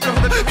最后的，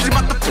必须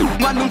把它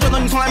完能赚到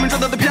你从来没赚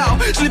到的票，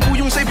实力不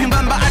用谁评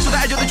判，把爱说的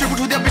爱教的绝不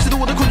除掉，别使得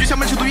我的恐惧像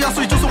满手毒药，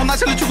所以就算我拿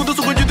下了全国都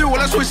是冠军，对我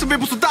来说也是微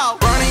不足道。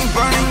Burning,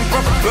 burning,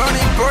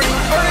 burning, burning,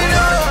 burning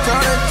up, turn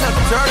it,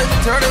 turn it,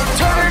 turn it,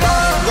 turn it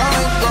up, run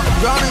it,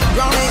 run it,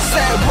 run it, say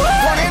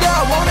want it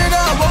up, want it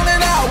up, want it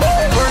up,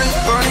 burning,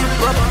 burning,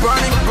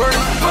 burning,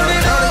 burning, burn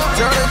it up,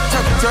 turn it,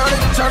 turn it,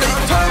 turn it,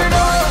 turn it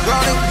up,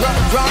 run it,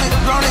 run it,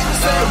 run it,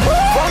 say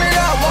want it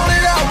up, want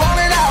it up,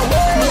 want it up。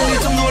努力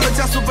挣多了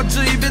加速，把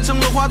质疑变成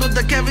了花朵，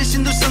打开微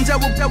信都上架，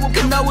我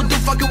看到我都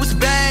发给我是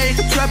背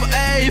Triple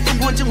A， 疯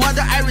狂进化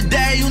的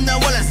Everyday， You know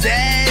what I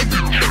say。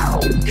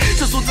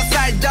射速在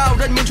赛道，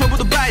让你们全部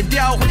都败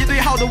掉，换件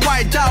对好的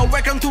外套。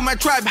Welcome to my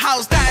trap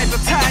house， 代表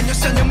菜鸟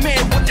想要灭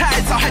我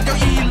太早，还掉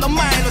倚老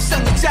卖老，向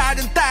你家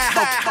人带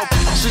好。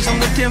市场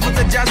的天赋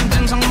再加上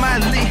正常卖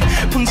力，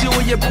抨击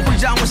我也不会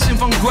让我心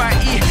放怪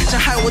异，伤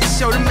害我的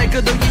小人每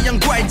个都一样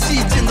怪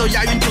气，建造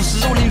押韵就是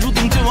蹂躏，如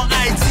同阵亡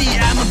埃及。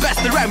I'm the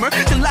best rhymer，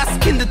 像 Last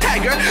King 的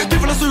Tiger， 对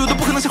付了所有都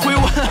不可能想回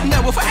我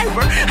 ，Never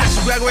forever， 还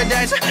是乖乖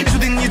待着，也注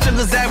定你整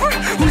个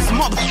Ever。Who is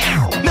mother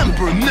number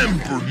burning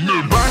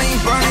burning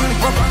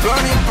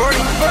burning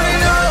burning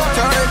burning up，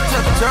 turn it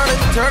turn it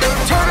turn it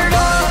turn it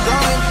up，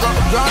 run it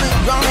run it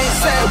run it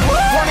say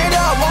want it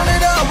up want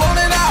it up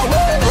want it up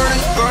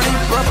burning burning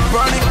burning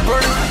burning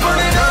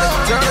burning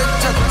up turn it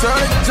turn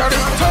it turn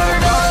it turn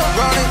it up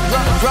run it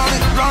run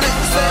it run it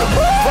say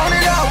want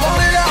it up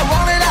want it up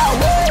want it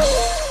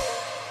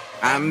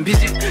up。I'm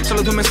PG， 上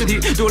了图卖实体，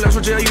对我来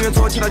说只要音乐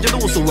做，其他就都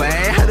无所谓。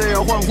还得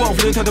要晃晃，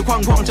浮流跳跳框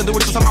框，这对我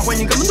的上马回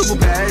应根本都不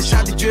配。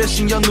下定决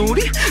心要努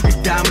力，比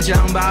他们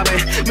强8倍，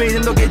每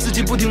天都给自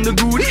己不停的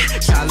鼓励。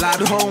沙拉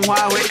的红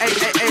花会，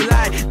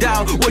来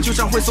到我球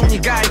场会送你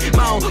盖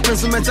帽，粉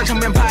丝们在场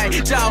边拍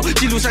照，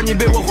记录下你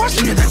被我花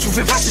式虐待，除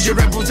非发世界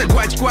rap 不再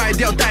怪奇怪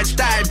调，带起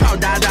带炮，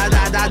打，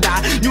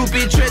牛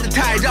逼吹得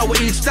太，让我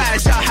一直在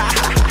笑，哈哈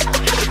哈。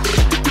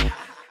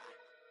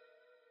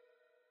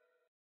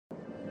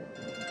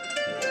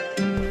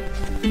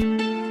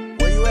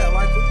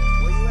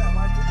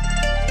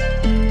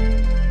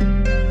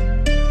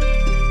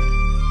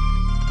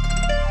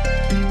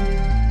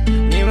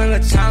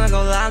唱得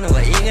够烂的，我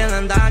一个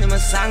人打你们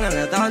3个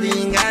人，到底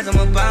应该怎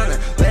么办呢？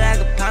未来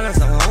可盼了，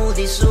生活无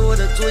敌是我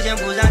的主见，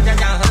不让江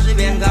江河水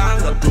变干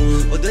涸。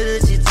我对得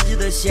起自己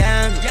的限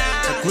制，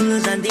在昆仑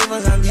山顶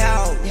峰上跳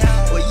舞，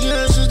我依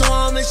然是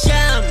多么羡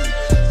慕。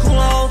空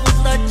老粉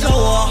丝在叫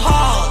我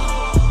hard，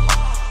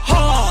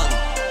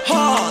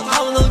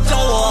 他们都叫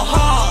我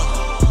hard，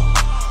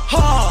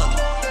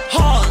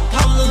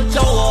 他们都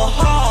叫我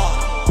hard，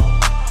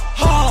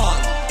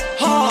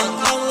 他们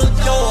都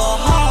叫我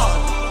hard。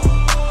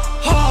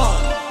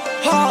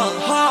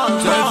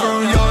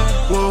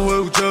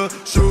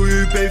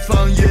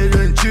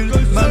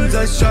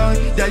上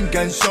一旦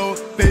感受，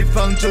北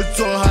方这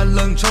座寒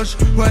冷城市，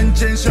忽然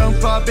间想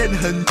法变得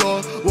很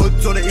多。我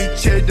做的一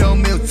切都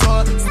没有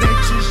错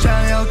 ，Stage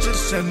想要吃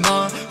什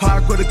么，划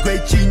过的轨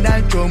迹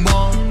难琢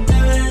磨。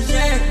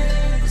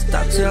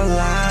Stop till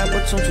life，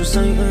 我冲出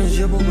声音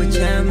学不会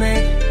甜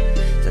美，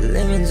在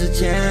黎明之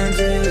前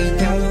只有一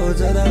条路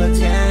走到了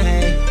天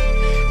黑。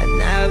I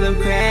never been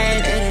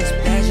praying and it's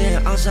passion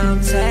on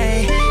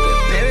something.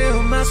 Baby,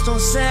 who must don't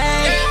say？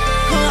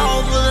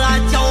 老子来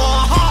叫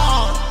我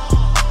hard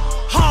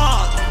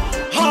hard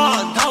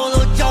hard， 他们都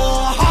叫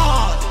我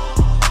hard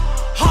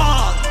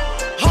hard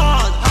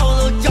hard， 他们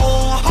都叫我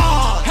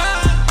hard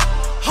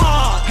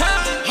hard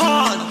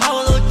hard， 他们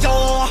都叫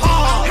我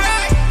hard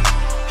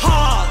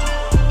hard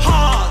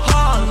hard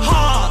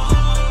hard。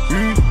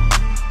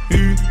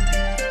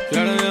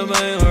漂亮的朋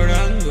友两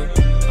个，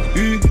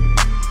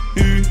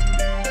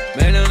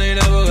每当你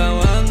都不敢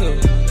挽歌，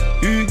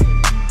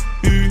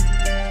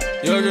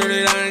有时你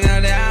让人家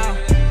聊。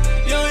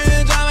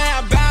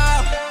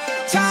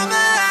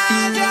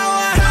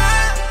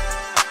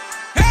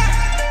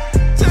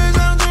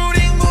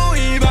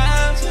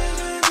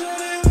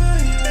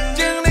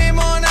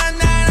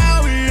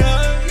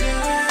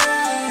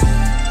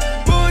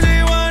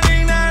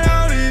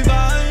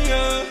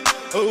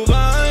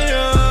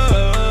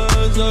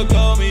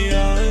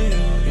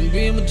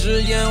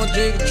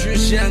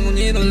见过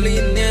你的理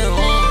念，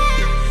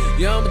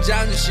要不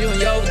占据喜欢，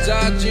又不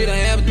杂鸡蛋，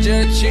也不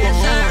接地气。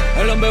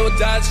海浪被我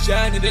打在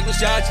线，你天空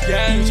下起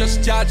烟，像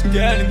是假期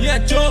点，你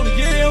眼中的一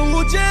言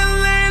无尽，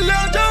力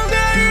量中的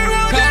欲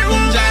望，他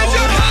们叫我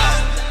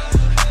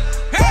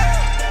喊，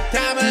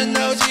他们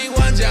都喜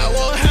欢叫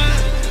我喊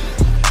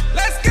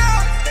 ，Let's go，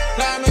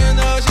 他们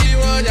都喜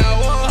欢叫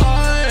我喊，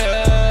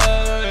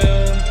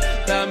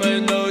他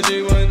们都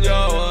喜欢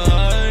叫我喊。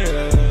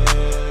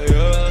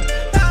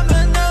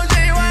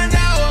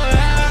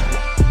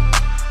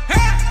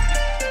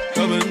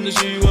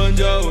喜欢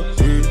叫我，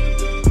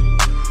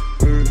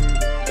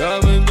他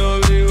们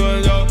都喜欢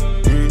叫我，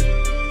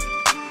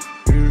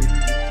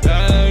大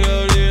家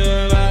都喜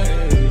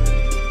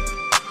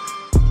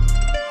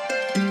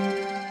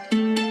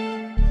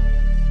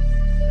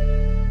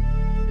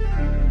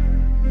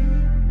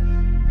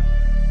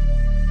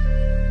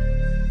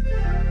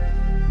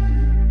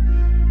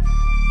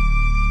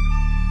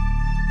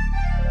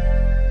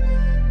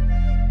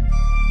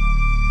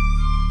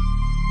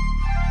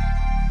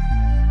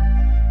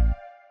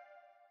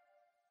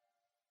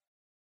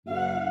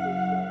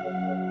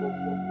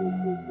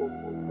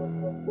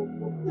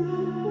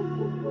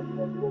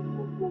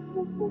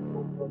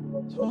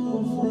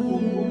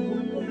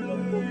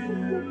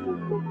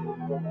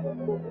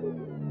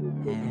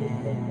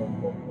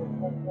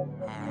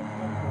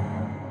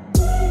白。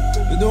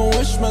You don't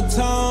waste my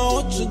time， 我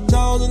知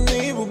道的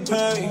你不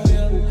配，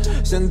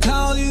想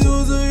逃离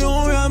独自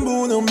永远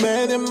不能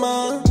被填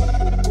满。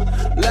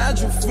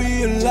Let you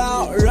feel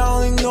out，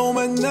 让你 know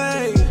my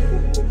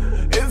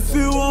name。If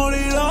you want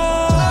it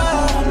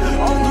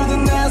all，on to the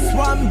next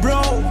one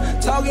bro。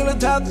逃给了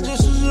他自己，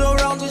是时候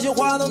让这些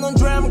话都能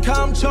dream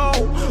come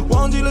true。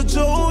忘记了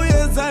昼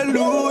夜在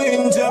录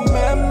音间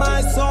make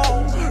my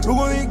song。如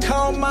果你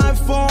call my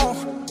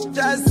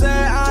phone。Just say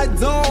I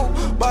don't，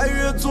 把音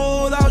乐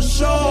做到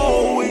手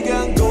We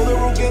can go the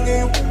road， can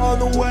get you on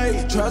the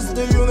way Trust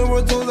the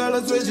universe， 走在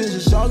了最前线，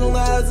小众的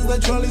孩子在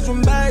全力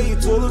准备，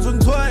做的纯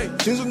粹，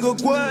精神可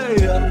贵，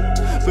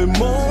被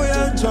梦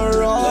魇缠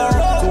绕，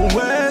总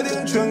会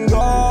定全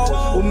高。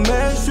我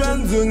没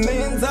选择你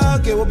早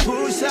给我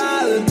铺下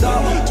的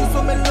道，就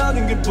算没让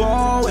你给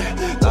包围，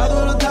打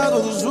断了太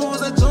多的树，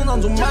在成长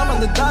中慢慢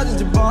的搭建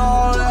起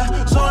堡垒。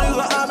胜利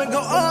和爱没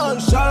够硬，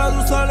下来就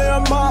算连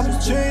冒，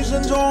情意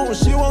深重。我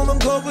希望能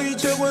克服一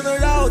切困难，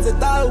让我在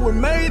大的为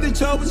美的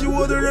瞧不起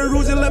我的人，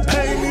如今来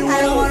陪你。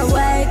I don't wanna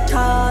wake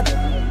up，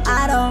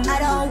 I don't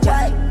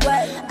wait，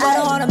 I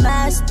don't wanna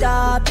mess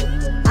up，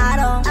 I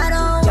don't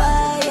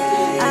wait，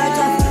 I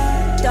just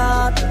fucked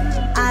up，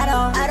 I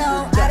don't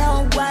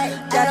wait，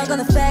 that I'm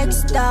gonna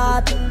fix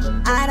up，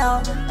 I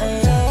don't。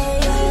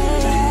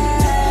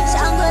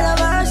昂贵的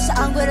味儿，是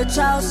昂贵的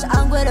酒，是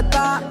昂贵的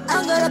bar，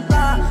 昂贵的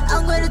bar，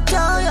 昂贵的酒，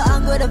有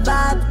昂贵的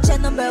vibe，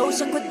 钱能被无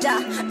限扩大。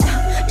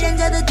人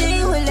家的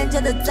诋毁，廉价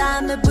的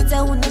赞美，不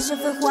在乎那些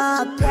废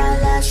话。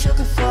Bright like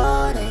sugar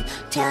 40，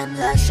 甜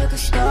like sugar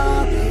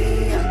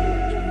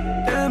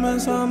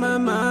strawberry。Diamonds on my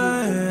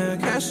mind，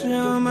 cash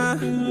on my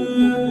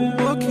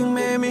walking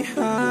made me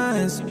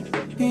high，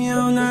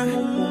 all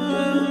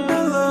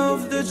night。I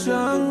love the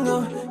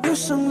jungle， 有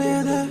生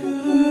烈的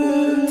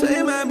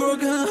对 Mybro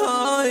更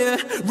好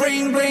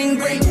 ，Ring ring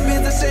ring， 别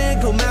在深夜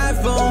口买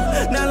风，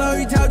拿老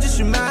鱼条继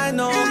续卖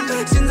弄。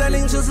现在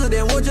凌晨4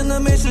点，我真的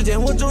没时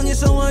间，我祝你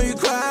生活愉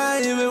快，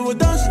因为我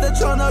当时在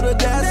创造着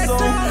death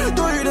song，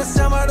 多余的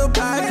想法都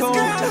排空，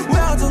我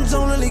要从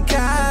中人离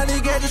开，离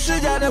开这世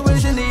界的危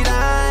险地带。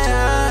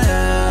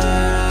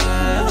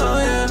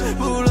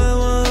不论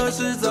我何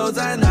时走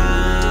在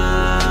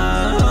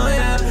哪，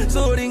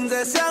锁定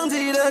在想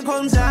起的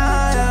框架。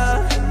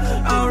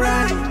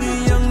Alright，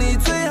 你用你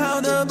最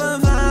好的办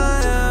法。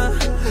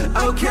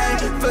OK，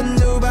 愤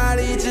怒把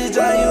你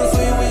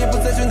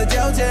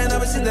了解，哪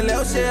怕心在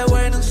流血，我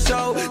也能承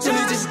受。胜利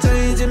即使正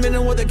义，渐变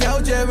成我的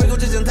口诀，为国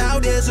只想饕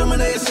餮，充满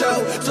了野兽。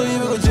所以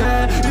不恐惧，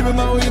一边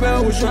骂我，一边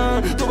我说，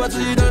都把自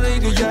己当成一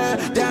个人。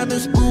他们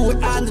是不会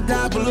安的，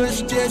他不论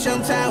世界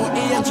像台湾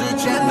一样之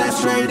前来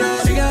睡的。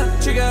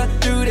Trigger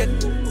do that，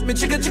 没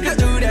trigger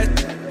do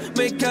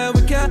that。Wake up，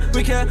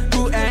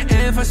 不安，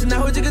发现拿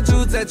回这个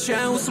主宰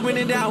权，无所谓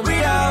那条 We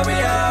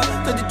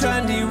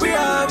are，2020 We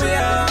are，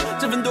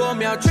 这分多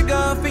秒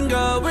Trigger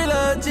finger， 为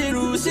了记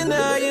录新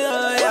的银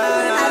河。I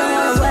don't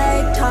wanna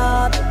wake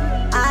up，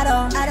 I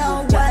don't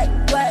wait，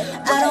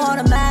 I don't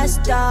wanna mess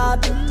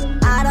up，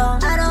 I don't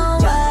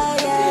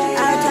wait， I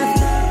don't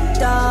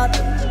get up，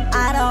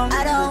 I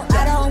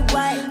don't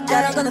wait，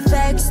 that I'm gonna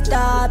fix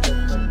up，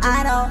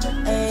 I don't。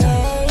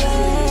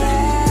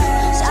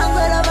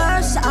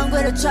昂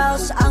贵的酒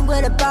是昂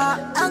贵的 bar，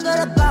 昂贵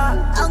的 bar，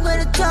 昂贵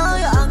的酒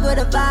有昂贵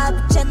的 vibe，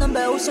 钱能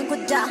被无限扩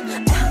大。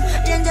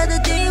人家的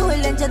地位，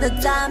廉价的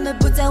赞美，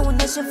不在乎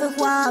那些废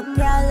话。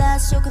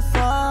Prayerless you can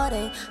afford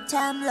it，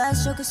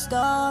 timeless you can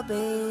stop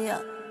it。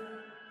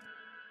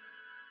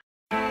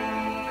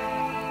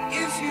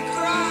 If you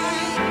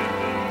cry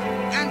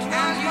and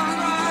while you're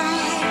crying，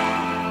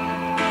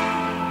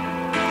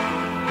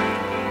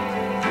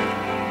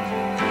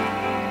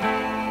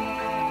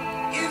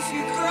 If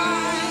you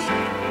cry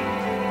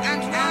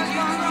and while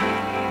you're crying，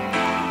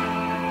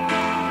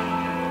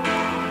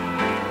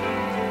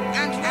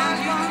 and while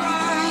you're crying，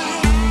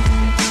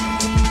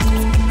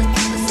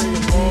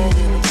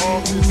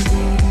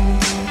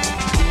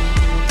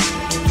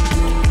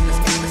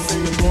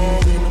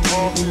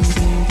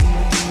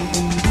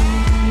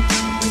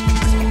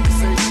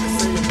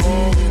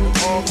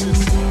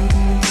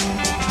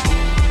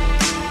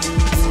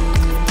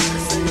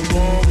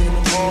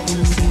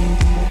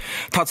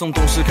 他从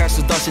懂事开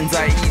始到现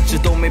在一直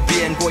都没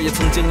变过，也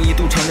曾经一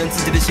度承认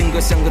自己的性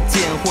格像个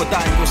贱货，但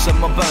有什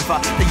么办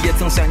法，他也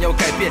曾想要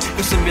改变，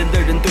可身边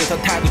的人对他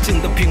态度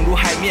静得平如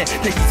海面。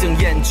他已经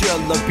厌倦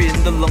了别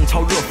人的冷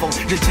嘲热讽，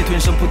忍气吞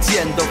声不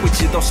见得会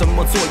起到什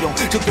么作用，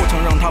这过程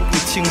让他不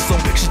轻松，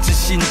实质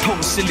心痛，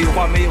心里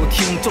话没有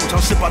听众，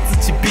尝试把自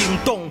己冰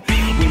冻。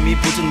萎靡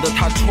不振的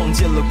他创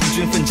建了孤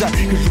军奋战，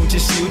可如今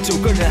是有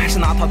9个人还是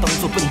拿他当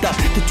作笨蛋，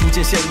他逐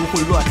渐陷入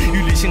混乱，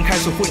与理性开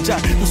始混战，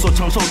他所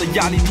承受的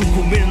压力痛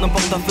苦没人能帮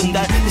他分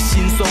担，他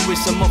心酸为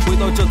什么回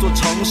到这座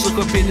城市，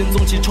和别人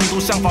总起冲突，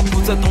想法不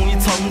在同一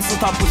层次，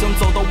他不想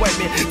走到外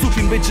面，作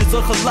品被指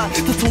责很烂，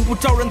他从不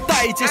招人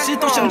待见，谁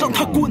都想让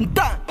他滚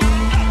蛋。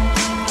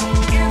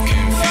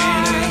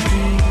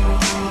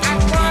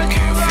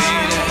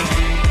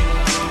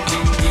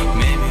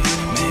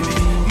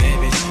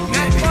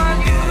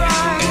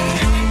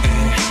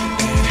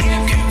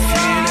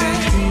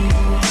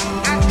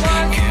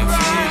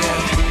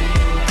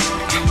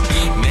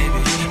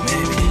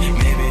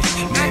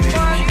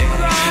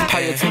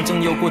曾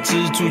经有过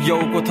支柱，有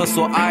过他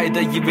所爱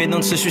的，以为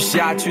能持续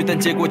下去，但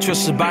结果却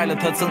失败了。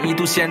他曾一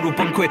度陷入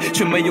崩溃，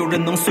却没有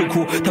人能诉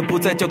苦。他不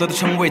再骄傲的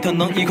称谓，他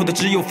能依靠的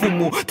只有父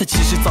母。他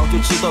其实早就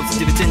知道自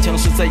己的坚强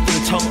是在硬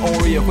撑，偶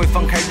尔也会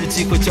翻开日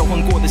记和交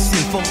换过的信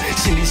封，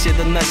心里写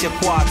的那些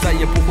话再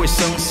也不会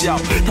生效。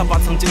他把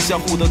曾经相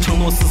互的承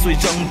诺撕碎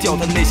扔掉，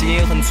他内心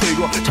也很脆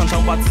弱，常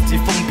常把自己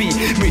封闭，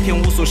每天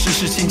无所事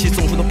事，心情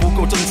总说他不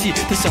够争气。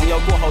他想要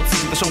过好自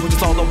己的生活，就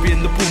遭到别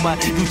人的不满。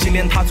如今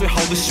连他最好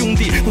的兄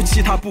弟都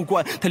弃他不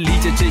管，他理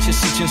解这些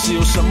事情是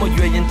由什么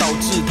原因导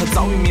致，他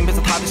早已明白在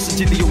他的世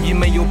界里友谊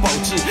没有保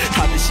质，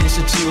他的心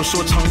事只有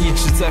说唱一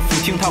直在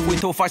俯听，他回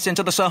头发现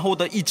站在身后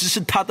的一直是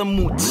他的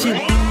母亲。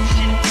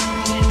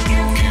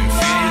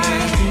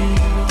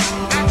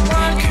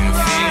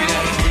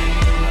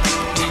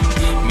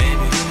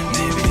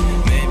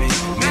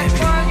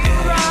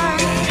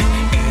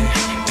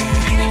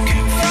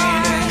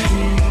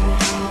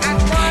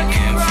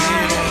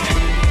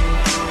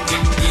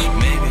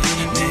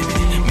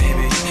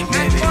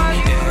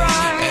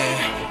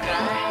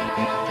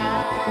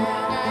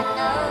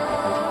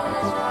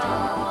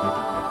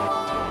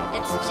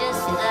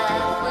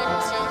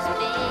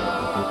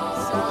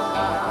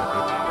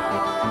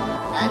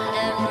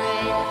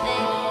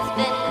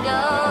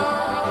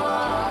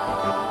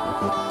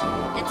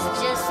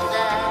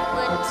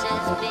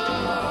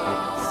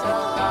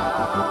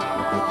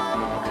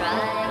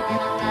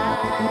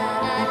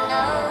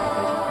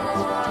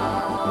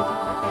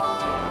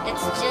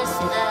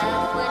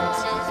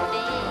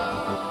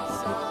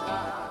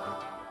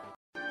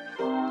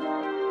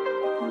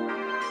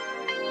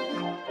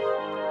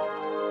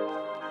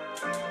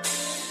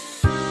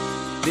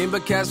08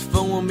开始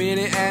疯狂迷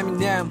恋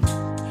H.M.E，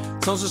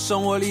 从事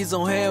生活里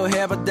总会有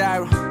hiphop 带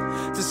入，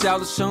在小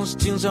的城市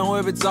经常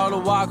会被遭到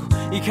挖苦，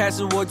一开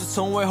始我就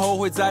从未后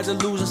悔在这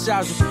路上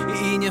下手。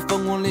11年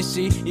疯狂练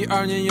习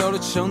，12年有了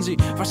成绩，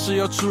发誓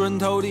要出人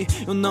头地，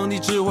有能力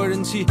智慧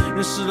人气，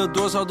认识了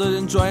多少的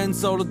人，转眼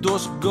走了多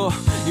少个，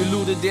一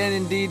路的点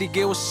点滴滴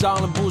给我上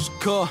了不少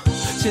课。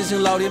庆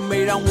幸老天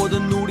没让我的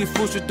努力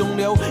付水东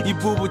流，一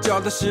步步脚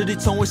踏实地，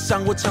从未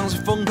想过尝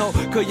试风头，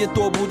可也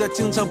躲不掉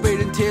经常被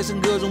人贴上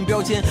各种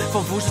标签，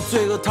仿佛是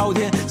罪恶滔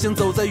天，想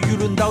走在舆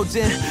论刀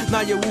尖，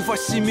那也无法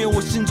熄灭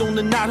我心中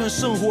的那团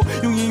生活，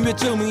用音乐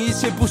证明一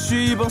切，不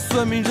需一帮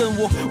算命认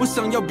我。我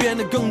想要变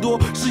得更多，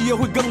视野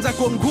会更加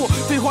广阔，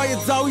废话也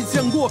早已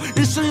讲过，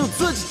人生有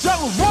自己掌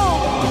握。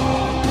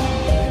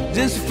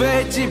人是非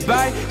黑即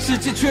白，世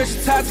界却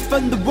是猜测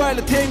分的，为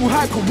了天空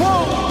海阔。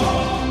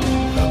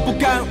不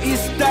敢用一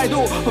丝怠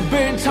惰，怕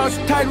被人嘲笑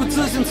太多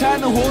自信才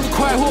能活得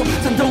快活。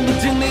惨痛的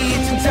经历已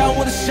经将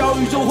我的小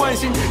宇宙唤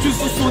醒，迅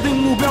速锁定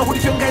目标，火力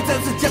全开，再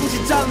次将其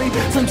占领。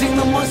曾经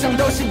的梦想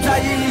到现在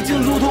也已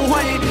经如同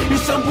幻影，余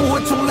生不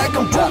会重来，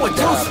更不会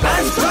丢失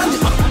安静环境。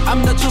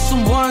I'm the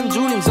chosen one，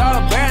 注定遭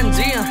到被人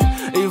敬仰。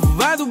一副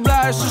百度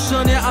来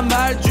10年安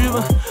排的剧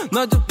本，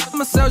那就他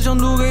妈小想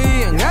录个一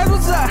眼开出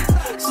彩。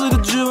4个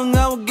剧本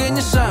让我给你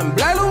删，不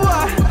来路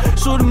外。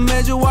说的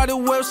每句话都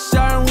为我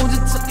吓人，无疾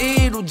之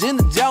意。如今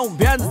的江湖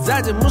骗子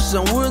在节目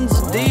上无人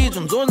自敌，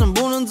装作人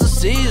不能自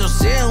信，首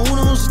先无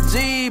能是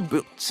机。不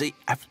用气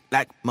 ，I feel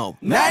like Mo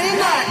 99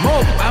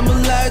 Mo I'm a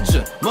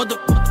legend， Mo 的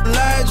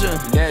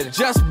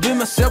legend，Just be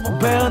myself， 不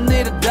配合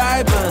你的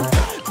代本。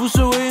不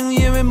是为赢，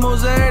因为某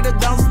谁的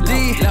档次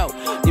低。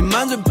你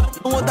满嘴喷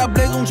我打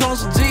雷公创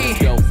世纪。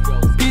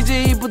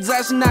PGE 不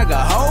再是那个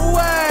后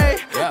卫，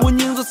我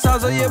宁做曹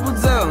操也不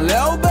再当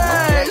刘备。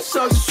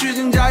少是虚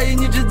情假意，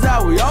你只在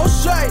乎游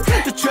说，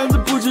这圈子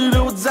不值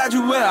得我再去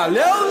为他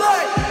流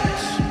泪。